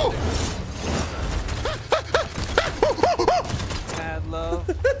 Ow! Mad love,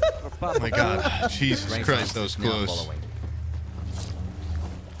 Oh, my God. Jesus Christ, that was close.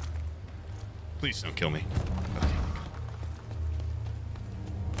 Please don't kill me. Okay.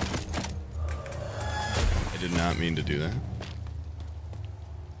 I did not mean to do that.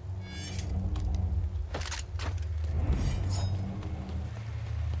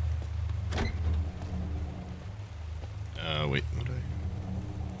 Wait, what do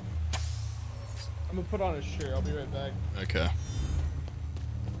I'm gonna put on a shirt. I'll be right back. I... Okay.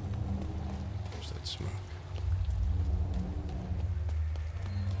 There's that smoke.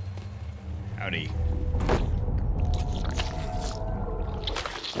 Howdy.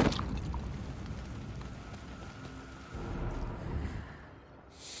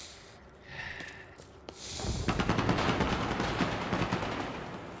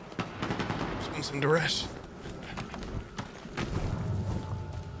 Someone's in duress.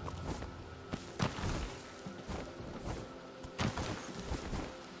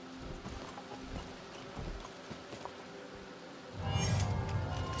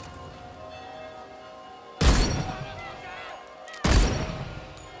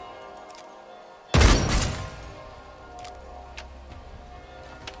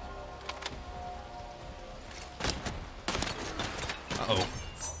 Uh-oh.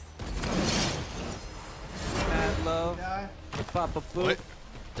 mad love, PapaPoob. What?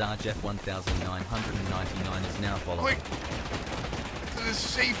 Dodge F1999 is now following. Quick! To this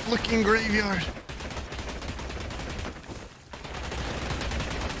safe-looking graveyard.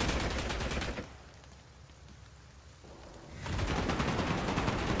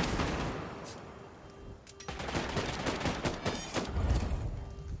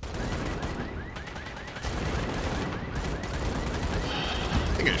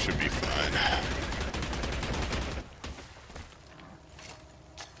 I think I should be fine.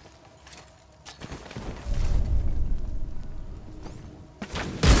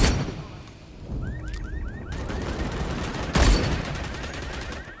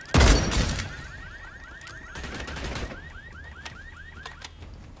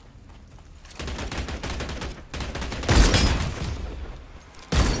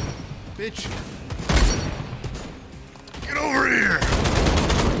 Bitch. Get over here.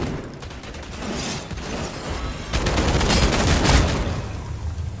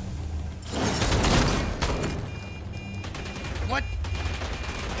 What?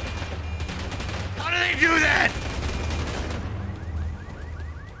 How do they do that?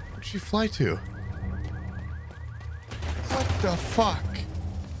 Where'd she fly to? What the fuck?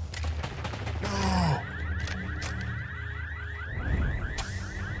 No.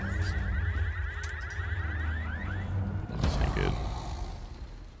 This ain't good.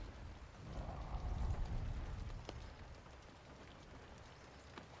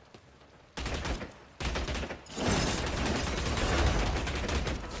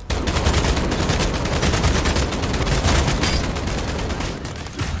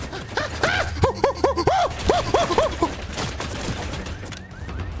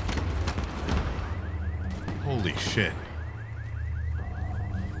 Holy shit.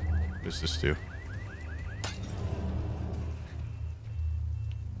 What does this do?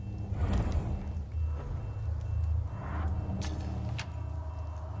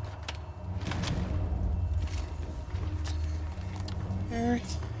 They're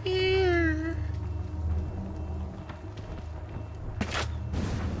here.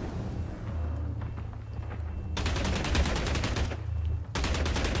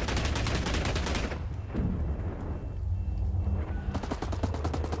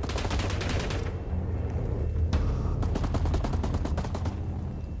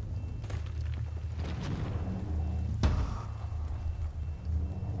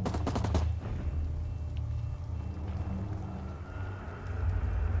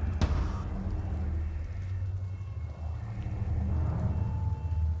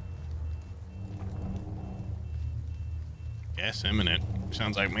 Gas imminent.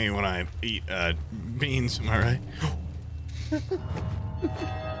 Sounds like me when I eat beans, am I right?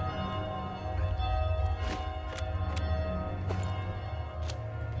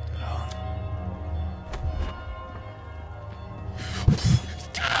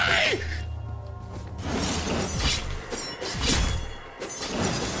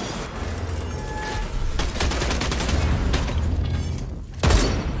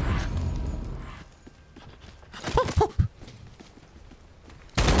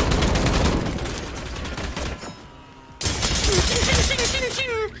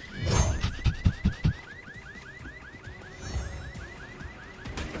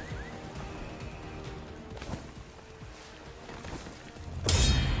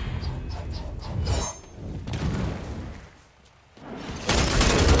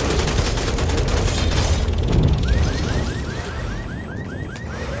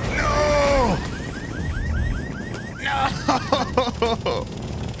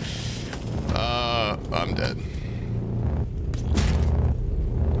 I'm dead.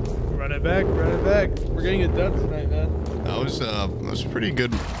 Run it back, run it back. We're getting it done tonight, man. That was pretty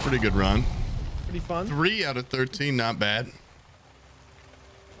good run. Pretty fun. 3 out of 13, not bad.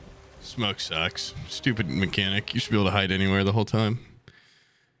 Smoke sucks. Stupid mechanic. You should be able to hide anywhere the whole time.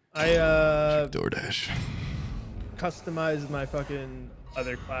 I DoorDash. customized my fucking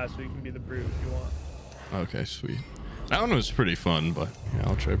other class so you can be the brute if you want. Okay, sweet. That one was pretty fun, but yeah,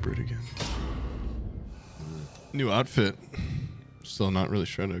 I'll try brute again. New outfit. Still not really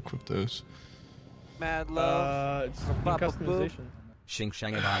sure how to equip those. Mad love. It's for new PapaPoob. customization. Shing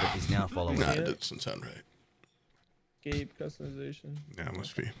Shangabada is now following. Nah, that doesn't sound right. Gabe customization. Yeah, it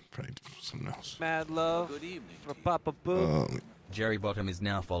must be probably something else. Mad love. Good evening. For PapaPoob. Jerry Bottom is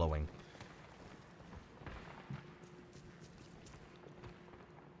now following.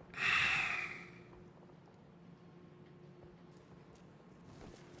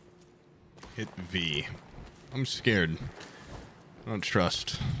 Hit V. I'm scared. I don't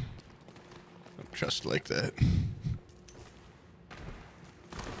trust. I don't trust like that.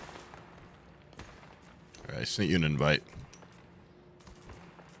 Alright, I sent you an invite.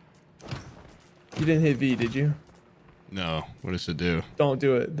 You didn't hit V, did you? No. What does it do? Don't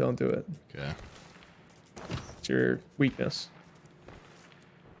do it. Don't do it. Okay. It's your weakness.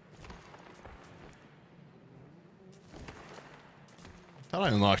 Thought I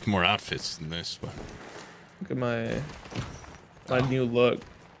unlocked more outfits than this, but Look at my new look.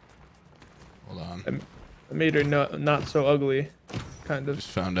 hold on. I made her not so ugly, kind of. Just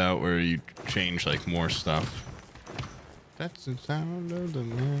found out where you change like more stuff. That's the sound of the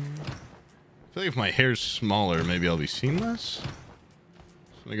man. I feel like if my hair's smaller, maybe I'll be seen less. So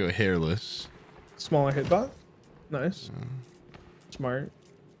I'm gonna go hairless. Smaller hitbox. Nice. Smart.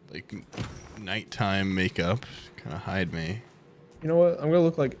 Like nighttime makeup, kind of hide me. You know what? I'm gonna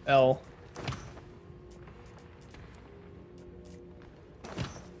look like L.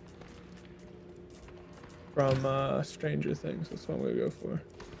 from Stranger Things. That's what I'm gonna go for.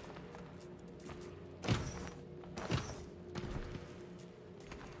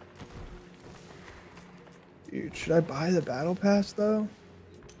 Dude, should I buy the battle pass though?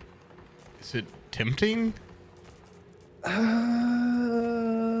 Is it tempting? Uh,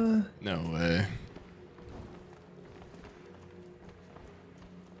 No way.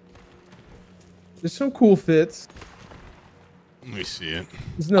 there's some cool fits. Let me see it.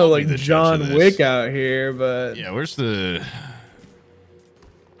 There's no I'll be like the judge John of this. Wick out here, but Yeah, where's the...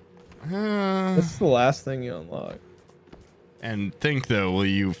 that's the last thing you unlock. And think though, will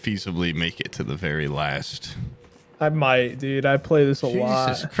you feasibly make it to the very last? I might, dude. I play this a lot.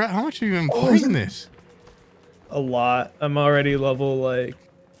 Jesus Christ, how much have you been playing this? A lot. I'm already level like,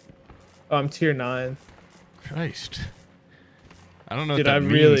 oh, I'm tier 9. Christ. I don't know Dude, what I that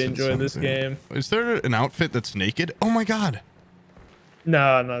really means in enjoy this something. game. Is there an outfit that's naked? Oh my god.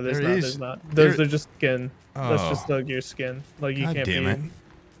 No, there's There not. is. There's not. Those There- are just skin. That's just Oh. like your skin. Like you God can't damn be. it.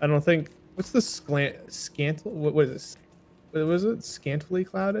 I don't think. What's the scantal? What is this? What was it? Scantily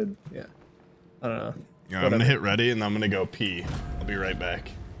clouded? Yeah. I don't know. Yeah, I'm gonna Whatever. hit ready and I'm gonna go pee. I'll be right back.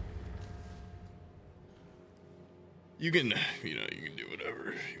 You can, you can do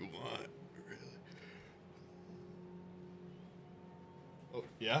whatever you want. Really. Oh,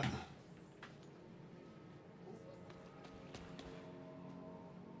 yeah.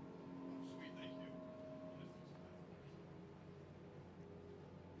 Sweet, thank you.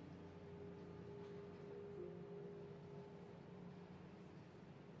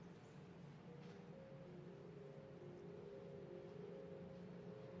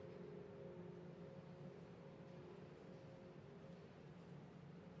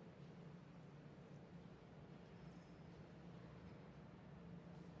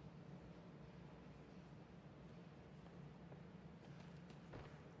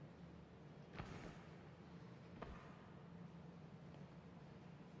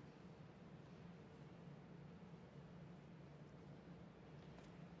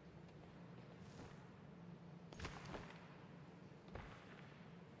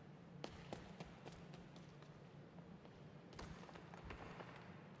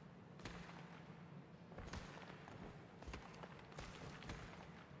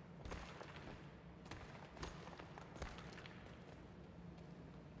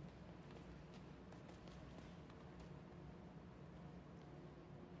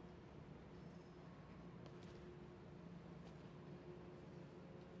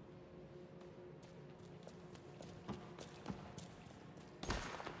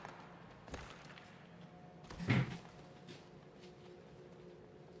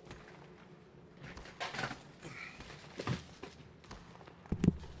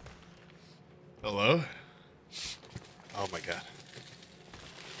 Hello? Oh my god.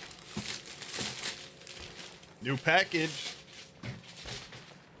 New package.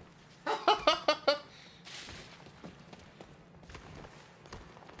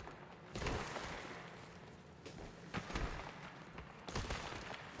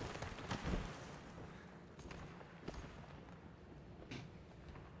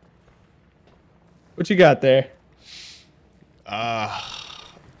 What you got there?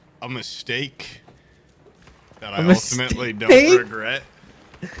 A mistake that I A ultimately don't mistake? regret.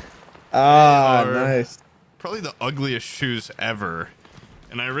 Ah, are- nice. Probably the ugliest shoes ever.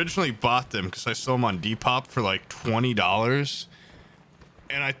 And I originally bought them because I saw them on Depop for like $20.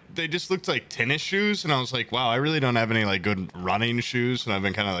 And they just looked like tennis shoes. And I was like, wow, I really don't have any like good running shoes. And I've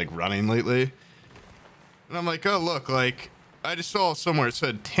been kind of like running lately. And I'm like, oh, look, like I just saw somewhere it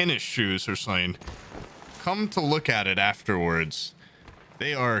said tennis shoes or something. Come to look at it afterwards.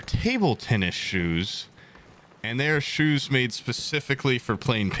 They are table tennis shoes. And they are shoes made specifically for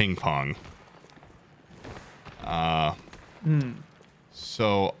playing ping pong.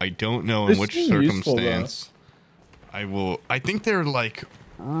 So I don't know in They which seem useful, though. circumstance I think they're like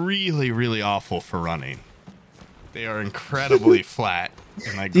really, really awful for running. They are incredibly flat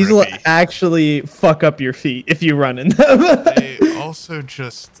and like These will grippy. actually fuck up your feet if you run in them. They also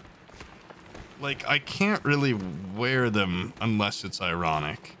just like I can't really wear them unless it's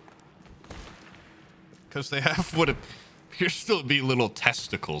ironic. Because they have what appears to be little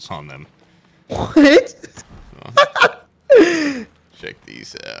testicles on them. What? Check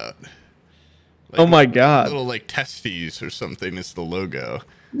these out. Oh my god. Little like testes or something is the logo.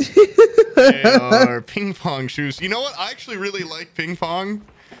 They are ping pong shoes. You know what? I actually really like ping pong.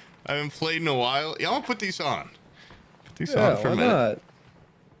 I haven't played in a while. Yeah, I'll put these on. Put these Yeah, on for why a minute. not?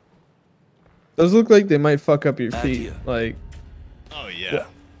 Those look like they might fuck up your feet. Idea. Like, Oh yeah.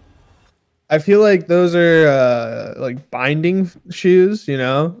 I feel like those are like binding shoes. You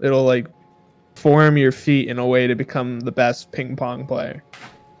know, it'll like form your feet in a way to become the best ping pong player.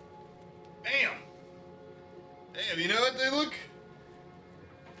 Damn. Damn, you know what?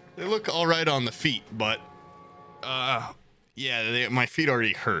 They look all right on the feet, but yeah, my feet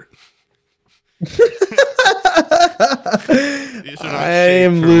already hurt. I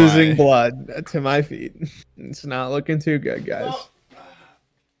am losing blood to my feet. It's not looking too good, guys. Well,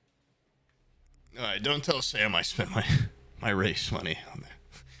 all right, don't tell Sam I spent my race money on there.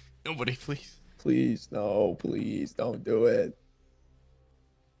 Nobody, please. Please, no, please don't do it.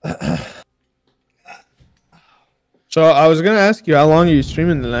 So I was gonna ask you, how long are you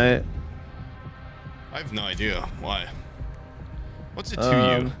streaming tonight? I have no idea. Why? What's it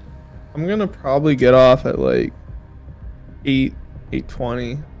to you? I'm gonna probably get off at like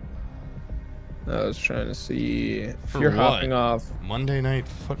 8:20. I was trying to see if For you're what? hopping off. Monday Night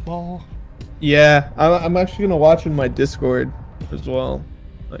Football? Yeah, I'm actually gonna watch in my Discord as well.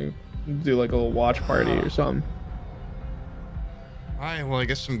 Like do like a little watch party or something. All right, well, I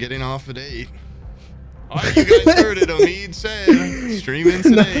guess I'm getting off at 8. All right, you guys heard it. Omid said streaming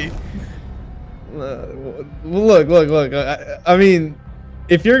today. Look. I mean,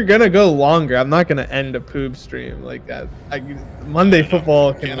 if you're gonna go longer, I'm not gonna end a Poob stream like that. Monday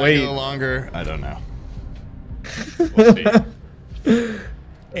football can wait. I go longer? I don't know. We'll see.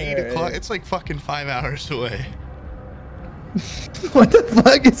 8 o'clock. It's like fucking 5 hours away. What the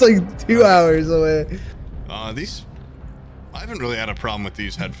fuck? It's like 2 hours away. I haven't really had a problem with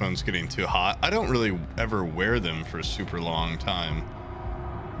these headphones getting too hot. I don't really ever wear them for a super long time.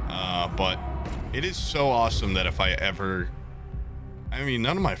 But it is so awesome that if I ever... I mean,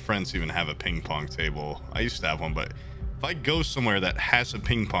 none of my friends even have a ping pong table. I used to have one, but if I go somewhere that has a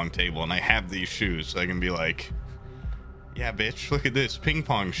ping pong table and I have these shoes, I can be like, yeah, bitch, look at this, ping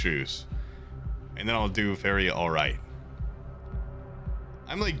pong shoes. And then I'll do very all right.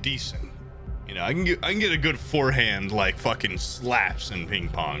 I'm like decent. You know, I can get a good forehand, like fucking slaps in ping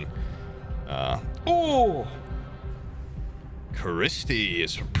pong. Oh! Christy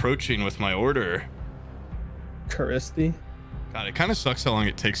is approaching with my order. Christy? God, it kind of sucks how long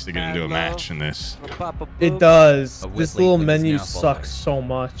it takes to get into a match in this. It does. A This Whitley little please menu now follow. sucks so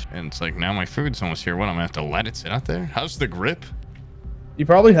much. And it's like, now my food's almost here. What, I'm gonna have to let it sit out there? How's the grip? You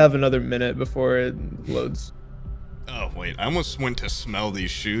probably have another minute before it loads. Oh, wait. I almost went to smell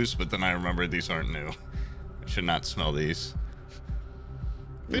these shoes, but then I remembered these aren't new. I should not smell these.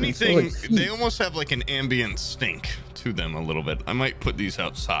 If anything, they almost have like an ambient stink to them a little bit. I might put these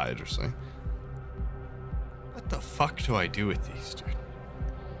outside or something. What the fuck do I do with these, dude?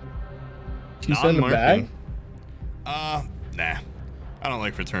 Can you send them back? Nah. I don't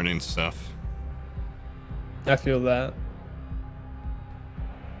like returning stuff. I feel that.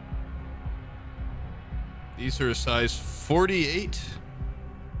 These are a size 48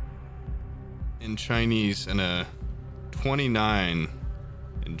 in Chinese and a 29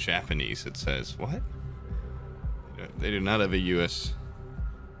 in Japanese, it says. What? They do not have a US.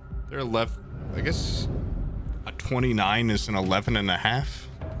 They're left, I guess a 29 is an 11 and a half.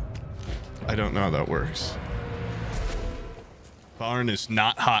 I don't know how that works. Valorant is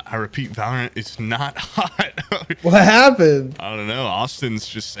not hot. I repeat, Valorant is not hot. What happened? I don't know. Austin's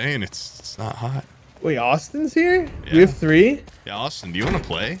just saying it's not hot. Wait, Austin's here? Yeah. We have 3? Yeah, Austin, do you want to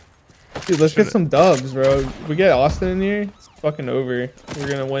play? Dude, let's get some dubs, bro. If we get Austin in here, it's fucking over. We're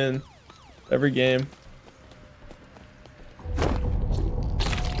gonna win every game.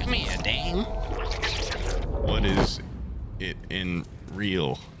 Give me a dame. What is it in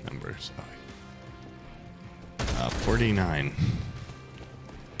real numbers? 49.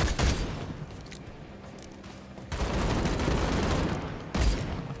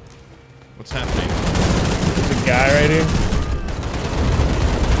 What's happening? There's a guy right here.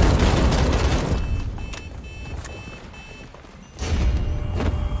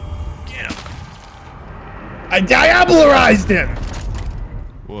 Get him. I diabolarized him!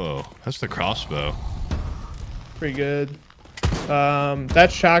 Whoa, that's the crossbow. Pretty good.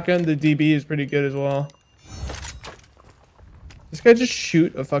 That shotgun, the DB is pretty good as well. This guy just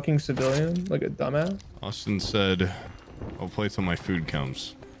shoot a fucking civilian like a dumbass. Austin said, I'll play till my food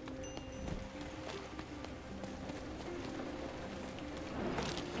comes.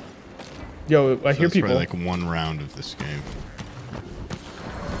 Yo, I hear That's people. probably like one round of this game.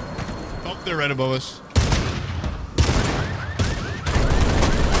 Oh, they're right above us.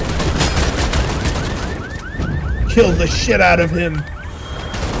 Kill the shit out of him.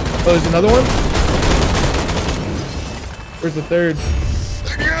 Oh, there's another one? Where's the third?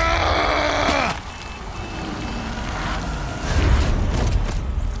 Yeah!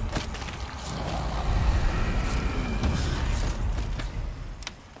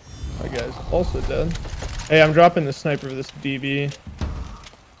 Hi, guys. Also dead. Hey, I'm dropping the sniper of this DB.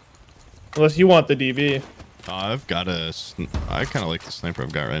 Unless you want the DB. I've got a. I kind of like the sniper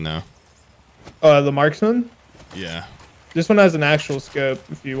I've got right now. The marksman? Yeah. This one has an actual scope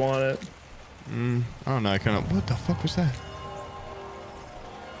if you want it. I don't know. I kind of. What the fuck was that?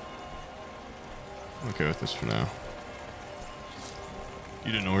 I'm okay with this for now.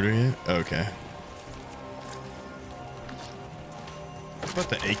 You didn't order yet? Okay. What about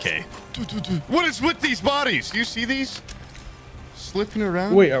the AK? What is with these bodies? You see these? Slipping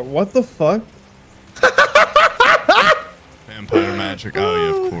around? Wait, what the fuck? Vampire magic. Oh,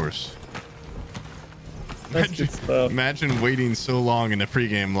 yeah, of course. That's good stuff. Imagine waiting so long in the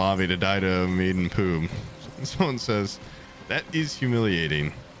pregame lobby to die to a maiden poob. Someone says, that is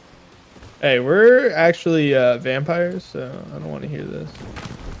humiliating. Hey, we're actually vampires, so I don't want to hear this.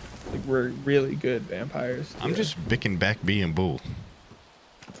 Like, we're really good vampires. I'm just bicking back B and bull.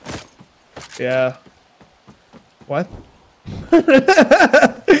 Yeah. What?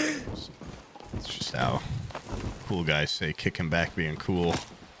 It's just how cool guys say kicking back being cool.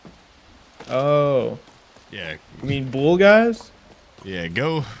 Oh. Yeah. You mean bull guys? Yeah,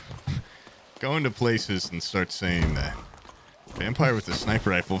 go into places and start saying that. Vampire with the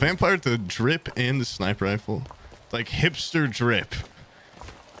sniper rifle. Vampire with the drip and the sniper rifle. It's like hipster drip.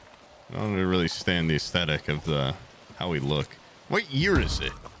 I don't really stand the aesthetic of how we look. What year is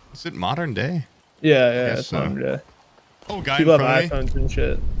it? Is it modern day? Yeah, it's so. modern day. Oh, guy People in have front of me. iPhones and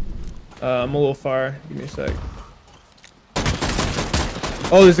shit. I'm a little far. Give me a sec.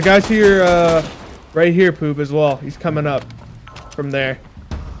 Oh, there's a guy to your right here, Poop, as well. He's coming up from there.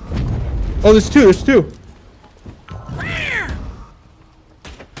 Oh, there's two. There's two.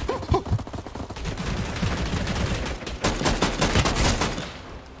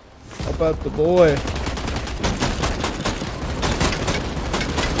 How about the boy?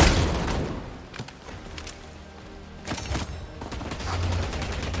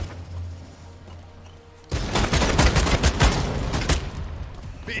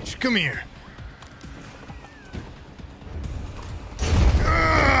 Bitch, come here.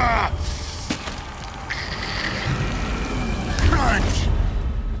 Crunch.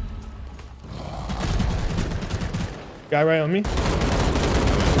 Guy right on me.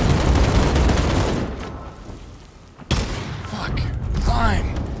 Fuck.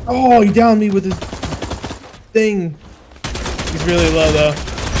 Climb. Oh, he downed me with his thing. He's really low though.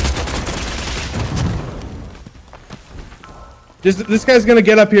 This guy's gonna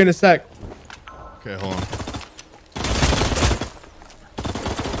get up here in a sec. Okay, hold on.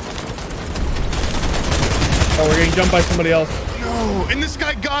 Oh, we're getting jumped by somebody else. No, and this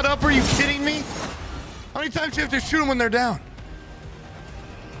guy got up. Are you kidding me? How many times do you have to shoot them when they're down?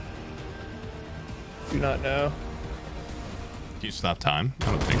 Do not know. Can you stop time? I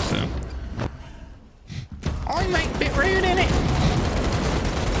don't think so. I might be rude in it.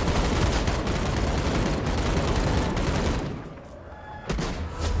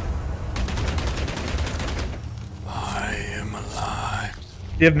 I am alive.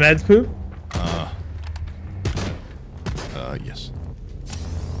 Do you have meds, Poop? Yes.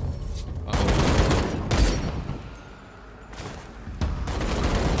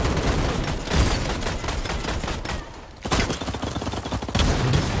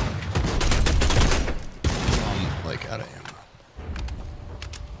 Like out of ammo.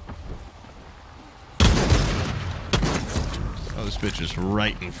 Oh, this bitch is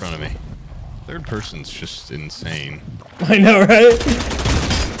right in front of me. Third person's just insane. I know, right?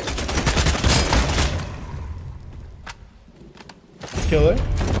 Killer?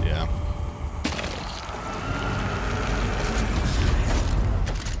 Yeah.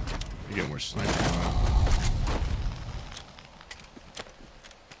 You get more sniper ammo.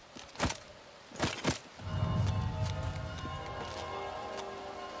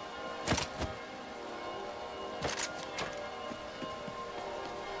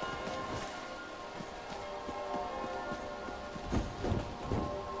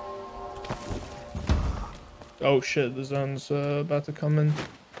 Oh shit, the zone's about to come in.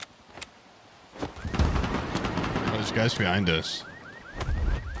 Oh, there's guys behind us.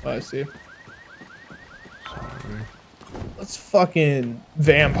 Oh, I see. Let's fucking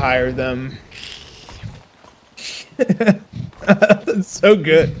vampire them. That's so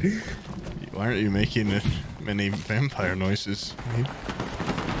good. Why aren't you making many vampire noises?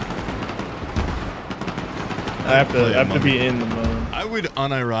 I have to be in the mode. I would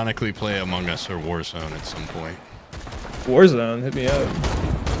unironically play Among Us or Warzone at some point. Warzone, hit me up.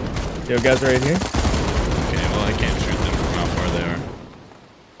 Yo, guys, right here. Okay, well I can't shoot them from how far they are.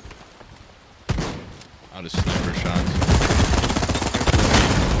 Out of sniper shots.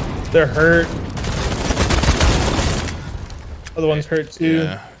 They're hurt. Other one's hurt too.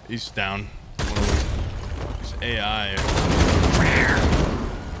 Yeah, he's down. He's AI.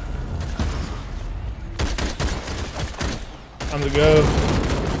 Time to go.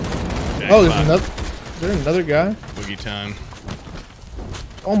 Oh, there's another. Is there another guy? Boogie time.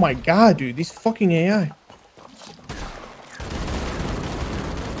 Oh my god, dude, these fucking AI.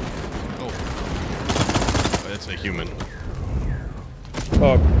 Oh, that's a human.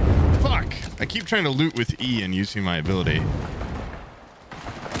 Fuck. Fuck! I keep trying to loot with E and using my ability.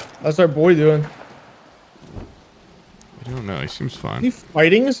 How's our boy doing? I don't know. He seems Is fine. he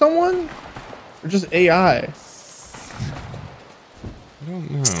fighting someone? Or just AI? I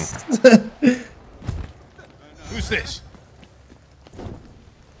don't know. Who's this?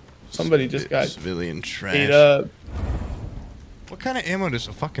 Somebody just got civilian ate trash. up. What kind of ammo does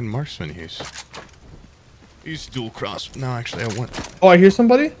a fucking marksman use? Use dual cross. No, actually, I want. Oh, I hear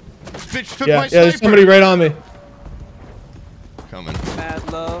somebody? This bitch took Yeah, my yeah, sniper. there's somebody right on me. Coming.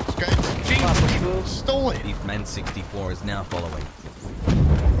 Mad love. This guy, PapaPoob. stole it. Beefman64 is now following.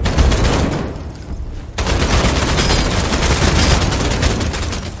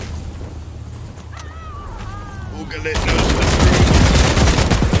 Oogalit knows the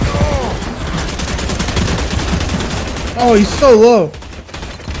Oh, he's so low.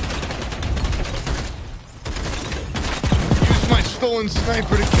 Use my stolen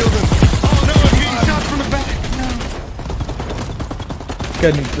sniper to kill them. Oh no, I'm getting shot from the back.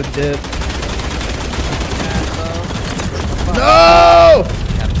 Get into the dip. Mad love. No!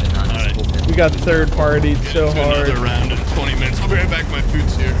 Captain underscore We got third partied so Get into hard. another round in 20 minutes. I'll be right back. My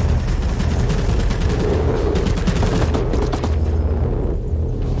food's here.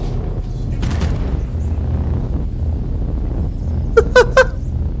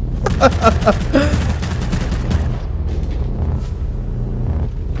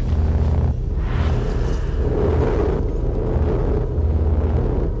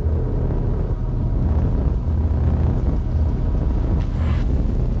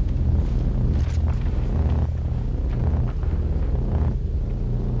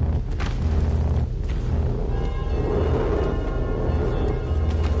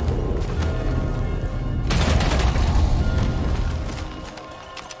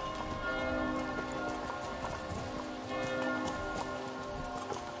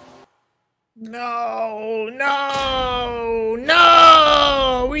 No, no,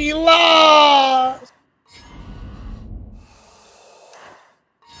 no! We lost!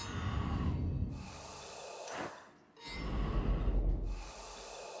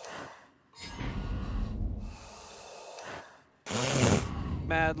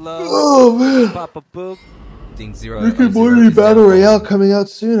 Mad love. Oh man! PapaPoob. Ding 0. Rick and Morty Battle Royale coming out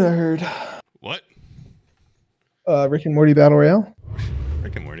soon, I heard. What? Rick and Morty Battle Royale?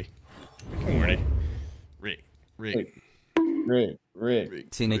 Rick and Morty. Rick and Morty. Rick.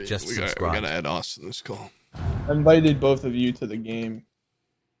 Rick. Teenage just We subscribed. gotta add Austin this call. I invited both of you to the game.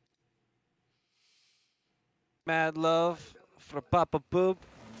 Mad love for PapaPoob.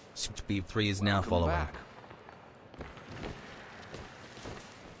 Speed 3 is now following. Back.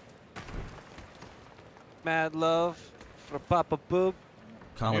 Mad love for PapaPoob.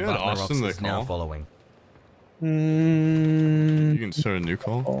 Carla You had Butler Austin Rocks is the now call? following. You can start a new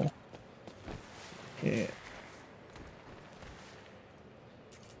call. Oh. Yeah.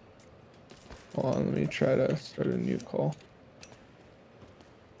 Hold on, let me try to start a new call.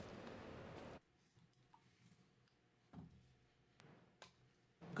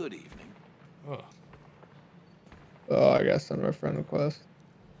 Good evening. Oh. Oh, I got send my friend request.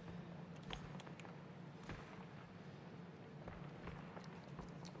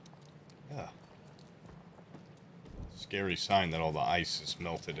 Yeah. Scary sign that all the ice is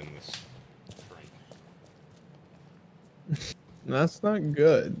melted in this drink. That's not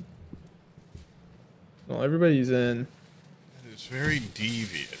good. Well, everybody's in. It's very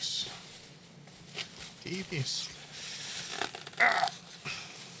devious. Devious. Ah.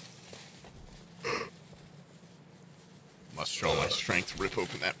 Must show my strength to rip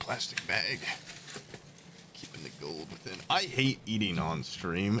open that plastic bag. Keeping the gold within. I hate eating on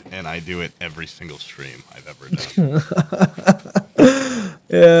stream, and I do it every single stream I've ever done.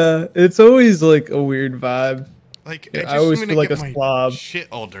 Yeah, it's always like a weird vibe. Like, Yeah, I I always just feel want like to a get my slob. shit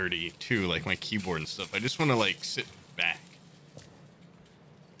all dirty too, like my keyboard and stuff. I just want to like sit back,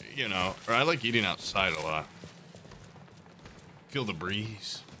 you know. Or I like eating outside a lot. Feel the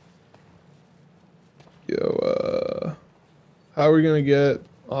breeze. Yo, how are we gonna get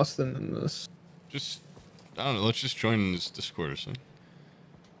Austin in this? Just, I don't know. Let's just join this Discord or something.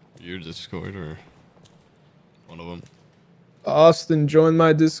 Your Discord or one of them. Austin, join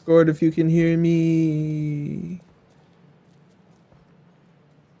my Discord if you can hear me.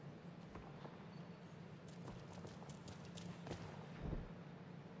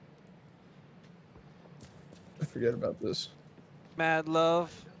 I forget about this. Mad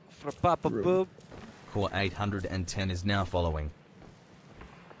love for PapaPoob. Core 810 is now following.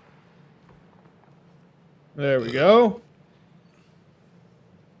 There we go.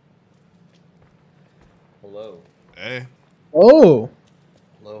 Hello. Hey. Oh,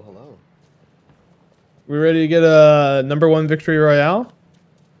 Hello, hello. we ready to get a #1 victory royale?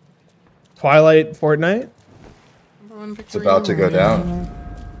 Twilight Fortnite? It's about to go down.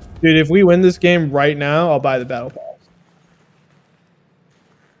 Dude, if we win this game right now, I'll buy the battle pass.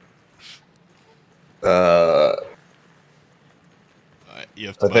 You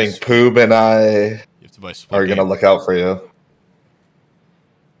have to I buy think Poob and I you have to buy are gonna look out for you. You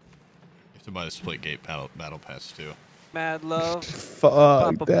have to buy the Splitgate battle pass too. Mad love. Fuck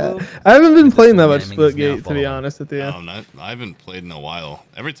that. PapaPoob. I haven't been playing that much Gaming is now Splitgate, to be following. honest with you. No, I haven't played in a while.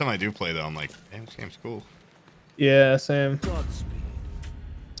 Every time I do play though, I'm like, damn, this game's cool. Yeah, same.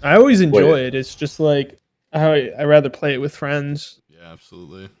 I always enjoy Wait. it. It's just like I rather play it with friends. Yeah,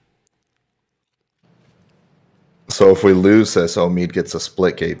 absolutely. So if we lose this, Omid gets a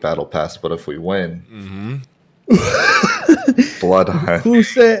Splitgate battle pass, but if we win, Mm-hmm. Blood Hunt. Who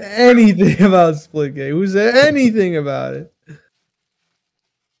said anything about Splitgate? Who said anything about it?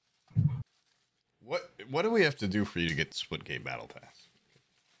 What do we have to do for you to get the Splitgate battle pass?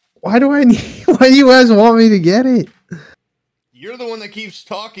 Why do I need? Why do you guys want me to get it? You're the one that keeps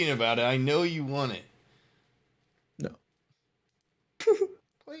talking about it. I know you want it. No.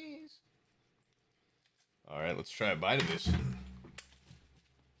 Please. All right, let's try a bite of this. Get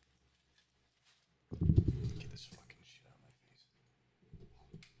this fucking shit out of my face.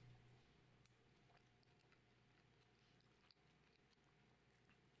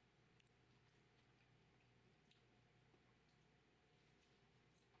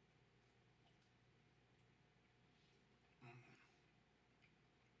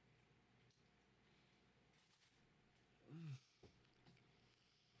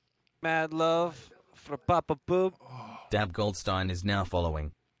 Mad love for PapaPoob. Dab Goldstein is now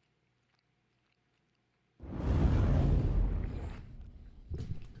following.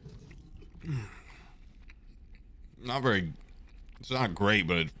 Not very. It's not great,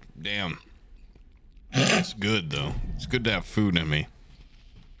 but damn, it's good though. It's good to have food in me.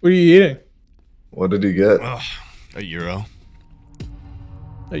 What are you eating? What did he get? Ugh, a euro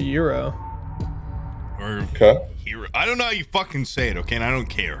A euro. or Okay. hero. I don't know how you fucking say it. Okay, and I don't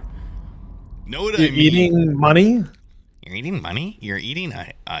care. Know what You're I mean? eating money? You're eating money. You're eating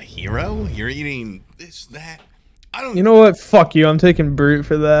a hero. You're eating this that. I don't. You know what? Fuck you. I'm taking brute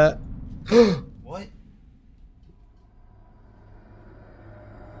for that. What?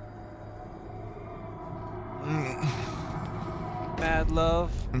 Mad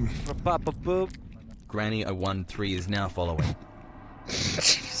love for PapaPoob. Granny 013 is now following.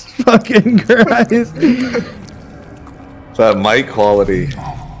 Fucking Christ. That mic quality.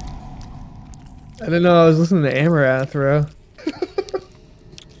 I didn't know I was listening to Amarath, bro.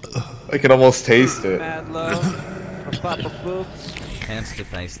 I can almost taste it. Mad love for PapaPoob. Hands to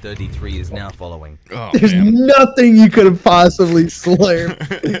Face 33 is now following. Oh There's damn. nothing you could have possibly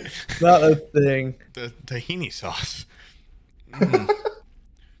slurped. Not a thing. The tahini sauce.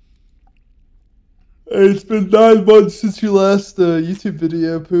 It's been 9 months since your last YouTube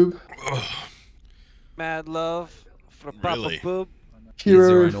video, Poop. Mad love for Really? PapaPoob. Zero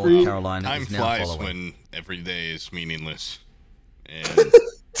Hero North free. Carolina Time is now flies following. when every day is meaningless, and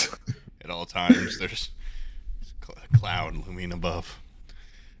at all times there's a cloud looming above.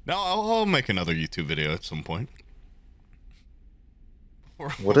 Now I'll make another YouTube video at some point.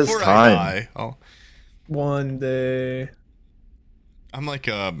 What is before time? I die, One day. I'm like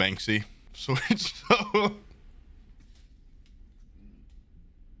a Banksy switch. So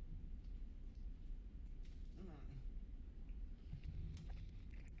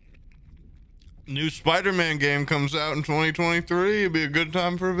new Spider-Man game comes out in 2023. It'd be a good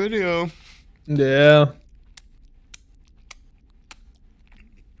time for a video. Yeah.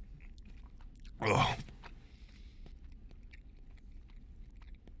 Ugh.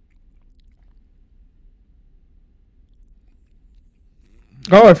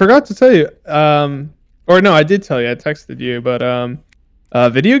 Oh, I forgot to tell you. Or no, I did tell you. I texted you, but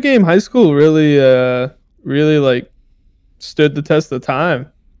video game high school really, really like stood the test of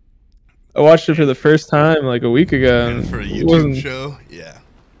time. I watched it for the first time like a week ago. And for a it YouTube wasn't- show, yeah,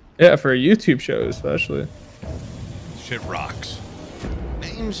 Yeah, for a YouTube show especially. shit rocks.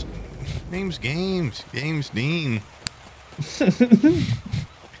 Names, games, Dean.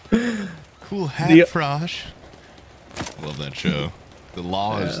 Cool hat, The- Frosh. I love that show. The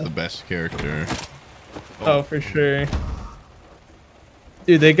Law is the best character. Oh, for sure.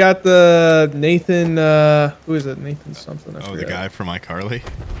 Dude, they got the Nathan, who is it? Nathan something. I Oh, the forgot. guy from iCarly?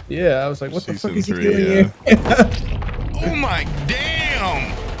 Yeah, I was like, what the fuck Season is he 3, doing yeah. here? Oh my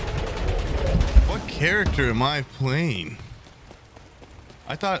damn! What character am I playing?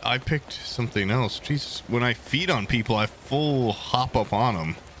 I thought I picked something else. Jesus, when I feed on people, I full hop up on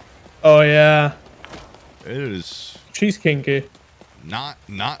them. Oh, yeah. It is She's kinky. not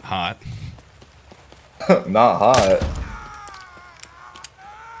hot. Not hot.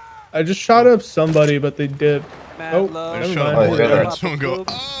 I just shot up somebody, but they dipped. Mad Oh, love. I never shot mind. Oh, I yeah. heard someone go,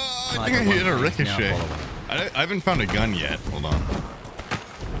 oh, I think I hit a ricochet. I haven't found a gun yet. Hold on.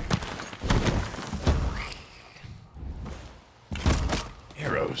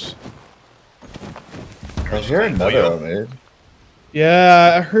 Arrows. I hear another made.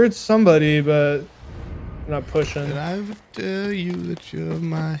 Yeah, I heard somebody, but I'm not pushing. And I would tell you that you're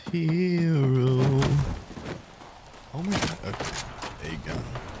my hero. Oh my god. Okay. A gun.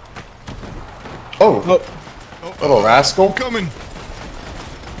 Oh, Oh, little rascal. Coming.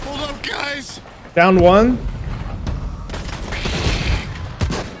 Hold up, guys. down one.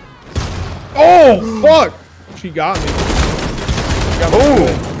 Oh, fuck. She got me. Got me Ooh, good.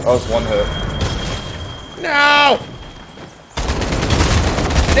 that was one hit. No!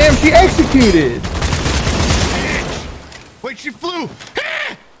 Damn, she executed. Wait, she flew.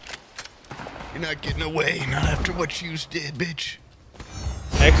 You're not getting away. Not after what you did, bitch.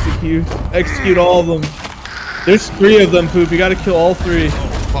 Execute. Execute all of them. There's 3 of them, Poop. You gotta kill all 3. Oh,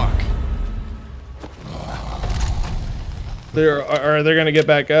 fuck. They're gonna get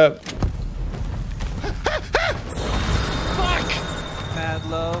back up. Mad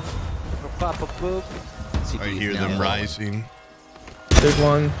love for PapaPoob. I hear them rising. There's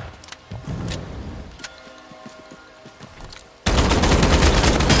one.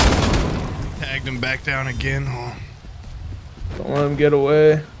 Tagged him back down again. Oh, Don't let him get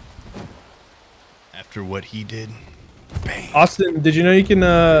away. after what he did. Bang. Austin, did you know you can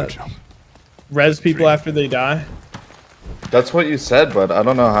Jump. res people after they die? That's what you said, but I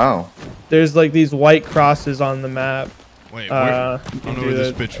don't know how. There's like these white crosses on the map. Wait, where? I You don't can know do where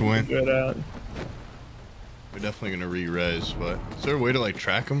this that. bitch went. Do that. We're definitely gonna re-res, but is there a way to like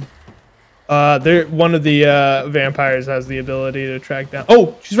track him? One of the vampires has the ability to track down.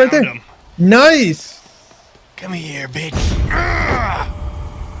 Oh, she's right there. Found him. Nice. Come here, bitch. Ah!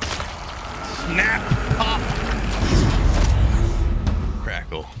 Snap, pop,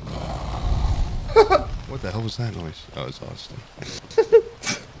 crackle. What the hell was that noise? Oh, it's Austin.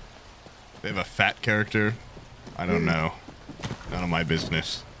 They have a fat character. I don't know. None of my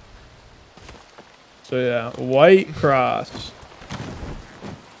business. So yeah, white cross.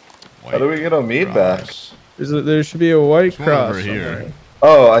 How do we get our meat back? There should be a white There's one cross over here. somewhere.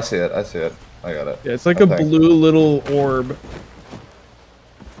 Oh, I see it. I see it. I got it. Yeah, it's like I a think. blue little orb.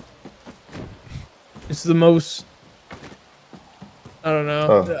 It's the most. I don't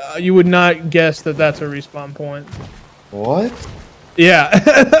know. Oh. You would not guess that that's a respawn point. What? Yeah,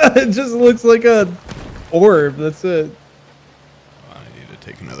 it just looks like a orb. That's it. I need to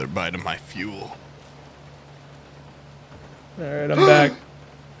take another bite of my fuel. All right, I'm back.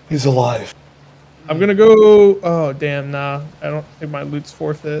 He's alive. I'm gonna go. Oh damn, nah. I don't think my loot's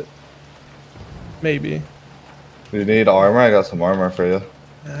forfeit. Maybe. You need armor? I got some armor for you.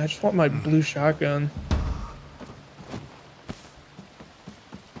 Nah, I just want my blue shotgun.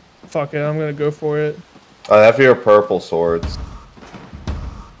 Fuck it, I'm gonna go for it. I have your purple swords.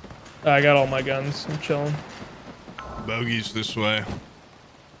 I got all my guns. I'm chilling. Bogies this way.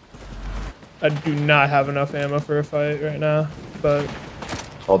 I do not have enough ammo for a fight right now, but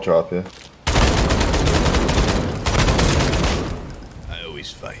I'll drop you. I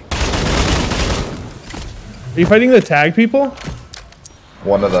always fight. are you fighting the tag people?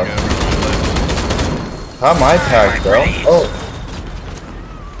 One of them. How am I tagged, bro? Oh.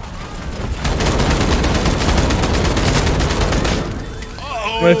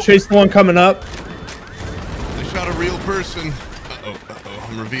 I'm gonna chase the one coming up. They shot a real person. Uh-oh,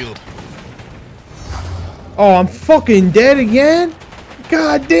 I'm revealed. Oh, I'm fucking dead again?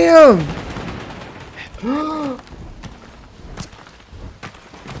 God damn!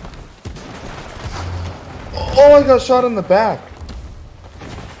 Oh, I got shot in the back.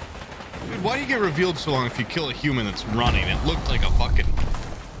 Dude, why do you get revealed so long if you kill a human that's running? It looked like a fucking...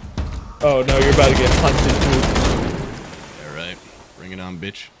 Oh no, you're about to get hunted, dude. Alright, bring it on,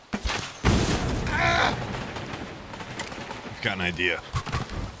 bitch. Ah! I've got an idea.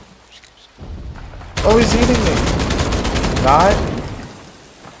 Oh, he's eating me. Not.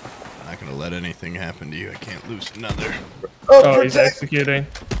 I'm not gonna let anything happen to you. I can't lose another. Oh, he's executing.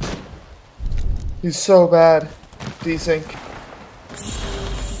 He's so bad. Desync.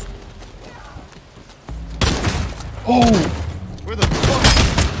 Oh! Where the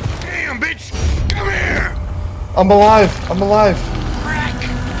fuck? Damn, bitch! Come here! I'm alive. I'm alive. Crack!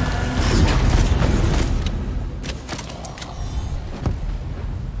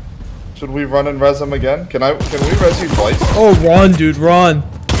 Should we run and res him again? Can we res you twice? Oh, run, dude, run.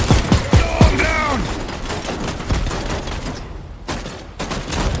 Oh, I'm down!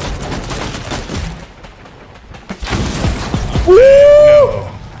 Woo!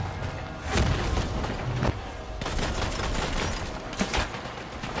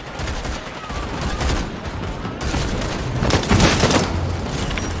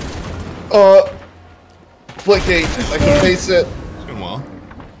 Flick 8. I can face it. It's going well.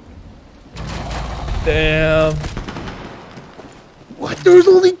 Damn. What? There's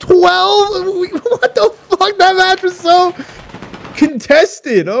only 12? What the fuck? That match was so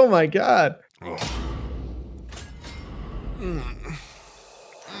contested. Oh my god. Oh.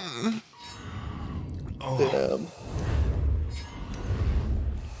 Damn.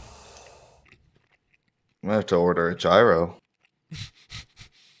 I'm gonna have to order a gyro.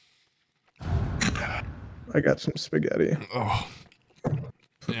 I got some spaghetti. Oh.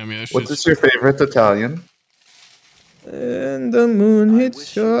 Damn, yeah, What is your favorite Italian? And the moon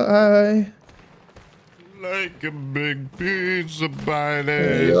hits your eye. Like a big pizza bite.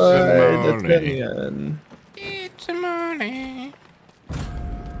 Hey, It's It's a morning.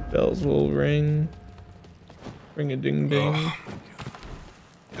 Bells will ring. Ring a ding ding. Oh,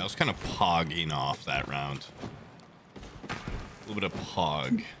 I was kind of pogging off that round. A little bit of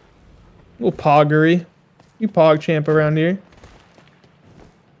pog. Little poggery. You pog champ around here.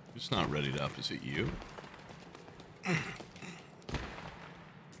 Who's not ready up? Is it you?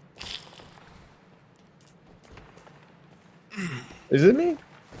 Is it me?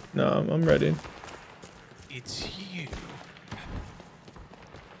 No, I'm ready. It's you.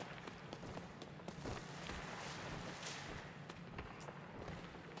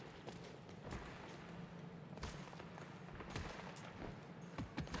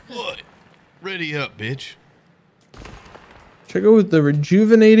 What? Ready up, bitch. Should I go with the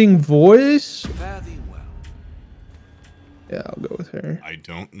rejuvenating voice? Yeah, I'll go with her. I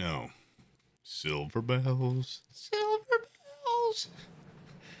don't know. Silver bells. Silver bells.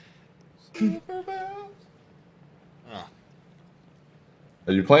 Silver bells. Oh.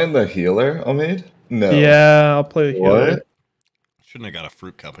 Are you playing the healer, Omid? No. Yeah, I'll play the healer. What? Shouldn't have got a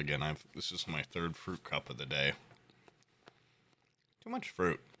fruit cup again. This is my third fruit cup of the day. Too much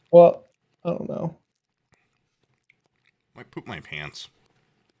fruit. Well, I don't know. Might poop my pants.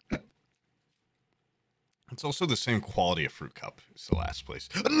 It's also the same quality of fruit cup as the last place.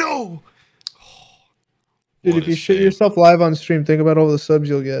 No! Dude, What if a you shit shame. yourself live on stream, think about all the subs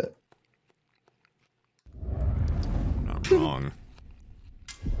you'll get. Not wrong.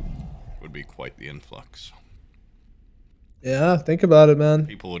 Would be quite the influx. Yeah, think about it, man.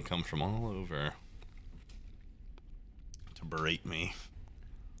 People would come from all over to berate me.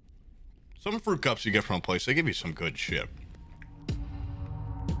 Some fruit cups you get from a place, they give you some good shit.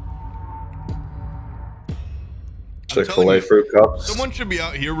 Chick-fil-A fruit cups. Someone should be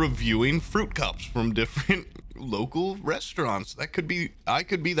out here reviewing fruit cups from different local restaurants. That could be, I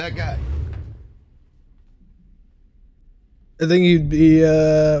could be that guy. I think you'd be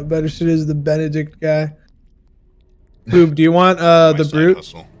better suited as the Benedict guy. Boob, do you want My the side brute?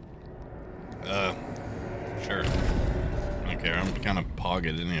 hustle. Sure. I don't care. I'm kind of pog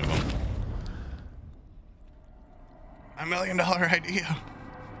at any of them. $1 million idea.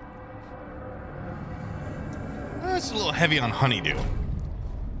 That's a little heavy on honeydew.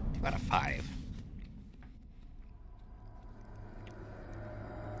 About a 5.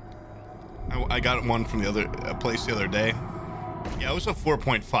 I got one from the other place the other day. Yeah, it was a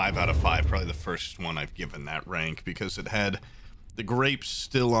 4.5 out of 5. Probably the first one I've given that rank because it had the grapes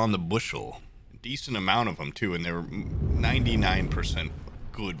still on the bushel. A decent amount of them too, and they were 99%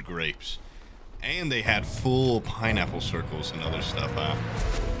 good grapes. And they had full pineapple circles and other stuff.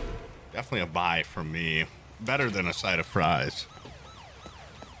 Definitely a buy from me. Better than a side of fries.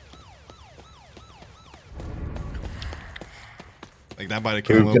 Like that bite of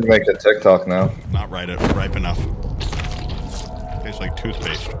Who cantaloupe. can make a TikTok now? Not ripe enough. Tastes like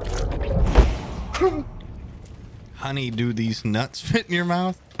toothpaste. Honey, do these nuts fit in your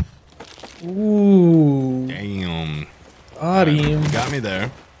mouth? Ooh. Damn. Body. You got me there.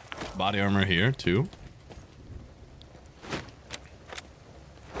 Body armor here, too.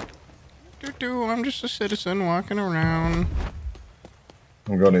 to do. I'm just a citizen walking around.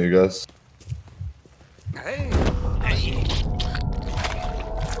 I'm going to you guys. Hey.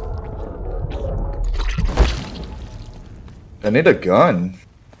 I need a gun.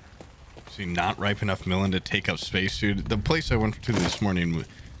 See, not ripe enough melon to take up space, dude. The place I went to this morning was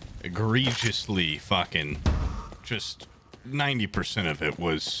egregiously fucking just 90% of it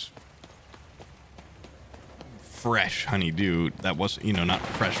was fresh honeydew. That was, you know, not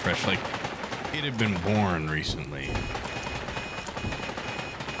fresh, like it had been born recently.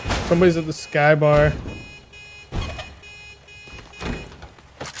 Somebody's at the Sky Bar.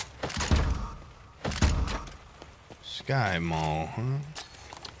 Sky Mall, huh?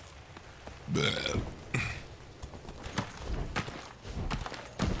 Bleh.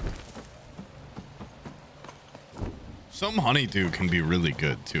 Some honeydew can be really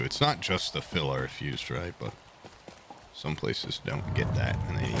good too. It's not just the filler if used right, but some places don't get that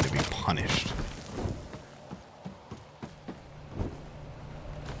and they need to be punished.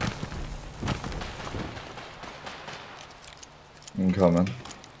 I'm coming.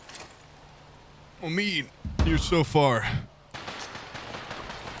 Oh, me, you're so far.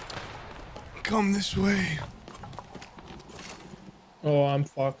 Come this way. Oh, I'm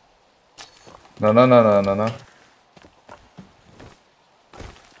fucked. No.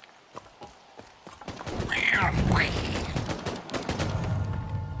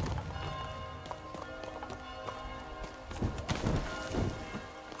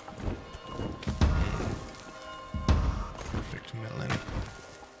 Perfect melon.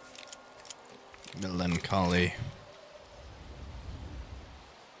 Melancholy.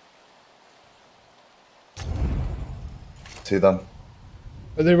 See them.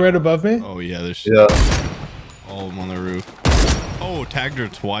 Are they right above me? Oh yeah, there's Yeah. all of them on the roof. Oh, tagged her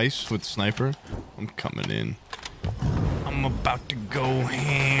twice with sniper. I'm coming in. I'm about to go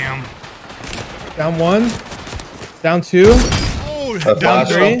ham. Down one. Down two. Oh, A down flash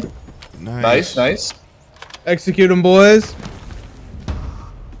three. up. Nice. Nice. Execute them, boys.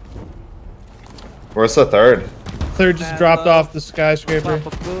 Where's the third? Third just dropped off the skyscraper.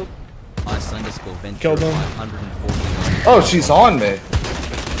 PapaPoob. Ice_Venture Killed him. 549. Oh, she's on me.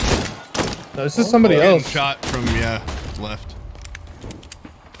 No, this is somebody Getting else. shot from left.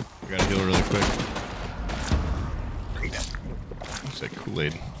 I gotta heal really quick. Bring that. Looks like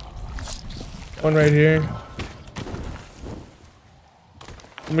Kool-Aid. One right here.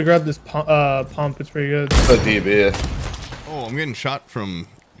 Let me grab this pump. It's pretty good. The DB. Oh, I'm getting shot from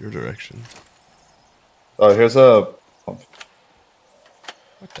your direction. Oh, here's a. What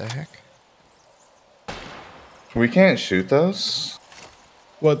the heck? We can't shoot those.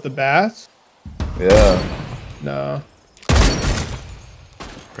 What, the bats? Yeah. No.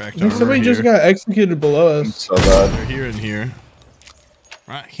 Cracked I think armor somebody here. just got executed below us. So bad. They're here and here.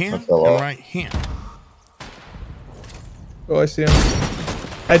 Right here I and fell off. right here. Oh, I see him.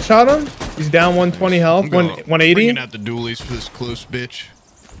 Headshot him. He's down 120 health. I'm going 180. bringing out the dualies for this close bitch.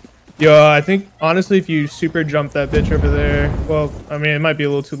 Yo, I think honestly, if you super jump that bitch over there, well, I mean, it might be a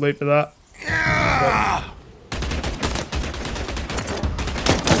little too late for that. Yeah!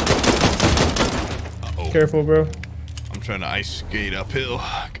 Uh-oh. Careful, bro. I'm trying to ice skate uphill.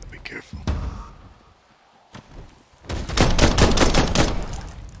 Gotta be careful.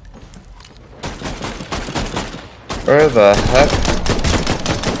 Where the heck?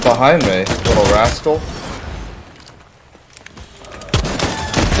 Behind me, little rascal.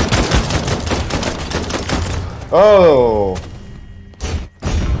 Oh.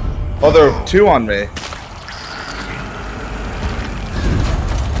 Oh, there are two on me.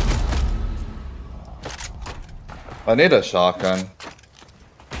 I need a shotgun.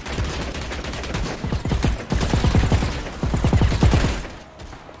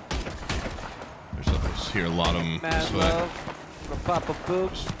 There's here a lot of them Mad this way. love for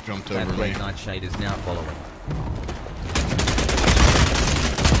PapaPoob. Jumped That over great me. nightshade is now following.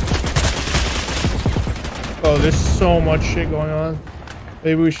 Oh, there's so much shit going on.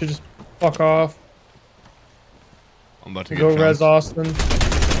 Maybe we should just fuck off. I'm about to get Go res jumped. Austin.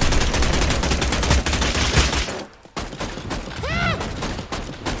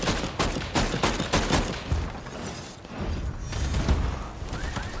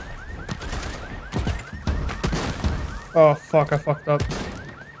 Oh fuck, I fucked up.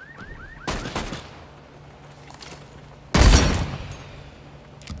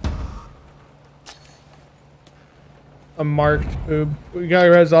 I'm marked, boob. We got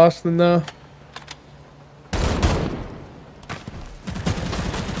res Austin though.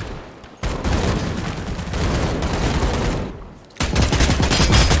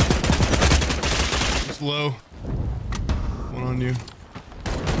 It's low. One on you.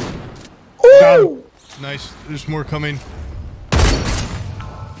 Got him. Nice. There's more coming.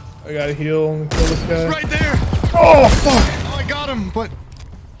 I gotta heal and kill this guy. He's right there. Oh, fuck. Oh, I got him, but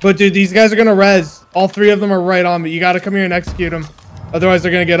Dude, these guys are gonna res. All 3 of them are right on me. You gotta come here and execute them. Otherwise,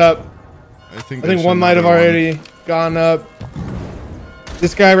 they're gonna get up. I think one might have already gone up.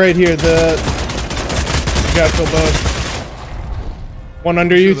 This guy right here, you gotta kill both. One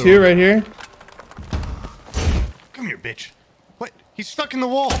under you too, right here. Come here, bitch. What? He's stuck in the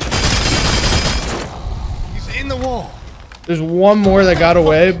wall. He's in the wall. There's one more that got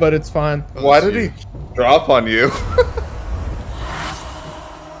away, but it's fine. Why did he drop on you?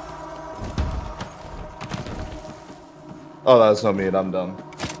 Oh, that's no meat. I'm done.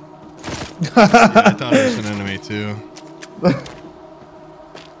 Yeah, I thought it was an enemy too. I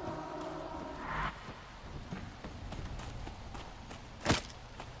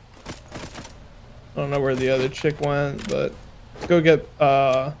don't know where the other chick went, but let's go get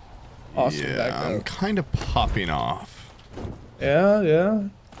Austin back I'm up. kind of popping off. Yeah. A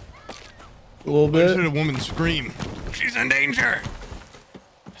little I just bit. heard a woman scream. She's in danger.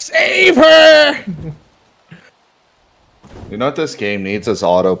 Save her! You know what this game needs is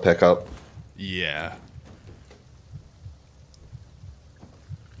auto pickup. Yeah.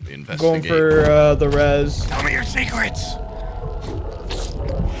 We Going investigate. for the res. Tell me your secrets.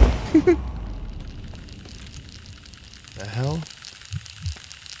 The hell?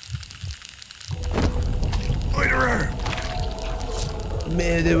 Loiterer.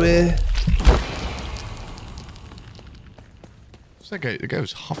 What's that guy? The guy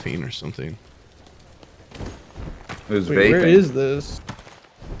was huffing or something. It was Wait, vaping. where is this?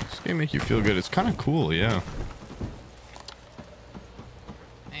 This game make you feel good. It's kind of cool, yeah.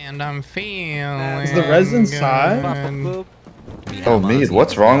 And I'm feeling. Is the res inside? PapaPoob. Oh, Mead,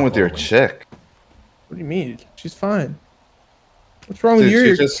 what's wrong with your chick? What do you mean? She's fine. What's wrong with Dude,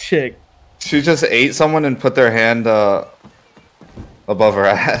 your she just- chick? She just ate someone and put their hand above her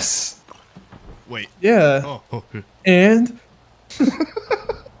ass. Wait. Yeah. Oh. And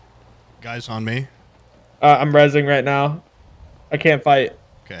Guys on me. I'm rezzing right now. I can't fight.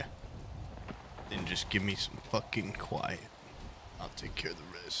 Okay. Then just give me some fucking quiet. I'll take care of the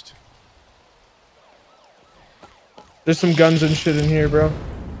rest. There's some guns and shit in here, bro.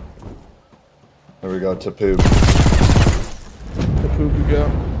 There we go, to poop. The poop we go.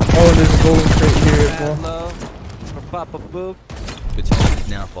 Oh, and there's a golden crate here as Mad well. love for PapaPoob. Fatigue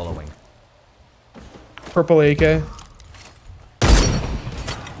now following. Purple AK.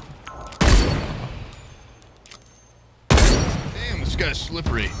 Damn, this guy's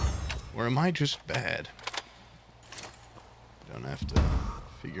slippery. Or am I just bad? Don't have to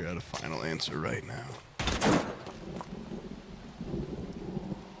figure out a final answer right now.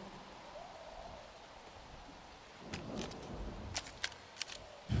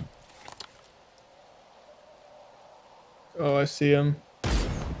 Oh, I see him.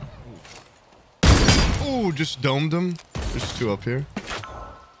 Oh, just domed him. There's 2 up here.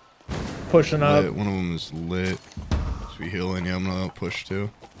 Pushing up. Lit. One of them is lit. Is we healing? Yeah, I'm gonna push too.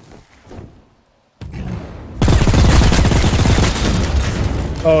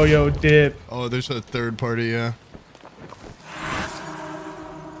 Oh, yo, dip. Oh, there's a third party, yeah.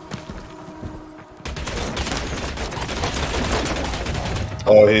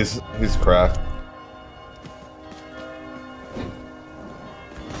 Oh, he's cracked.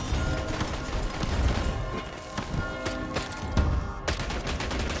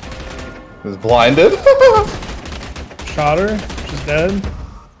 He's blinded. Shot her. She's dead.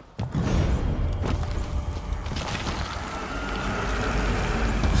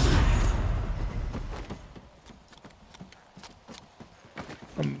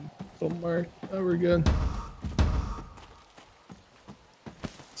 I'm still marked. Oh, we're good.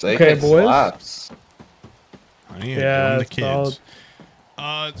 Okay, boys. Slaps. Honey, Yeah, the it's kids.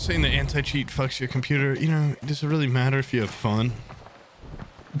 Saying the anti-cheat fucks your computer. You know, does it really matter if you have fun?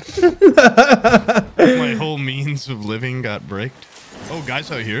 My whole means of living got bricked. Oh,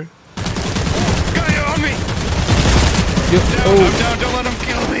 guys out here. Guy on me! I'm down, don't let him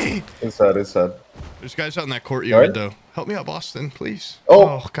kill me! His head. There's guys out in that courtyard, Right? though. Help me out, Boston, please.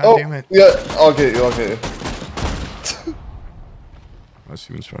 Oh, God damn it. Yeah, I'll get you. Let's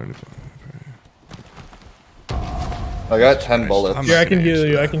see what's trying to find. I got 10 bullets. I'm Here, not I can gonna heal answer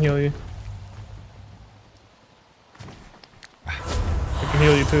you. that. I can heal you. I can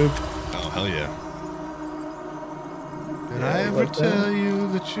heal you, Poop. Oh, hell yeah. Did Yeah, I ever like that. tell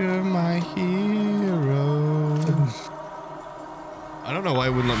you that you're my hero? I don't know why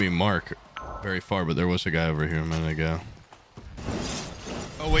it wouldn't let me mark very far, but there was a guy over here a minute ago.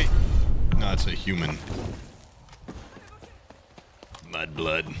 Oh, wait. No, it's a human.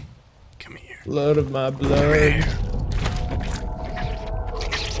 Mudblood. Come Come here. Blood of my blood.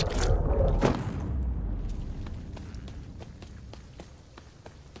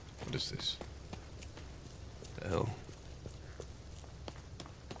 What is this? What the hell?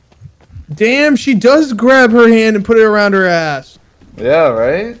 Damn, she does grab her hand and put it around her ass. Yeah,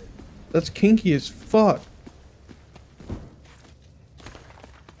 right? That's kinky as fuck.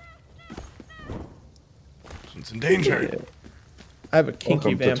 This one's in danger. I have a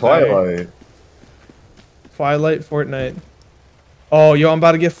kinky Welcome to vampire. Twilight. Twilight Fortnite. Oh, yo, I'm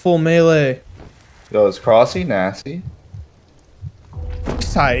about to get full melee. Yo, is Crossy nasty?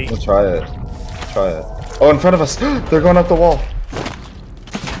 Tight. Let's try it. Try it. Oh, in front of us. They're going up the wall.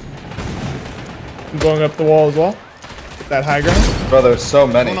 I'm going up the wall as well. That high ground. Bro, there's so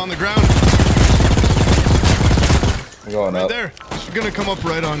many. One on the ground. They're going Right up. there. She's gonna come up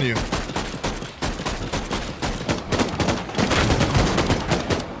right on you.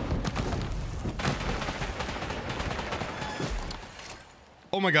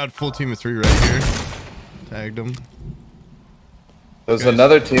 Oh my god, full team of 3 right here. Tagged him. There's Guys.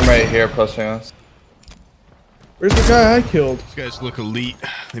 another team right here pushing us. Where's the guy I killed? These guys look elite.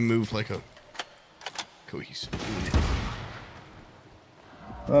 They move like a cohesive unit.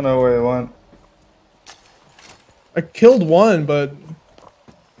 I don't know where he went. I killed one, but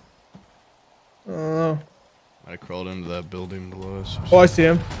I crawled into that building below us. oh, I see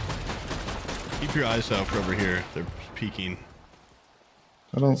him. Keep your eyes out for over here. They're peeking.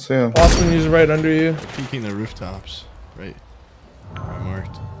 I don't see him. Austin, he's right under you. Peeking the rooftops. Right. Where I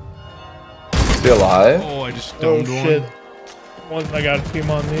marked. Is he alive? Oh, I just Oh domed shit. one. One, I got a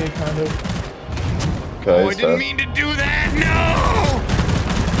team on me, kind of. Okay, Oh, I he's didn't dead. mean to do that. No!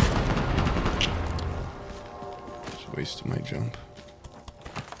 Just wasted my jump.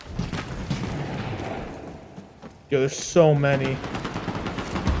 Yo, there's so many.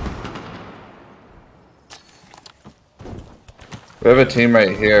 We have a team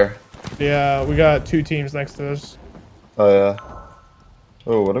right here. Yeah, we got 2 teams next to us. Oh, yeah.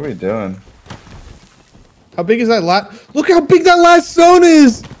 Oh, what are we doing? How big is that Look how big that last zone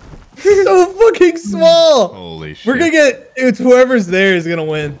is! So fucking small! Holy shit. We're gonna get... It's whoever's there is gonna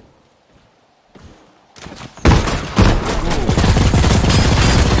win. I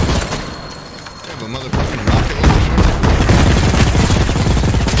have a motherfucking rocket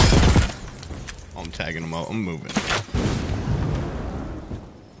launcher. I'm tagging them out. I'm moving.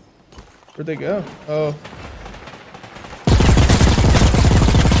 Where'd they go? Oh.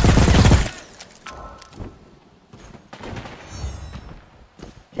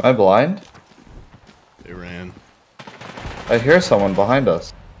 Am I blind? They ran. I hear someone behind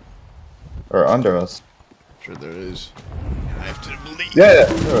us. Or under us. Sure there is. I have to believe. Yeah,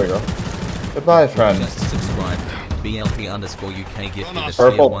 there we go. Goodbye, friend. Just subscribe. BLP_UK gifted a tier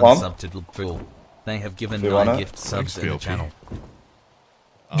Purple 1 pump? sub to look cool. They have given Do you 9 wanna? gift subs in the BLP. channel.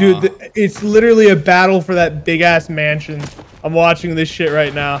 Dude, it's literally a battle for that big ass mansion. I'm watching this shit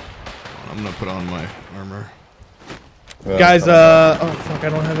right now. I'm gonna put on my armor. Yeah, Guys, coming back. oh fuck, I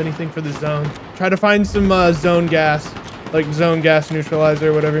don't have anything for the zone. Try to find some zone gas. Like zone gas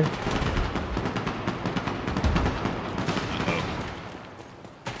neutralizer or whatever.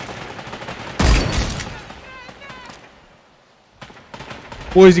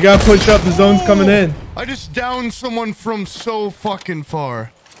 Boys, you gotta push up. The zone's coming in. I just downed someone from so fucking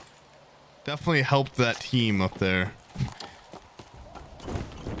far. Definitely helped that team up there.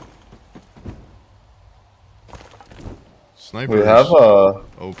 Sniper. We have a...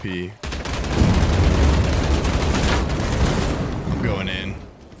 OP. I'm going in.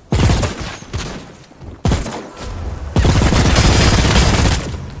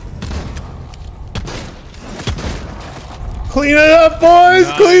 Clean it up, boys!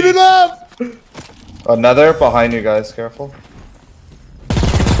 Nice. Clean it up! Another behind you guys, careful.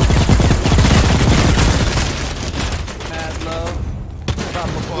 Mad love.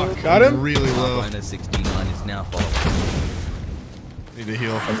 PapaPoob. Got him? Really low. Minus 69 is now following. Need to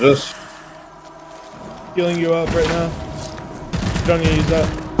heal. I'm just... Healing you up right now. Don't need to use that.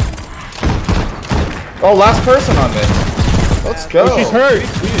 Oh, last person on me. Let's go. Oh, she's hurt.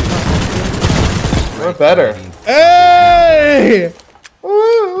 We're better. Hey!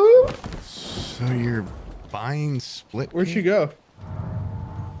 Woo! So you're buying split? Where'd she go?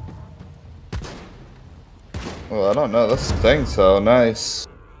 Well, I don't know. This thing so nice.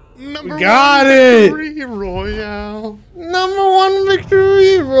 Number got one it! victory royale. Number 1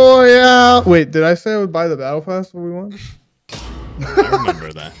 victory royale. Wait, did I say I would buy the battle pass when we won? I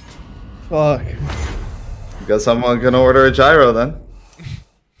remember that. Fuck. Guess I'm gonna order a gyro then.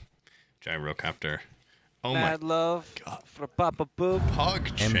 Gyrocopter. Oh Mad my love God. for PapaPoob.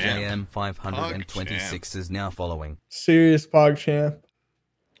 Pog champ. MJM 526 is now following. Serious pog champ.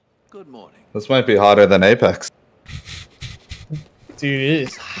 Good morning. This might be hotter than Apex. Dude, it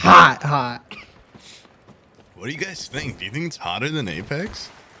is hot, hot. What do you guys think? Do you think it's hotter than Apex?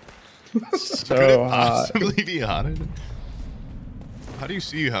 So Could it hot. possibly be hotter? How do you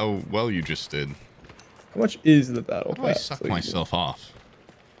see how well you just did? How much is the battle How do I pass? suck myself off?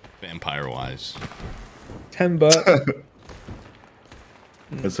 Vampire-wise. $10.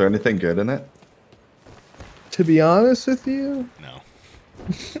 Is there anything good in it? To be honest with you, No.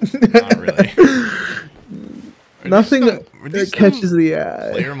 Not really. nothing Are these that catches the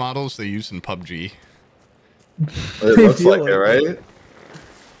eye. player models they use in PUBG. It looks like it, right?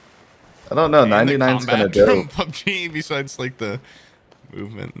 I don't know. And the 99's gonna combat do. from PUBG besides like the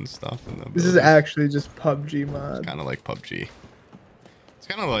movement and stuff. And This is actually just PUBG mod. kind of like PUBG. It's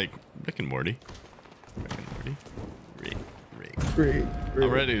kind of like Rick and Morty. Rick and Morty. Great. I'm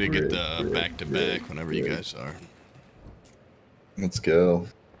ready to get the back-to-back whenever you guys are. Let's go.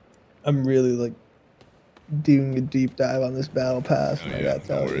 I'm really like doing a deep dive on this battle pass. Oh, and I yeah, got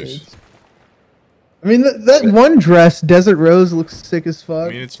no tell you, worries. it's- I mean, that one dress, Desert Rose, looks sick as fuck.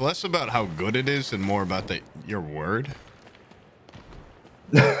 I mean, it's less about how good it is and more about your word.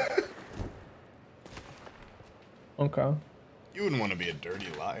 Okay. You wouldn't want to be a dirty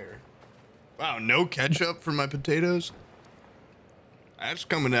liar. Wow, no ketchup for my potatoes? That's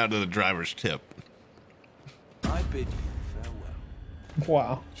coming out of the driver's tip. I bid you farewell.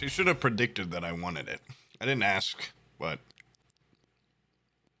 Wow. She should have predicted that I wanted it. I didn't ask, but...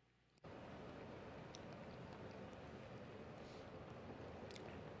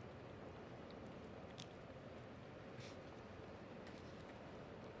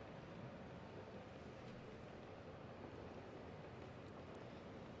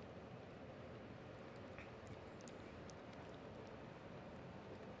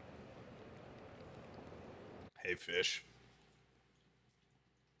 Hey, fish.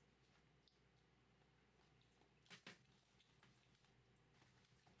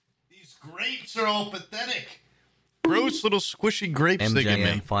 These grapes are all pathetic. Gross little squishy grapes they give me.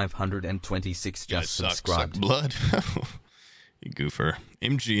 MJM 526 You guys just suck subscribed. blood. You goofer.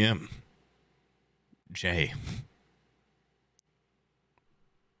 MGM. J.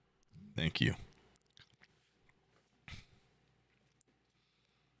 Thank you.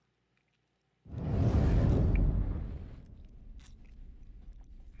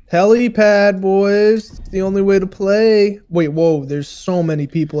 Helipad, boys. It's the only way to play. Wait, whoa. There's so many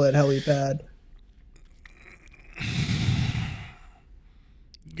people at Helipad.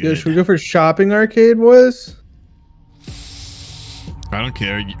 Yo, Good. should we go for shopping arcade, boys? I don't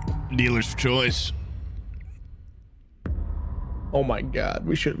care. Dealer's choice. Oh my god,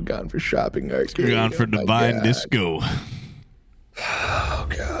 we should have gone for shopping arcade. We're on for Oh my Divine God. Disco. Oh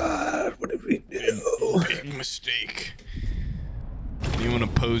god, what did we do? Big mistake. You want to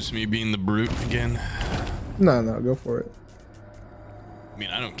pose me being the brute again? No, go for it. I mean,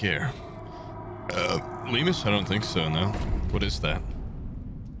 I don't care. Lemus? I don't think so, no. What is that?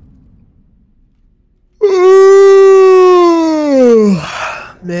 Ooh,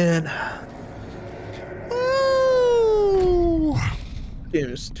 man. Game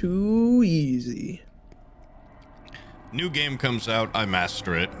is too easy. New game comes out, I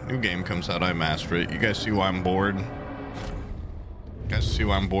master it. New game comes out, I master it. You guys see why I'm bored? You guys see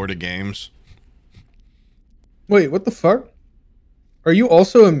why I'm bored of games? Wait, what the fuck? Are you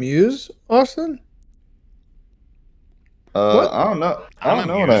also a muse, Austin? What? I don't know. I don't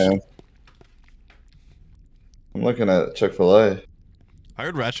know what I am. I'm looking at Chick-fil-A. I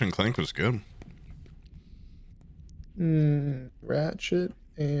heard Ratchet and Clank was good. Ratchet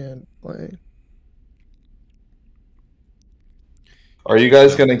and Clank. Are you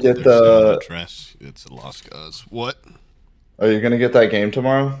guys gonna get There's no the? address. It's a lost cause. What? Are you gonna get that game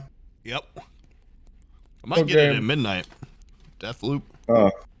tomorrow? Yep. I might get it at midnight. Deathloop.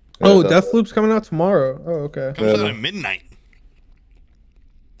 Oh. Oh, that's- Deathloop's coming out tomorrow. Oh, okay. Comes Yeah. out at midnight.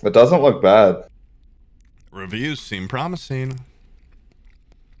 It doesn't look bad. Reviews seem promising.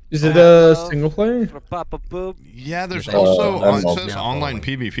 Is it a single player? For PapaPoob. Yeah, there's Yeah, also I'm it all says now online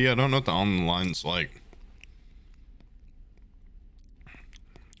following. PvP. I don't know what the online's like.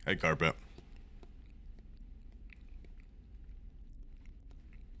 Hey, Carpet.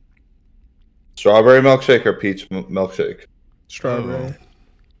 Strawberry milkshake or peach milkshake? Strawberry.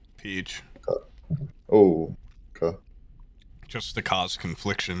 Peach. Oh. Okay. Just to cause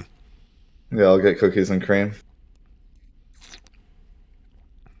confliction. Yeah, I'll get cookies and cream.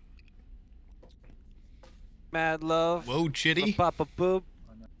 Mad love Whoa, for Chitty. PapaPoob.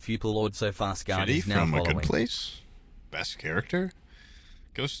 Pupil Lord So Fast Guard Shitty is now from A following. Good Place. Best character.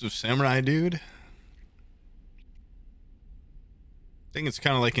 Ghost of Samurai dude. I think it's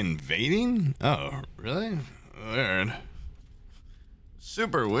kind of like invading. Oh, really? Weird.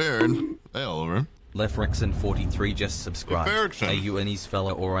 Super weird. Hey, Oliver. Lefrexon 43 just subscribed. Lefrexon. Are you a knees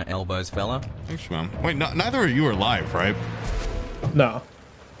fella or a elbows fella? Thanks, man. Wait, neither of you are live, right? No.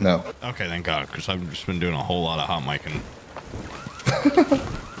 No. Okay, thank God, because I've just been doing a whole lot of hot micing.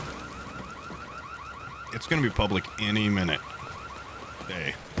 It's gonna be public any minute.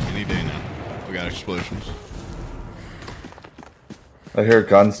 Any day now. We got explosions. I hear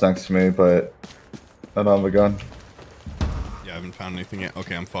guns next to me, but I don't have a gun. Yeah, I haven't found anything yet.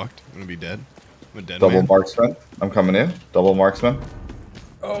 Okay, I'm fucked. I'm gonna be dead. I'm a dead Double man. marksman. I'm coming in. Double marksman.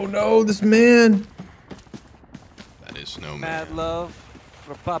 Oh no, this man. That is no man. Mad love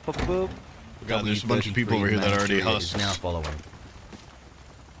for PapaPoob. God, there's a bunch of people over here that already husked. Now following.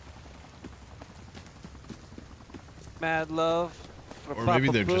 Mad love for Or maybe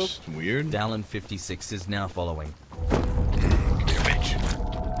they're PapaPoob. just weird. Dallin 56 is now following. Come here, bitch.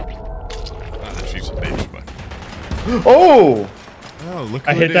 Ah, she's a bitch, but. Oh! Oh, look.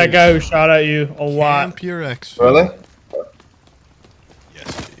 I who hit it that is. guy who shot at you a lot. Camp your ex. Really?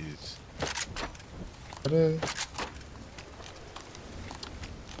 Yes, it is.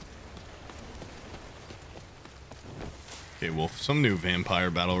 Okay, Wolf. Some new vampire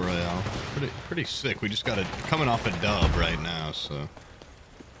battle royale. Pretty sick. We just got coming off a dub right now, so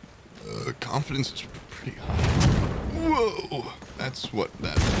confidence is pretty high. Whoa! That's what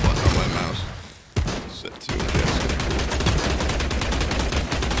that was on my mouse. Set to adjust.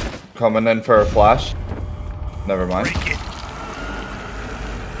 Coming in for a flash. Never mind.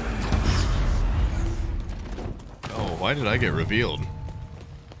 Oh, why did I get revealed?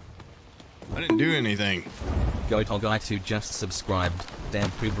 I didn't do anything. Goatol Guy 2 just subscribed. Damn,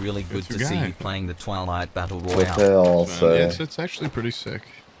 Poob, really good to see you playing the Twilight Battle What Royale. they all Yeah, say. it's actually pretty sick.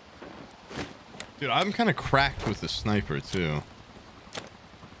 Dude, I'm kind of cracked with the sniper too.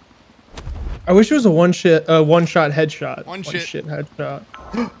 I wish it was a one shot headshot. One shit. Shit headshot.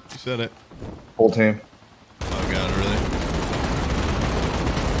 You said it. Full team. Oh god, really?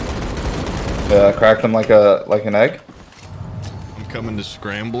 Yeah, I cracked him like an egg. I'm coming to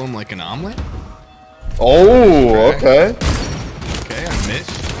scramble him like an omelet? Oh, okay. Okay, I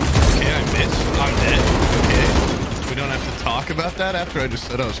missed. Okay, I missed. I'm dead. Okay. We don't have to talk about that after I just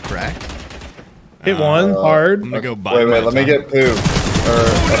said I was cracked? Hit one hard. I'm gonna go buy Wait, my let me time. get poo.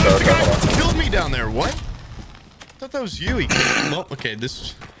 Oh, Okay, that's the guy hold on. who killed me down there. What? I thought that was you. Well, okay,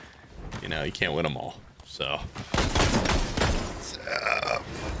 this... You know, you can't win them all. So...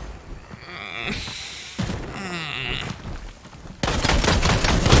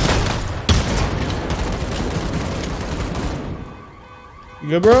 You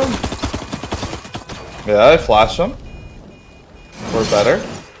good, bro? Yeah, I flashed him. We're better.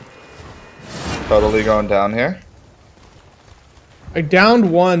 Totally going down here. I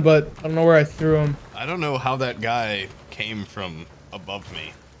downed one, but I don't know where I threw him. I don't know how that guy came from above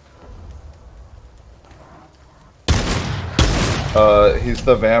me. He's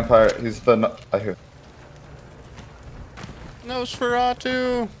the vampire. He's the. I hear.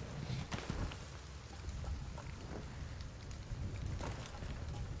 Nosferatu!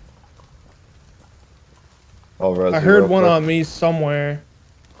 I'll res I you heard real one quick. on me somewhere.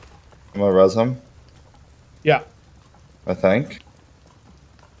 I'm gonna res him. Yeah. I think.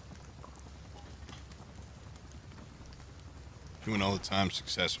 Doing all the time,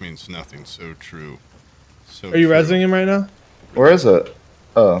 success means nothing. So true. So Are you true. rezzing him right now? Where is it?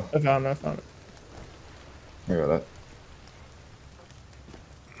 Oh, I found it. I found it. I got it.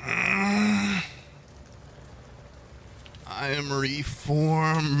 I am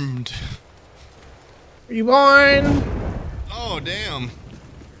reformed. Reborn! Oh, damn.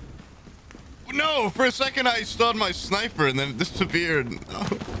 No, for a second I stunned my sniper and then it disappeared. No.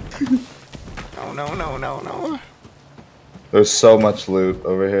 No. There's so much loot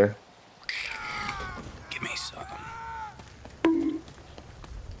over here. Give me some.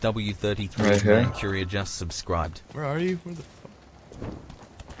 W33 Right here. Manchuria just subscribed. Where are you? Where the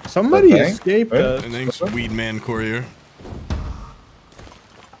fuck? Somebody Okay. escaped Right. us. And thanks, Weed Man Courier.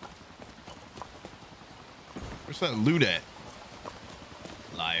 Where's that loot at?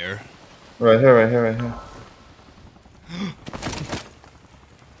 Liar. Right here.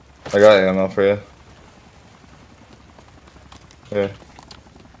 I got ammo for you. Here.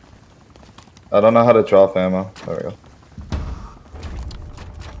 I don't know how to drop ammo. There we go.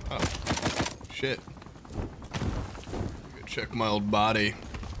 Oh. Shit. Go check my old body.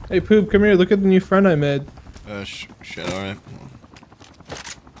 Hey, Poop, come here. Look at the new friend I made. Shit, alright.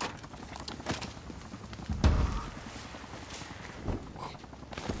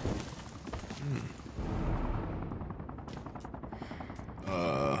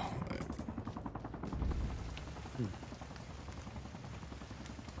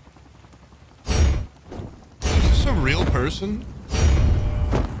 a real person?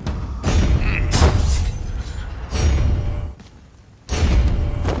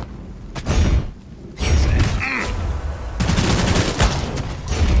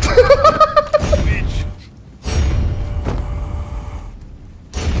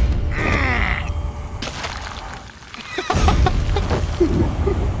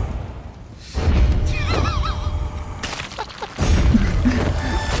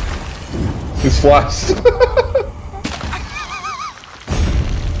 He's flashed.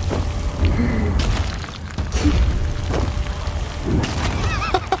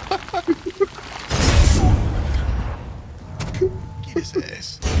 Get his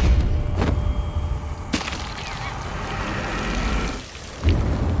ass.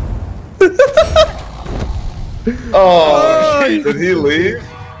 Oh, did he leave?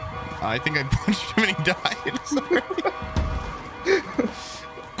 I think I punched him and he died. Sorry.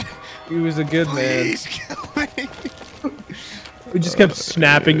 He was a good man. Please kill me. We just kept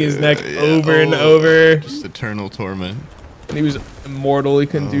snapping his neck Yeah, over and over. Just eternal torment. And he was immortal. He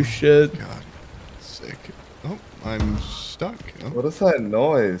couldn't do shit. God. Sick. Oh, I'm stuck. Oh. What is that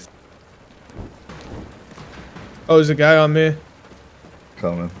noise? Oh, there's a guy on me.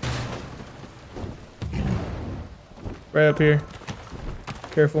 Coming. Right up here.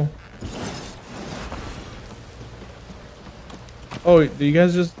 Careful. Oh, do you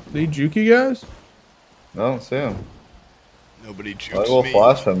guys just... Did he juke you guys? I don't see him. Nobody I jukes will me.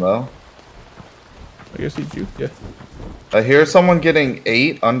 flash him though. I guess he juked you. I hear someone getting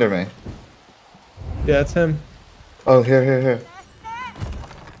 8 under me. Yeah, that's him. Oh, here.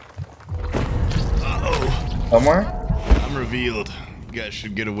 Uh-oh. Somewhere? I'm revealed. You guys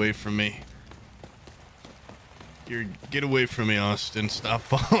should get away from me. Get away from me, Austin. Stop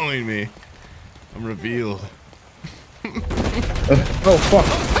following me. I'm revealed. Oh, fuck.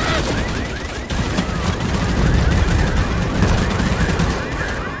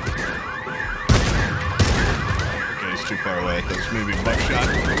 Okay, he's too far away. That was maybe a buckshot.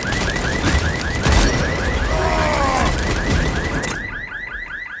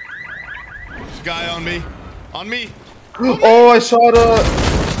 There's a guy on me. On me. Oh, I shot a...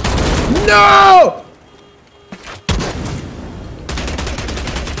 No!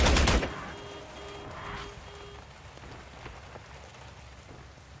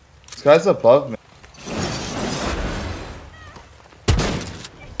 This guy's above me.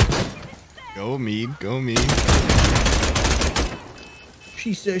 Go me. Go me.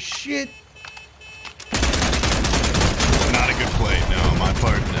 She says shit. Not a good play. No, my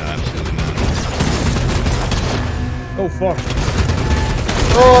part. No, absolutely not. Oh, fuck.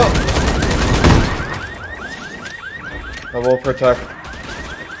 Oh! I will protect.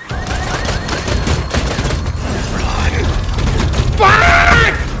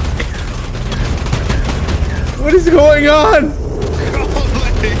 Fuck! What is going on?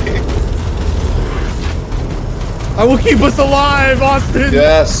 I will keep us alive, Austin.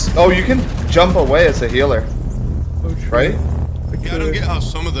 Yes. Oh, you can jump away as a healer. Oh, right? Yeah, I don't get how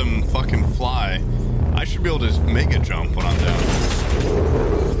some of them fucking fly. I should be able to make a jump when I'm down.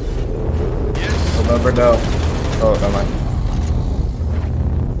 Yes. Remember, no. Oh, never mind.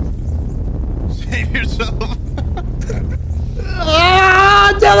 Save yourself.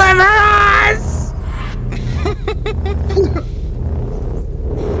 Ah, deliver us!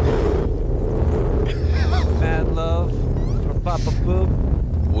 Mad love for PapaPoob.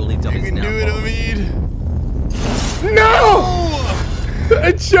 Woolly You Dummies can now do it, follow. Omid. No!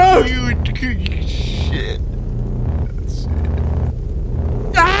 I choked! You shit. Let's see.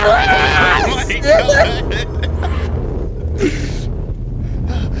 Ah! Oh my god.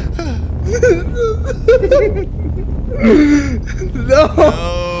 No!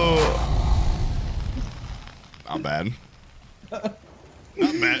 Not bad.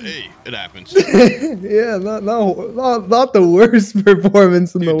 Not bad. Hey, it happens. Yeah, not the worst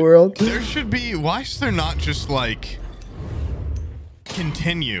performance in the world. There should be. Why is there not just like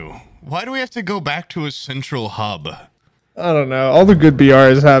continue? Why do we have to go back to a central hub? I don't know. All the good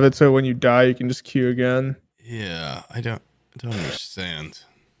BRs have it so when you die you can just queue again. Yeah, I don't understand.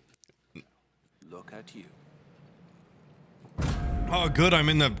 Look at you. Oh, good. I'm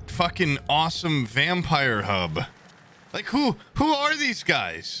in the fucking awesome vampire hub. Like, who are these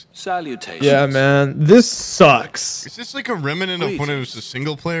guys? Salutations. Yeah, man. This sucks. Is this like a remnant of when it was a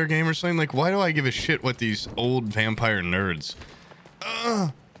single player game or something? Like, why do I give a shit what these old vampire nerds?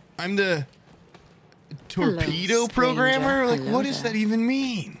 I'm the torpedo programmer? Like, what does that even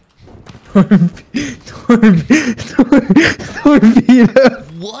mean? Torpedo.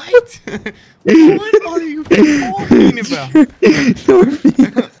 What? What are you talking about?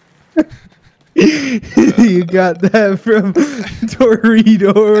 Torpedo. You got that from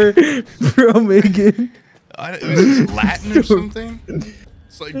Torito from Megan. It was Latin or something.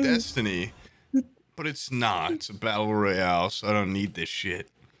 It's like Destiny, but it's not. It's a battle royale, so I don't need this shit.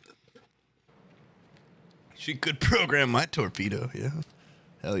 She could program my torpedo, yeah.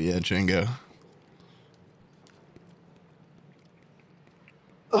 Hell yeah, Django.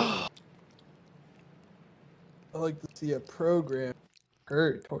 I like to see a program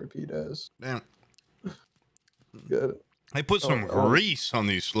hurt torpedoes. Damn. Good. I put some grease on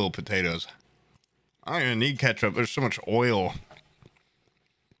these little potatoes. I don't even need ketchup. There's so much oil.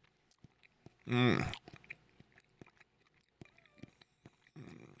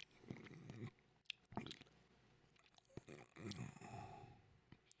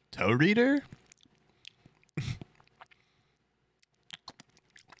 Toe reader?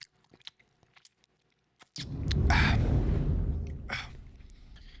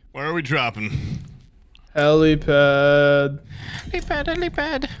 Where are we dropping? Helipad.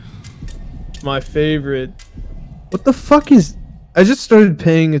 Helipad. My favorite. What the fuck is... I just started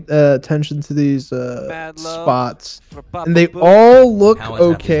paying attention to these spots. And they all look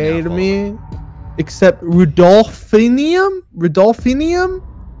okay to me. Except Rudolphinium? Rudolphinium?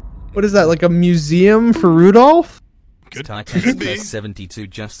 What is that, like a museum for Rudolph? Good. Titan Express 72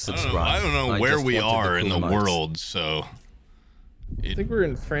 just subscribed. I don't know where just we wanted are in the cool emotes. world, so... I think we're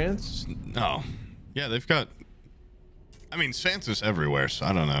in France. No. Yeah, they've got... I mean, Santa's everywhere, so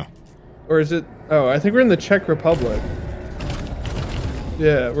I don't know. Or is it... Oh, I think we're in the Czech Republic.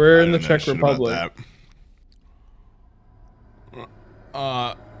 Yeah, we're in the Czech Republic.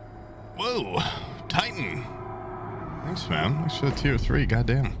 Whoa. Titan. Thanks, man. Thanks for the tier 3.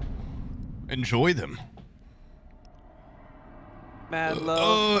 Goddamn. Enjoy them. Mad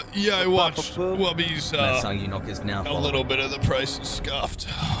love. Yeah, I watched Wubby's, is now a little bit of The Price is Scuffed.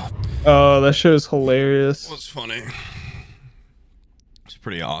 Oh, that show's hilarious. What's funny? It's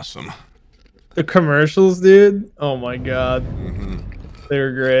pretty awesome. The commercials, dude. Oh my god. They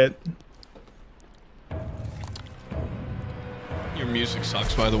were great. Your music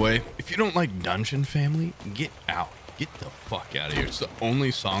sucks, by the way. If you don't like Dungeon Family, get out. Get the fuck out of here. It's the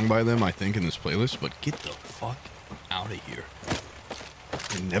only song by them, I think, in this playlist, but get the fuck out of here.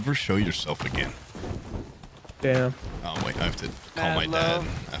 And never show yourself again. Damn. Oh, wait, I have to call my dad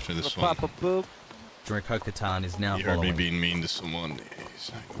after this one. PapaPoob. Draco Catan is now You heard me following. being mean to someone.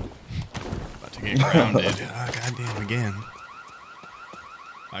 He's about to get grounded. Goddamn, again.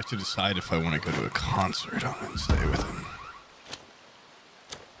 I have to decide if I want to go to a concert on Wednesday with him.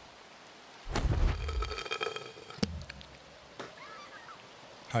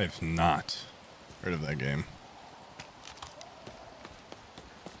 I have not heard of that game.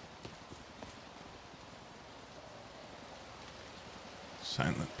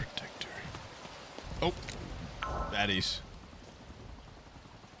 Silent Protector. Oh, baddies.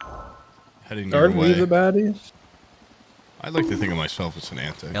 Heading your Aren't we way. the baddies? I like to think of myself as an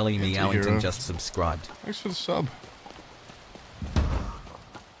Ellie Meowington anti-hero. just subscribed. Thanks for the sub.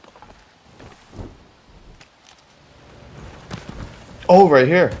 Oh, right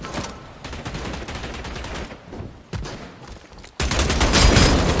here.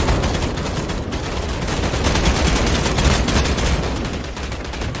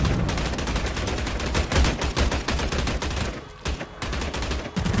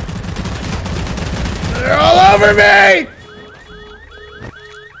 They're all over me!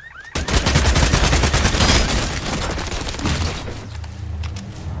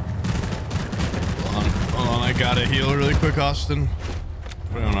 Hold on, I gotta heal really quick, Austin.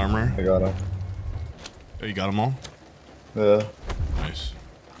 Put on armor. I got him. Oh, you got them all? Yeah, Nice.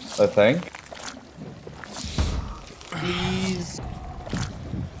 I think. Please.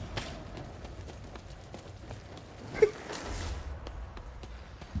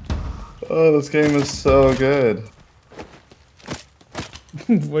 Oh, this game is so good.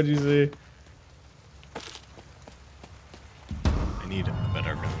 What'd you see? I need a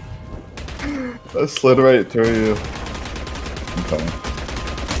better gun. I slid right through you. Okay.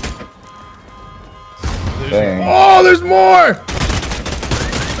 Dang. Oh, there's more!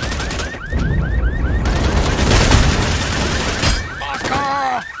 Fuck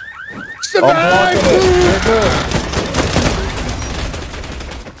off! Survive!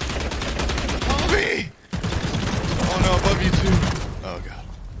 Help me! Oh no, above you too. Oh god.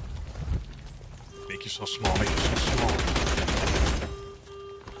 Make yourself small, make yourself small.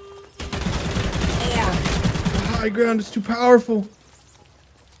 The high ground is too powerful.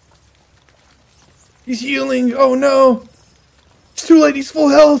 He's healing. Oh no. It's too late. He's full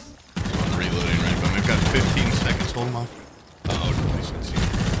health. I'm reloading right, but I've got 15 seconds. Hold him off. Oh, at least it's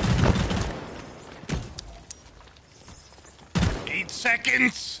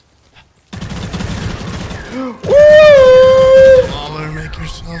seconds. Woo! Smaller, make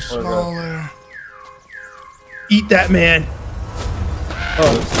yourself smaller. Eat that man.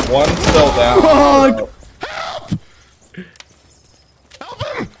 Oh, one still down. Fuck!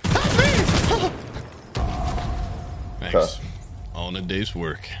 Thanks. Okay. All in a day's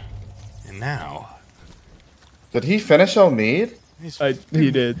work. And now... Did he finish O'Mead? He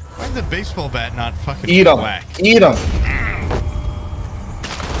did. Why did the baseball bat not fucking Eat him. whack? Eat him.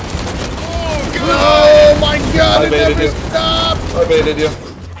 Oh my god! I baited you. I baited you.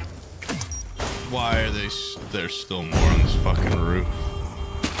 Why are they... There's still more on this fucking roof.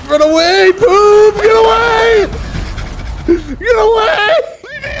 Run away, Poob! Get away! Get away!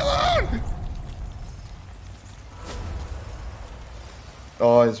 Leave me alone!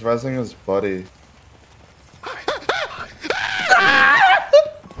 Oh, he's rezzing his buddy.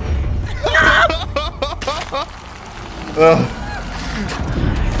 Ugh.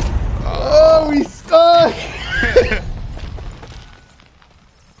 Oh, we stuck!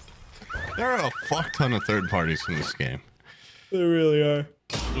 There are a fuck ton of third parties in this game. They really are.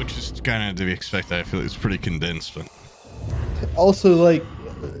 Which is kind of to be expected. I feel it's pretty condensed, but... Also, like,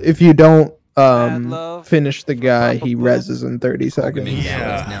 if you don't love finish the guy, he reses in 30 seconds.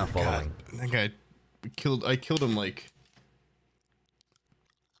 Yeah. Is now following. God, that guy I killed him like...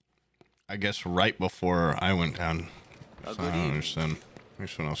 I guess right before I went down. So I don't understand.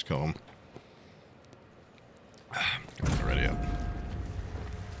 Here's someone else kill him. Get ready up.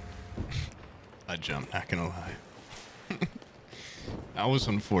 I jumped, not gonna lie. That was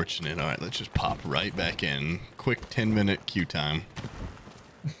unfortunate. Alright, let's just pop right back in. Quick 10-minute queue time.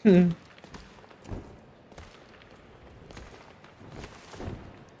 If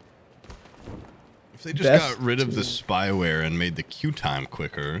they just got rid of the spyware and made the queue time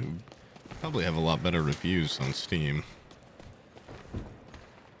quicker, probably have a lot better reviews on Steam.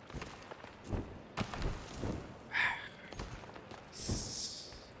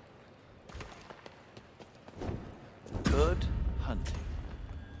 Good hunting.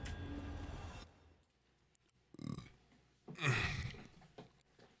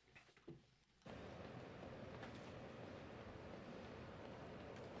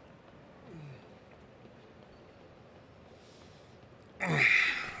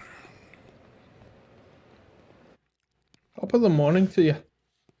 Top of the morning to you.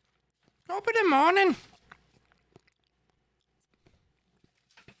 Top of the morning.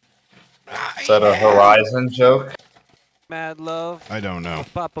 Is that a Horizon joke? Mad love. I don't know.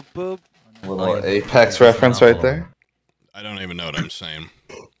 PapaPoob. Little Apex reference right there. I don't even know what I'm saying.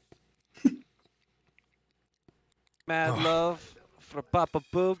 Mad love for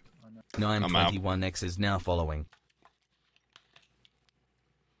PapaPoob. 921X is now following.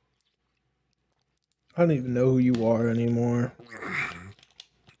 I don't even know who you are anymore.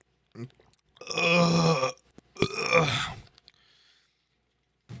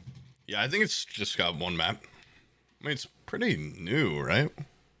 Yeah, I think it's just got one map. I mean, it's pretty new, right?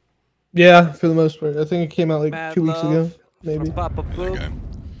 Yeah, for the most part. I think it came out like Mad 2 weeks ago, love maybe. for PapaPoob. Okay.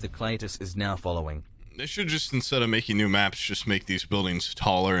 The Cletus is now following. They should just, instead of making new maps, just make these buildings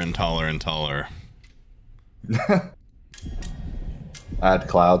taller and taller and taller. Add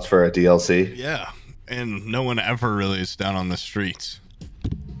clouds for a DLC. Yeah, and no one ever really is down on the streets.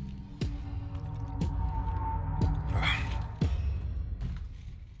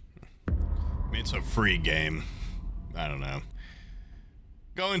 I mean, it's a free game. I don't know.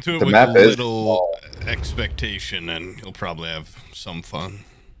 Go into it The with map a is little small. expectation, and you'll probably have some fun.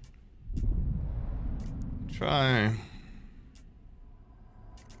 Try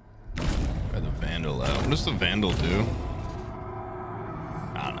the Vandal out. What does the Vandal do?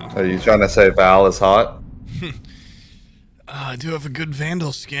 I don't know. Are you trying to say Val is hot? I do have a good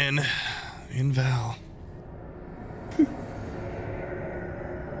Vandal skin in Val.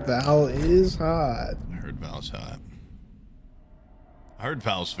 Val is hot. I heard Val's hot. I heard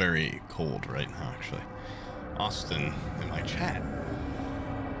Val's very cold right now, actually. Austin in my chat.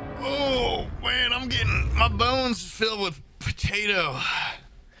 Oh, man, I'm getting my bones filled with potato.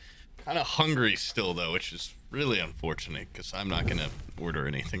 Kind of hungry still, though, which is really unfortunate because I'm not going to order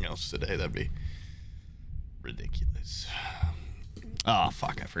anything else today. That'd be ridiculous. Oh,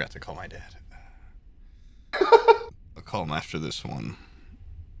 fuck, I forgot to call my dad. I'll call him after this one.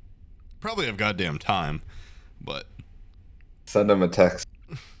 Probably have goddamn time, but... Send him a text.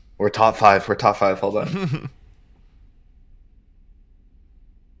 We're top 5. We're top 5. Hold on.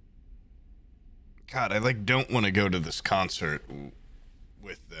 God, I don't want to go to this concert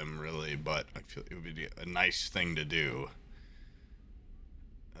with them really, but I feel it would be a nice thing to do.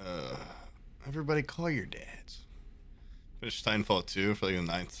 Everybody call your dads. Finished Titanfall 2 for like the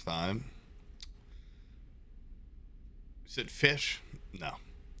 9th time. Is it fish? No.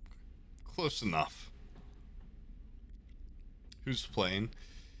 Close enough. Who's playing?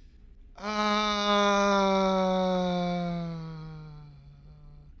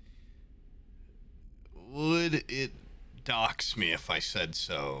 Would it dox me if I said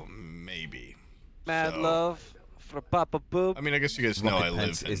so? Maybe. Mad love for PapaPoob. I mean, I guess you guys know I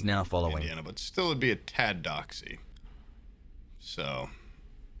live in is now following. Indiana, but still it'd be a tad doxy. So.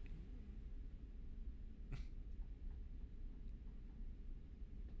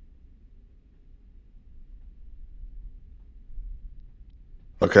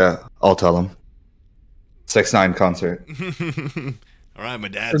 Okay, I'll tell him. 6ix9ine concert. All right, my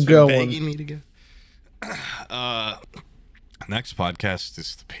dad's We're been going. begging me to go. Next podcast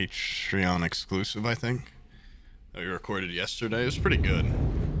is the Patreon exclusive, I think. That we recorded yesterday. It was pretty good.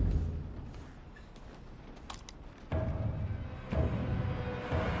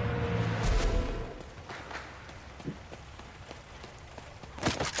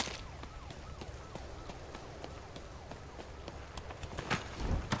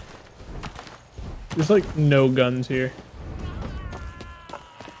 There's like no guns here.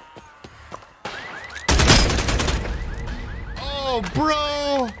 Oh,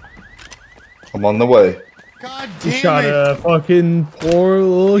 bro! I'm on the way. God You damn shot it! a fucking poor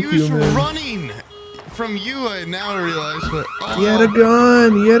little He was human. running from you. I now realize, but He had a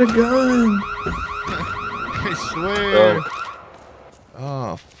gun. He had a gun. I swear.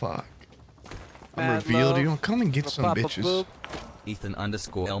 Oh fuck! I'm Mad revealed. You love know, come and get for some bitches. PapaPoob.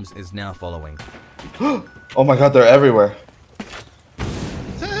 Ethan_Elms is now following. Oh my god, they're everywhere.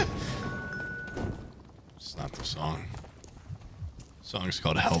 It's not the song. The song's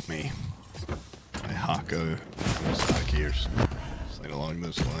called "Help Me" by Hako Yamasaki or something along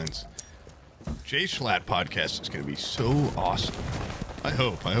those lines. Jay Schlatt podcast is going to be so awesome. I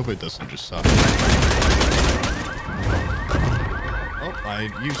hope it doesn't just suck. Oh, I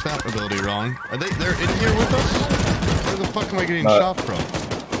used that ability wrong. Are they're in here with us? Where the fuck am I getting shot from?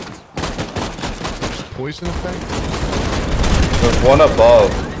 Just poison effect? There's one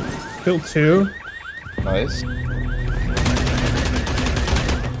above. Kill 2. Nice.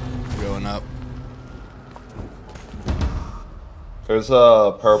 Going up. There's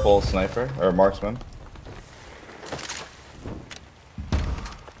a purple sniper or marksman.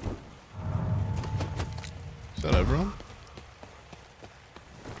 Is that everyone?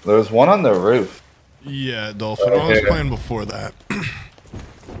 There's one on the roof. Yeah, Dolphin. I was playing before that.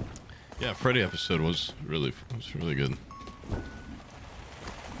 Yeah, Freddy episode was really good.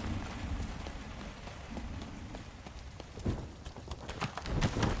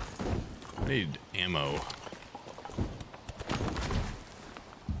 I need ammo.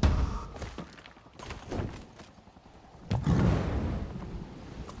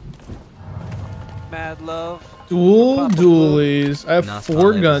 Mad love. Dual dualies. I have Nas 4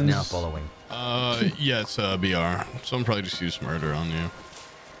 Khaled is guns. now following. Yeah, it's BR. Someone probably just used murder on you.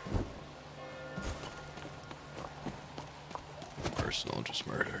 Personal, just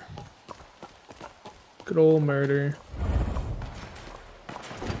murder. Good old murder.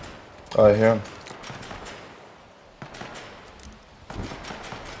 Oh, I hear him.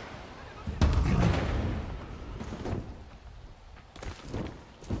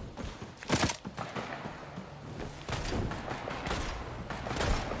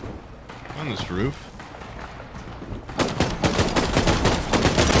 On this roof.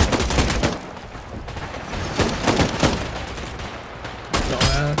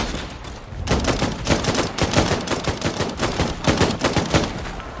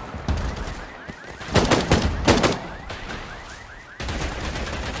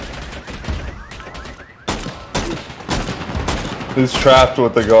 He's trapped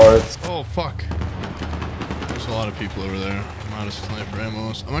with the guards. Oh fuck. There's a lot of people over there. I'm out of sniper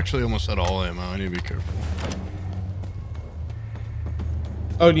ammo. I'm actually almost out of all ammo. I need to be careful.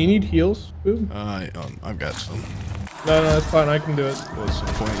 Oh, do you need heals? Ooh. I've got some. No, that's fine. I can do it. What's the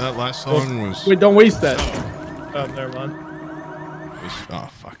point? That last song was. Wait, don't waste that. Oh, never mind. Oh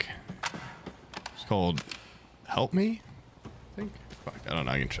fuck. It's called "Help Me," I think. Fuck, I don't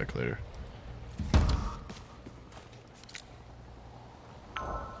know. I can check later.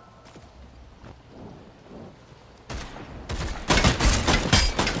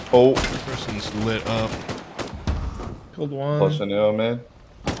 Oh, Person's lit up. Killed 1. pushing you, man.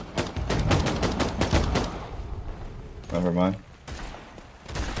 Never mind.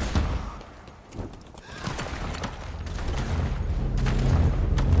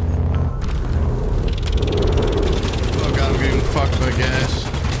 Oh god, I'm getting fucked by gas.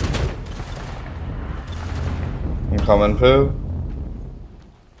 I'm coming, Pooh.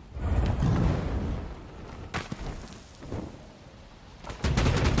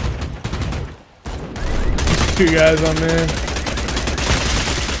 Two guys on there.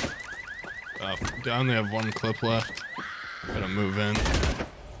 Down they have one clip left. Gotta move in.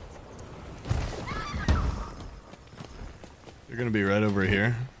 They're gonna be right over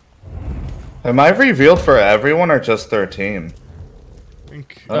here. Am I revealed for everyone or just their team? I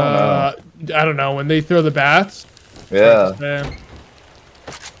think. I don't know. When they throw the bats. Yeah.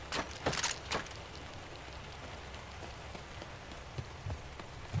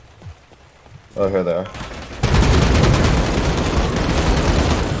 Oh, here they are.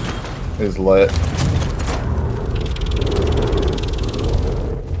 He's lit.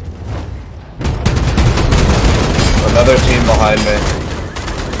 Another team behind me.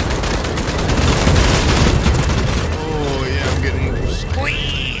 Oh yeah, I'm getting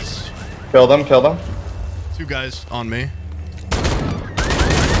squeezed. Kill them, kill them. Two guys on me.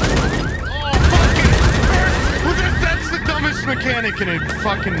 That's the dumbest mechanic in a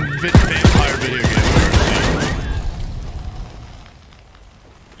fucking vampire video game I've ever seen.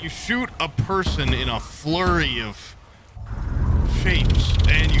 You shoot a person in a flurry of shapes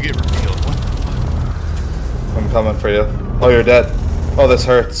and you get revealed. What the fuck? I'm coming for you. Oh, you're dead. Oh, this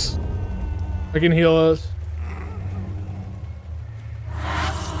hurts. I can heal us.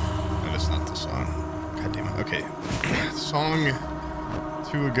 No, that's not the song. God damn it. Okay. Song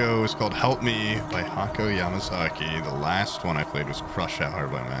 2 ago is called Help Me by Hako Yamazaki. The last one I played was Crush Hour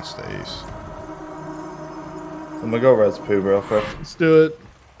by Master Ace. I'm gonna go res Pooh real quick. Let's do it.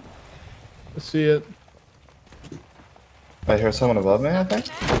 Let's see it. I hear someone above me, I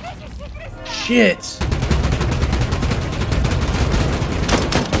think. Shit.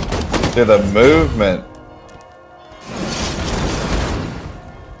 Dude, the movement.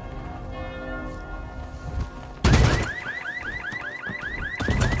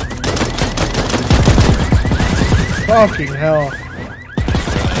 Fucking hell.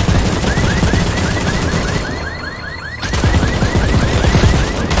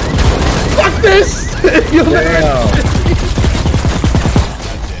 Fuck this! You'll never.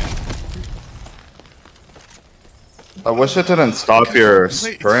 I wish it didn't stop your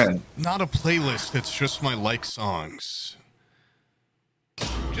sprint. It's not a playlist, it's just my like songs.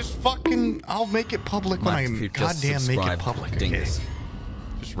 Just fucking, I'll make it public when I goddamn make it public, okay?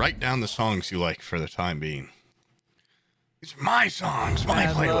 Just write down the songs you like for the time being. These are my songs, my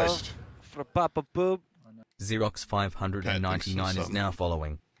playlist. For PapaPoob. Xerox 599 is now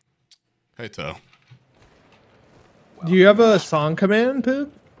following. Hey, Toe. Do you have a song command,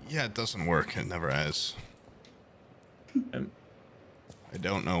 Poop? Yeah, it doesn't work. It never has. I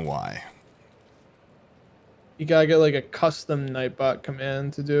don't know why. You gotta get like a custom Nightbot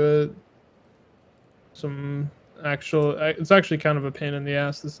command to do it. Some actual, it's actually kind of a pain in the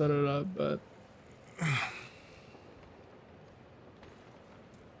ass to set it up, but.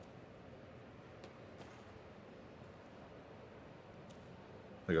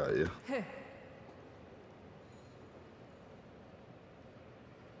 I got you.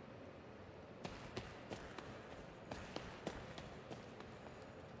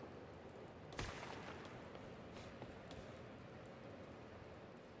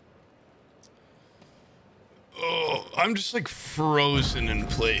 Oh, I'm just like frozen in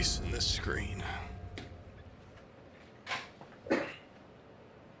place in this screen.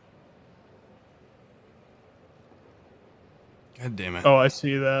 God damn it. Oh, I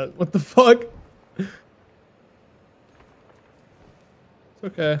see that. What the fuck? It's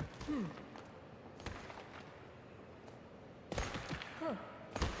okay.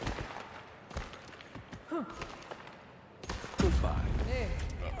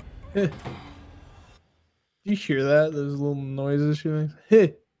 Hey. Do you hear that? Those little noises she makes.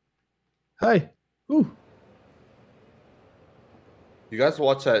 Hey. Hi. Ooh. You guys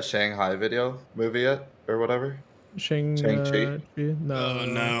watch that Shanghai movie yet? Or whatever? Shang-Chi? No. Oh,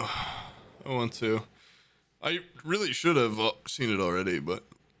 no. I want to. I really should have seen it already, but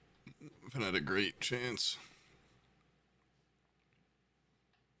I haven't had a great chance.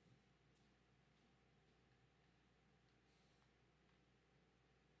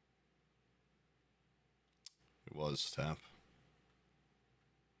 It was Tap.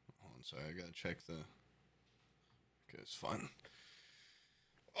 Hold on, sorry, I gotta check the... Okay, it's fun.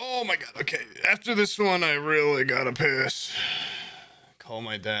 Oh my god, okay. After this one, I really gotta piss. Call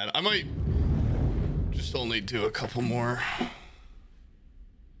my dad. I might just only do a couple more. Let's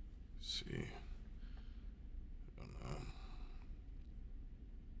see. I don't know.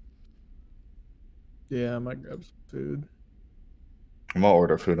 Yeah, I might grab some food. I'm gonna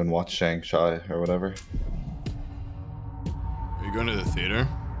order food and watch Shang-Chi or whatever. You going to the theater?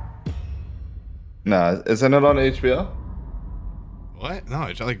 Nah, isn't it on HBO? What? No,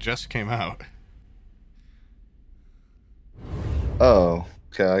 it like just came out. Oh,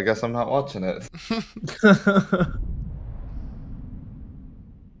 okay. I guess I'm not watching it.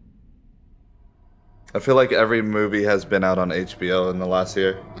 I feel like every movie has been out on HBO in the last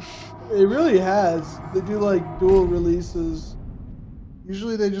year. It really has. They do like dual releases.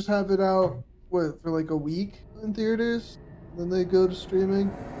 Usually they just have it out for like a week in theaters, then they go to streaming.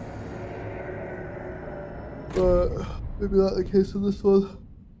 But maybe not the case in this one.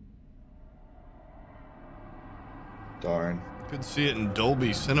 Darn. Could see it in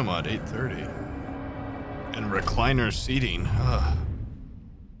Dolby Cinema at 8:30. And recliner seating. Ugh.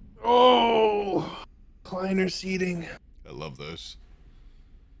 Oh, recliner seating. I love those.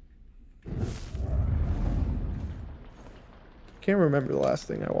 Can't remember the last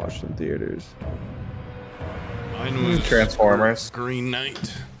thing I watched in theaters. Mine was Transformers. Green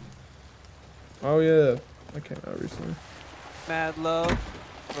Knight. Oh yeah, that came out recently. Mad love.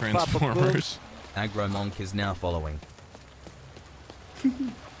 For Transformers. Aggro Monk is now following. I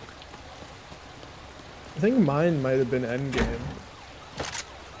think mine might have been Endgame.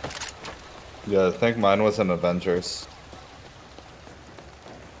 Yeah, I think mine was in Avengers.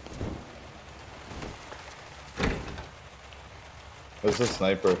 There's a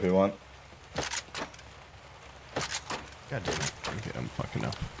sniper if you want. God damn it. Okay, I'm fucking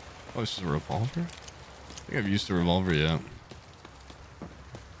up. Oh, this is a revolver? I think I've used the revolver yet.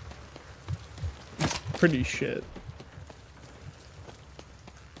 Pretty shit.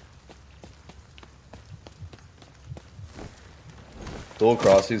 Dual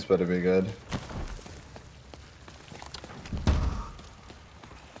crossies better be good.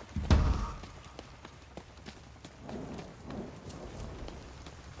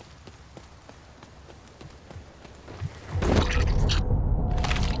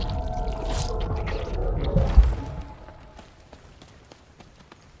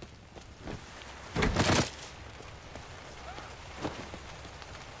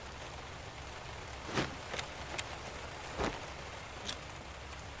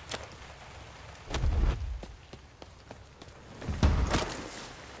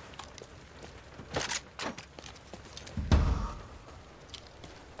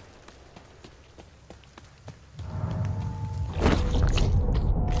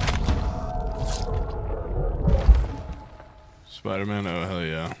 Spider-Man? Oh, hell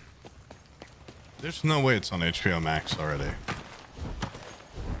yeah. There's no way it's on HBO Max already.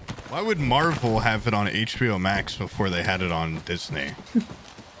 Why would Marvel have it on HBO Max before they had it on Disney?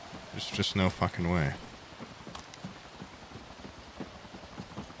 There's just no fucking way.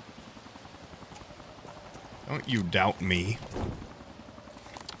 Don't you doubt me.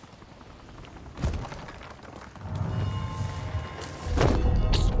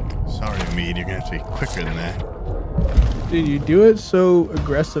 Sorry, Mead, you're gonna have to be quicker than that. Dude, you do it so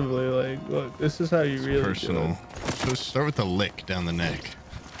aggressively. Like, look, this is how you It's really personal. do it. So start with the lick down the neck.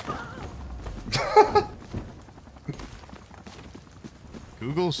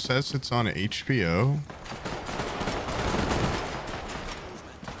 Google says it's on HBO.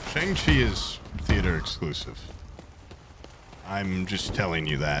 Shang-Chi is theater exclusive. I'm just telling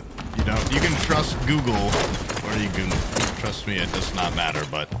you that. You can trust Google or you can trust me, it does not matter,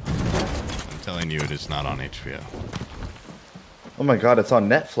 but I'm telling you it is not on HBO. Oh my god, it's on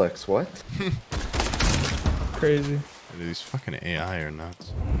Netflix. What? Crazy. These fucking AI are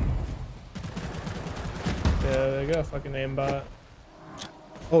nuts. Yeah, they got a fucking aimbot.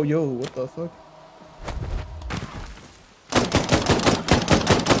 Oh, yo, what the fuck?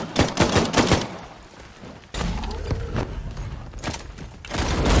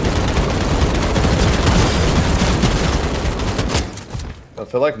 I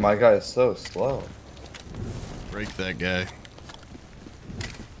feel like my guy is so slow. Break that guy.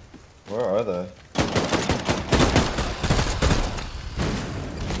 Where are they?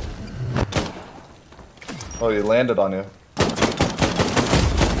 Oh, he landed on you.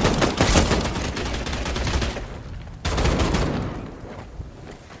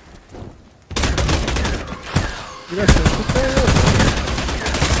 You got this guy?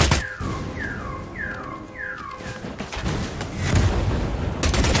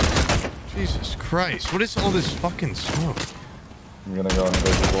 Jesus Christ, what is all this fucking smoke? I'm gonna go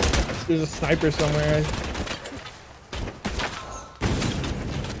invisible. There's a sniper somewhere.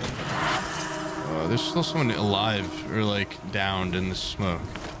 There's still someone alive or like downed in the smoke.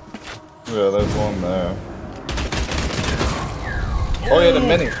 Yeah, there's one there. Oh yeah, the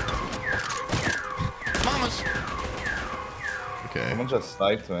mini. Mamas. Okay. Someone just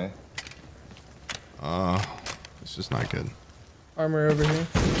sniped me. This is not good. Armor over here.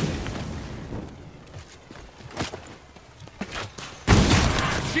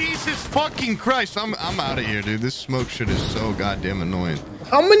 Jesus fucking Christ! I'm out of here, dude. This smoke shit is so goddamn annoying.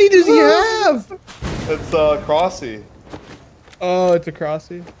 How many does he have? It's Crossy. Oh, it's a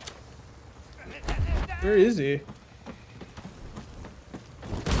Crossy. Where is he?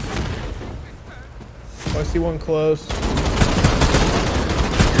 Oh, I see one close.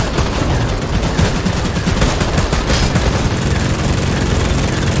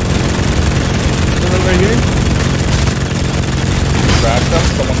 One right here. Cracked him.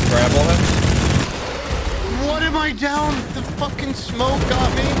 Someone scramble him. What am I down? The fucking smoke got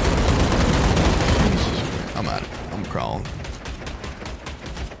me. Jesus. I'm out. I'm crawling.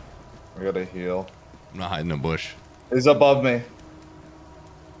 I gotta heal. I'm not hiding in a bush. He's above me.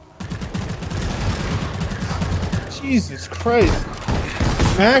 Jesus Christ.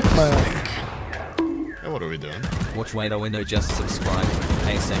 Smack my. Hey, what are we doing? Watch way the window just subscribe.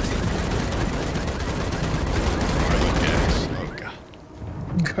 Hey sexy. Oh god.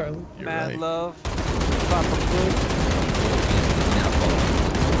 Carly. You're Mad right. love. PapaPoob.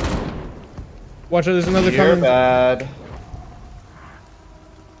 Watch out, there's another You're coming. bad.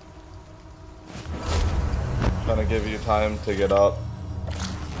 Trying to give you time to get up.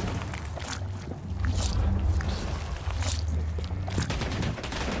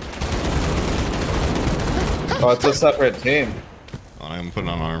 Oh, it's a separate team. Oh, I'm putting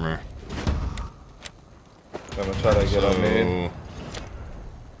on armor. Gonna try to get on me.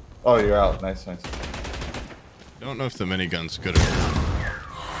 Oh, you're out. Nice, nice. Don't know if the minigun's good or not.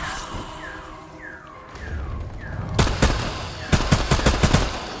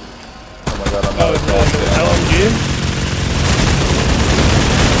 Oh my god, I'm out of gas. LMG.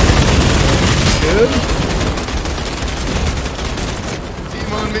 Good. Team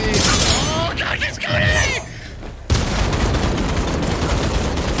on me. Oh god, he's got me!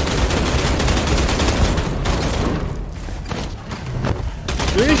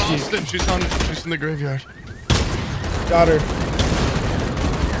 Where is she? Austin, she's in the graveyard. Got her.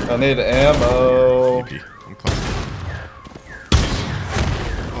 I need ammo. I'm climbing.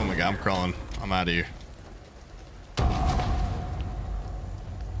 Oh my god, I'm crawling. I'm out of here.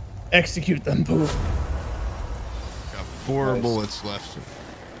 Execute them, Pooh. Got 4 Nice. bullets left.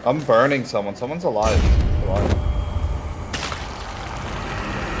 I'm burning someone. Someone's alive.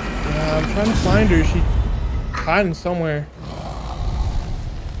 Yeah, I'm trying to find her. She's hiding somewhere.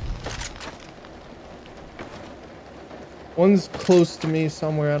 One's close to me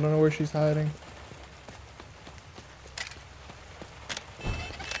somewhere. I don't know where she's hiding.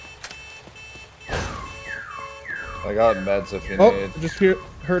 I got meds if you Oh, need. I just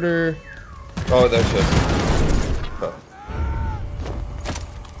heard her. Oh, there she is. Oh.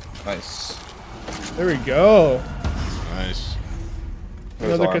 Nice. There we go. Nice.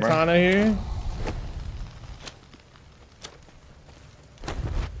 There's Another armor. katana here.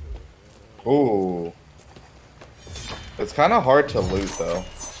 Ooh. It's kind of hard to loot though.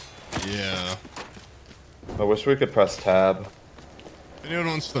 Yeah. I wish we could press tab. If anyone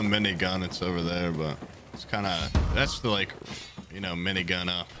wants the minigun, it's over there, but it's kind of, that's the, like, you know, minigun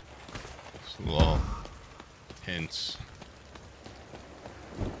up. Just little hints.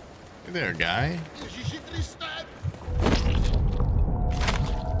 Hey there, guy.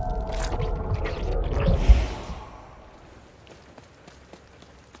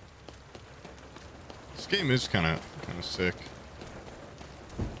 This game is kind of sick.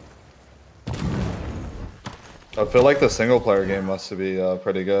 I feel like the single player game must be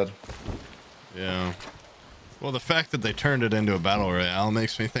pretty good. Yeah. Well, the fact that they turned it into a battle royale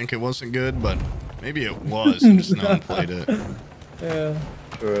makes me think it wasn't good, but maybe it was and just no one played it. Yeah.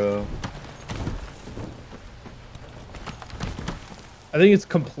 True. I think it's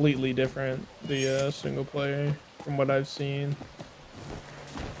completely different, the single player, from what I've seen.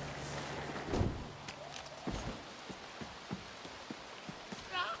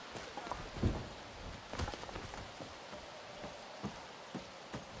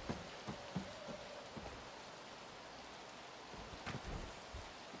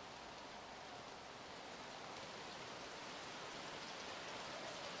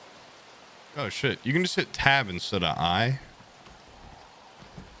 Oh shit, you can just hit tab instead of I?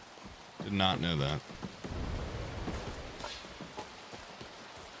 Did not know that.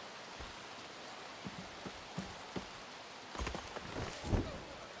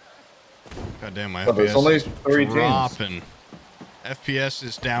 God damn, my But there's FPS only is 3 teams. dropping. FPS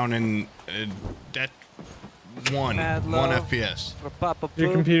is down in that one FPS. For PapaPoob.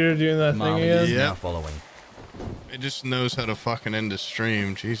 Your computer doing that thing Marley again? is Yeah. now following. It just knows how to fucking end a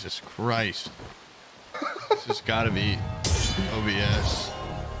stream. Jesus Christ. This has gotta be OBS.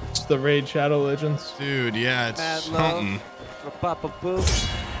 It's the Raid Shadow Legends. Dude, yeah, it's Mad something. love for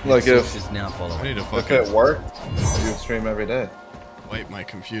PapaPoob. Look, Source if is now I following. need to if fucking it worked, you'd stream every day. wipe my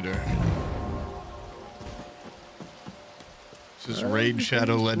computer. This is Raid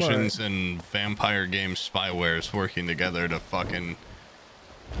Shadow Legends and Vampire Game Spywares working together to fucking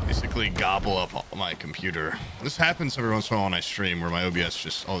basically gobble up all my computer. This happens every once in a while when I stream, where my OBS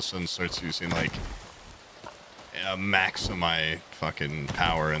just all of a sudden starts using like a max of my fucking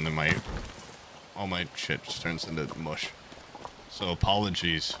power, and then all my shit just turns into mush. So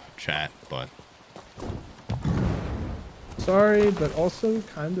apologies, chat, but Sorry, but also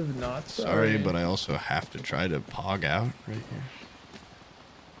kind of not sorry, but I also have to try to pog out right here.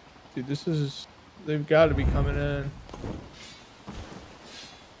 Dude, they've got to be coming in.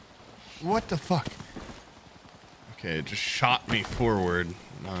 What the fuck? Okay, it just shot me forward.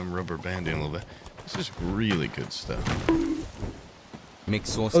 Now I'm rubber banding a little bit. This is really good stuff. Mix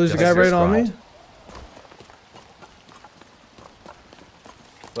source. Oh, there's a guy right on me.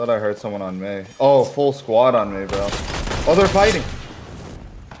 Thought I heard someone on me. Oh, full squad on me, bro. Oh, they're fighting.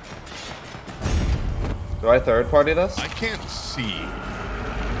 Do I third party this? I can't see.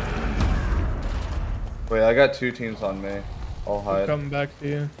 Wait, I got 2 teams on me. I'll I'm hide. coming back to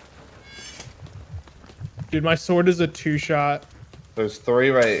you. Dude, my sword is a 2-shot. There's 3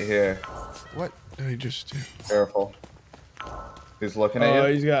 right here. What did I just do? Careful. He's looking Oh, at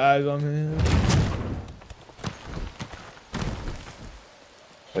you. he's got eyes on me.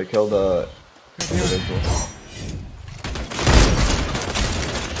 They killed a individual.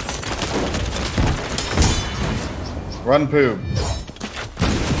 Run, Poob.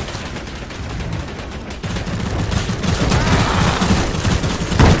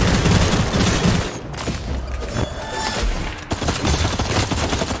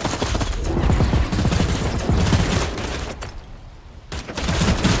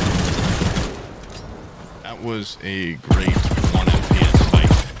 That was a great 1 FPS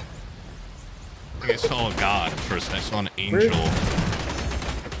fight. I think I saw a god first. I saw an angel.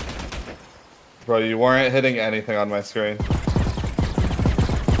 Bro, you weren't hitting anything on my screen.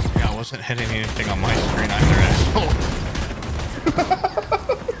 Yeah, I wasn't hitting anything on my screen either, asshole.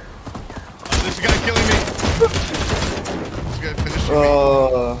 Oh, there's a guy killing me. This guy finishing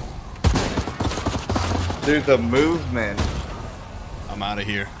me. Dude, the movement. I'm out of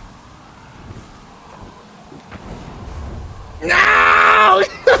here. No!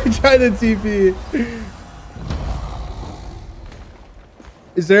 I'm trying to TP.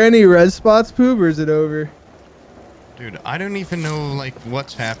 Is there any res spots, Poob, or is it over? Dude, I don't even know, like,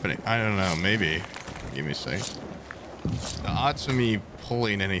 what's happening. I don't know, maybe. Give me a second. The odds of me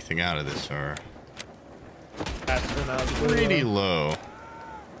pulling anything out of this are pretty low.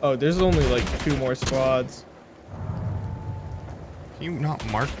 Oh, there's only like 2 more squads. Can you not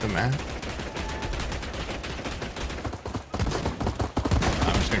mark the map?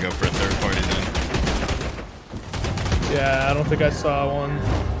 I'm just gonna go for a third party then. Yeah, I don't think I saw one.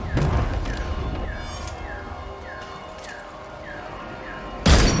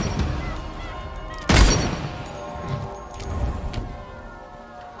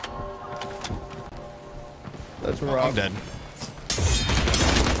 That's rough. I'm dead.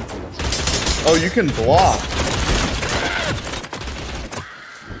 Oh, you can block.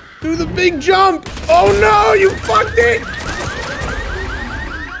 Do the big jump! Oh no, you fucked it!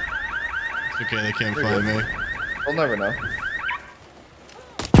 It's okay, they can't find me. We'll never know.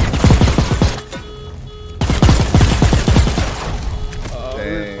 Oh, Dang.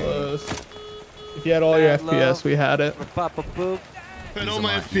 we're close. If you had all your FPS, we had it. For PapaPoob. And all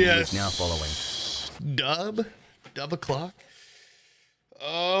my User ID is FPS. now following. Dub o'clock.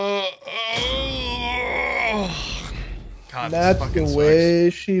 God, That's this the fucking way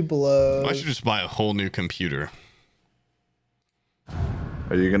she blows. sucks. I should just buy a whole new computer.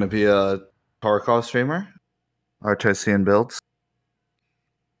 Are you gonna be a Tarkov streamer? Artesian builds?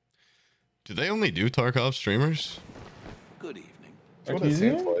 Do they only do Tarkov streamers? That's what it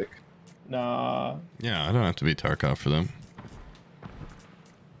seems like. Nah. Yeah, I don't have to be Tarkov for them.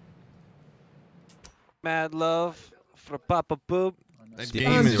 Mad love for PapaPoob. That Steve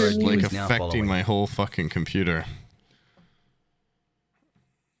game is Zero like is now affecting following. my whole fucking computer.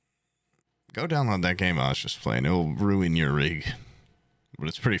 Go download that game I was just playing. It'll ruin your rig. But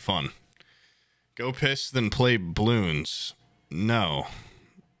it's pretty fun. Go piss, then play balloons. No.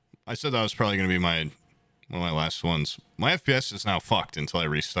 I said that was probably going to be one of my last ones. My FPS is now fucked until I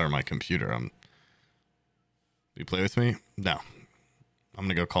restart my computer. Do you play with me? No. I'm going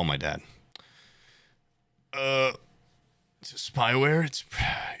to go call my dad. It's a spyware. It's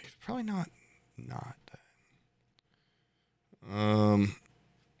probably not that. Hello,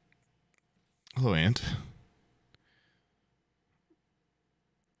 Ant.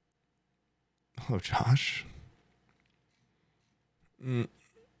 Hello, Josh.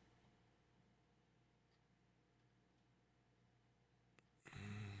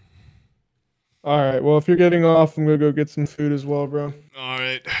 All right. Well, if you're getting off, I'm gonna go get some food as well, bro. All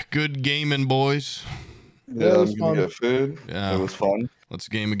right. Good gaming, boys. Yeah, it was I'm gonna fun. get food. Yeah. It was fun. Let's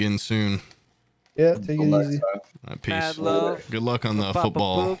game again soon. Yeah, take it Until next easy. time. Peace. Mad love. Good luck on for the Papa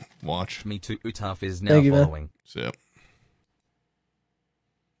football Poop. watch. Me too tough is now Thank you, man. following. So.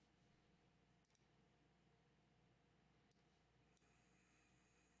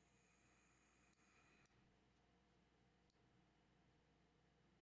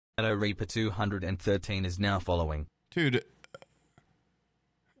 Shadow Reaper 213 is now following. Dude.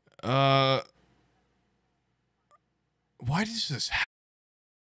 Why does this happen?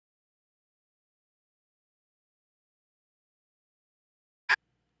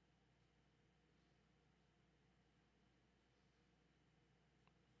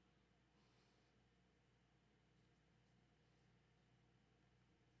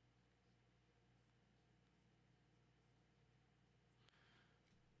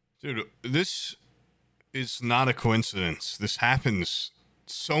 Dude, this is not a coincidence. This happens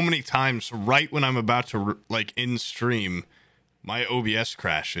so many times right when I'm about to, like, in stream. My OBS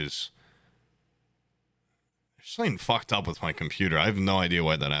crashes. There's something fucked up with my computer. I have no idea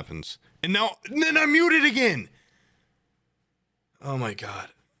why that happens. And now, then I'm muted again! Oh my god.